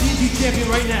 and I'm the TNT champion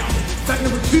right now. Fact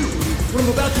number 2, what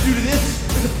I'm about to do to this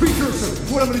is a precursor to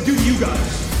what I'm going to do to you guys.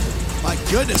 My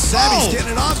goodness, Sammy's getting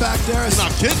it on back there.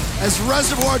 Not kidding. As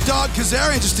Reservoir Dog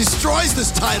Kazarian just destroys this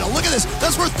title. Look at this.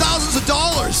 That's worth thousands of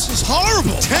dollars. This is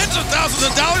horrible. Tens of thousands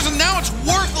of dollars, and now it's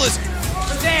worthless.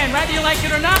 But Dan, whether you like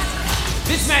it or not,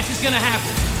 this match is gonna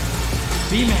happen.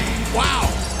 Be mad. Wow.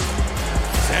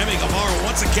 Sammy Guevara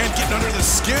once again getting under the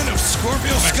skin of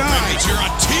Scorpio Sky. Here on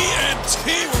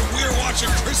TNT, where we're watching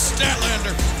Chris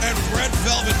Statlander and Red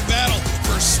Velvet battle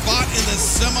for spot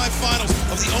semifinals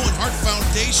of the Owen Hart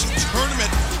Foundation tournament,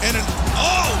 and an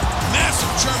massive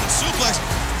German suplex.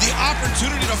 The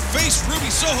opportunity to face Ruby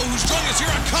Soho, who's joining us here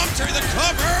on commentary. The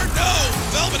cover, no!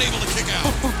 Velvet able to kick out.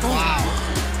 Wow.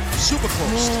 Super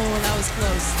close. Oh, that was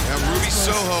close. And Ruby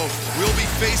Soho will be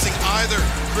facing either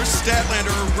Chris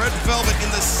Statlander or Red Velvet in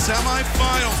the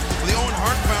semifinals of the Owen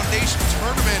Hart Foundation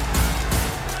tournament.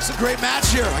 It's a great match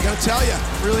here, I gotta tell you.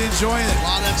 Really enjoying it. A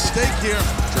lot at stake here.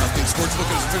 DraftKings Sportsbook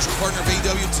is official partner of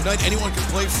AEW. Tonight, anyone can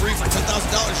play free for $10,000.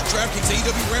 DraftKings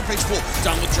AEW Rampage Pool.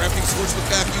 Download DraftKings Sportsbook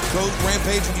app. Use code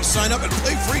Rampage when you sign up and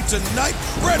play free tonight.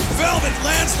 Red Velvet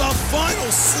lands the final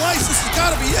slice. This has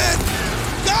got to be it.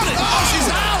 Got it. Oh, she's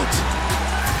out.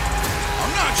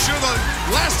 I'm not sure the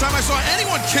last time I saw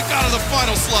anyone kick out of the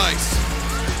final slice.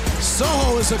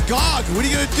 Soho is agog. What are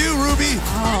you gonna do, Ruby?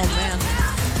 Oh, man.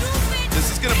 This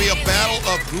is going to be a battle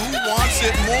of who wants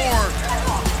it more.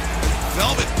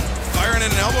 Velvet firing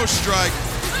an elbow strike.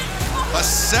 A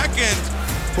second.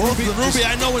 Ruby,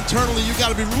 I know internally you got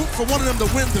to be rooting for one of them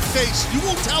to win the face. You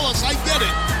won't tell us, I get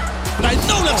it. But I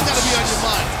know that's got to be on your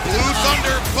mind. Blue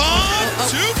Thunder bomb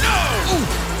to no.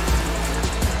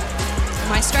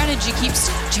 My strategy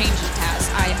keeps changing, Taz.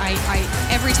 I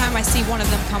every time I see one of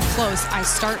them come close, I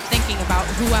start thinking about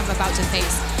who I'm about to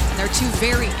face. And they're two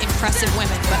very impressive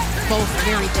women, but both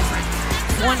very different.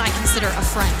 One I consider a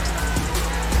friend.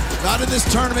 Not in this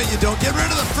tournament. You don't get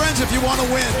rid of the friends if you want to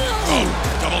win. Oh,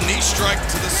 double knee strike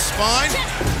to the spine.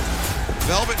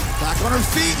 Velvet back on her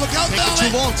feet. Look out, Velvet.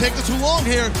 Taking too long. Taking too long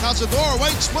here. Cazador,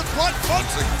 wait, split butt.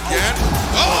 Once again.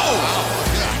 Oh!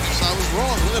 Yeah, I guess I was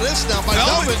wrong. Look at this now by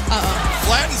Velvet.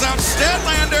 Flattens out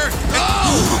Statlander.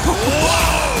 Oh!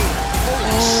 Whoa!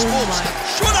 Holy smokes.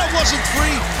 Sure that wasn't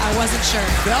free. I wasn't sure.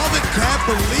 Velvet can't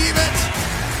believe it.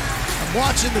 I'm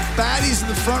watching the baddies in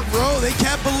the front row. They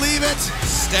can't believe it.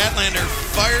 Statlander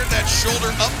fired that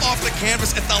shoulder up off the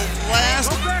canvas at the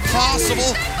last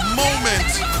possible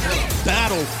moment. What a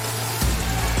battle.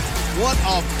 What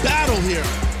a battle here.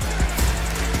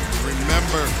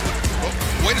 Remember. Oh,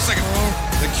 wait a second.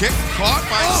 The kick caught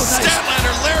by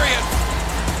Statlander lariat.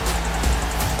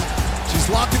 She's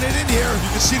locking it in here.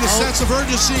 You can see the sense of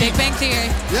urgency. Big Bang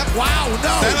Theory. Yep. Wow,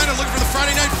 no. Statlander looking for the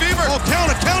Friday Night Fever. Oh,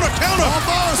 counter.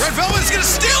 Almost. Red Velvet is going to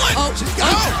steal it. Oh, she's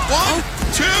got it. 1,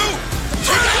 2,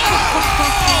 3.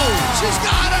 Oh, she's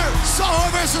got her. Soho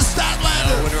versus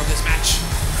Statlander. The winner of this match,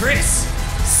 Chris.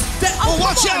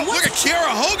 Watch out. Look at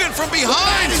Kiera Hogan from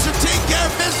behind. These are taking care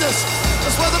of business.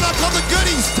 That's why they're not called the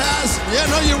goodies, Taz. Yeah,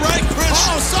 no, you're right, Chris.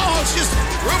 Oh, Soho's just...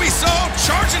 Ruby Soho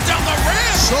charging down the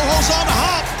ramp. Soho's on the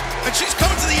hop. And she's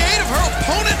coming to the aid of her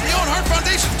opponent in the Owen Hart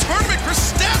Foundation tournament, Chris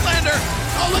Statlander.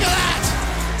 Oh, look at that.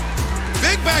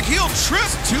 Big back heel trip.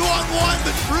 2-on-1,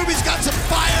 but Ruby's got some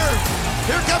fire.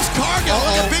 Here comes Cargill.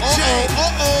 Look at Big J.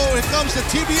 Here comes the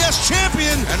TBS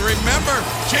champion. And remember,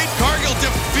 Jade Cargill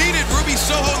defeated Ruby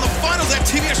Soho in the finals of that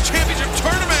TBS championship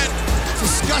tournament. It's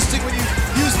disgusting when you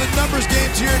use the numbers game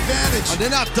to your advantage. Oh,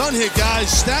 they're not done here, guys.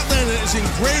 Statlander is in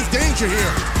grave danger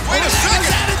here. Wait a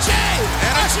second. Anna Jay.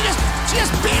 She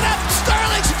just beat up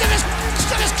Sterling. She took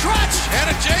his crutch.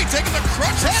 Anna Jay taking the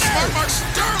crutch from Smart Mark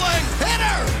Sterling. Hit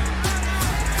her.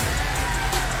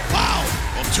 Wow.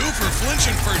 Well, 2 for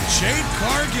flinching for Jade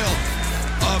Cargill.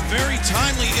 A very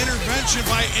timely intervention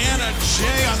by Anna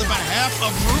Jay on the behalf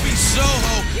of Ruby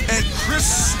Soho and Chris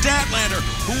Statlander,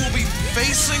 who will be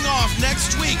facing off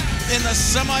next week in the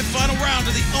semifinal round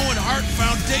of the Owen Hart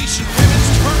Foundation Women's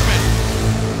Tournament.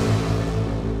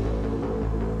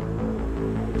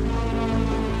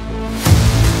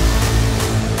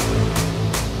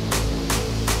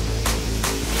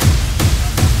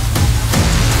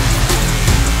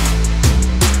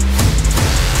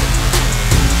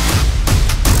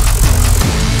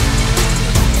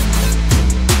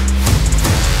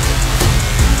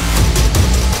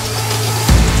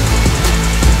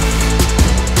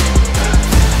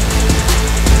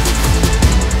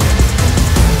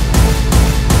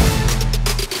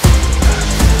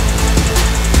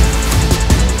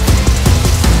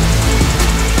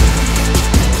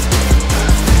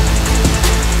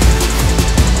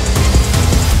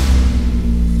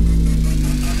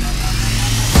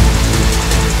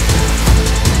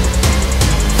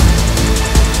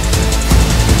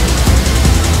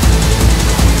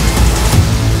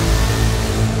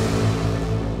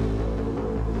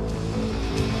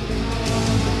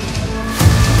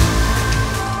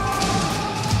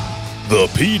 The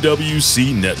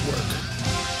PWC Network.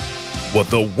 What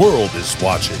the world is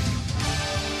watching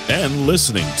and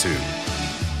listening to.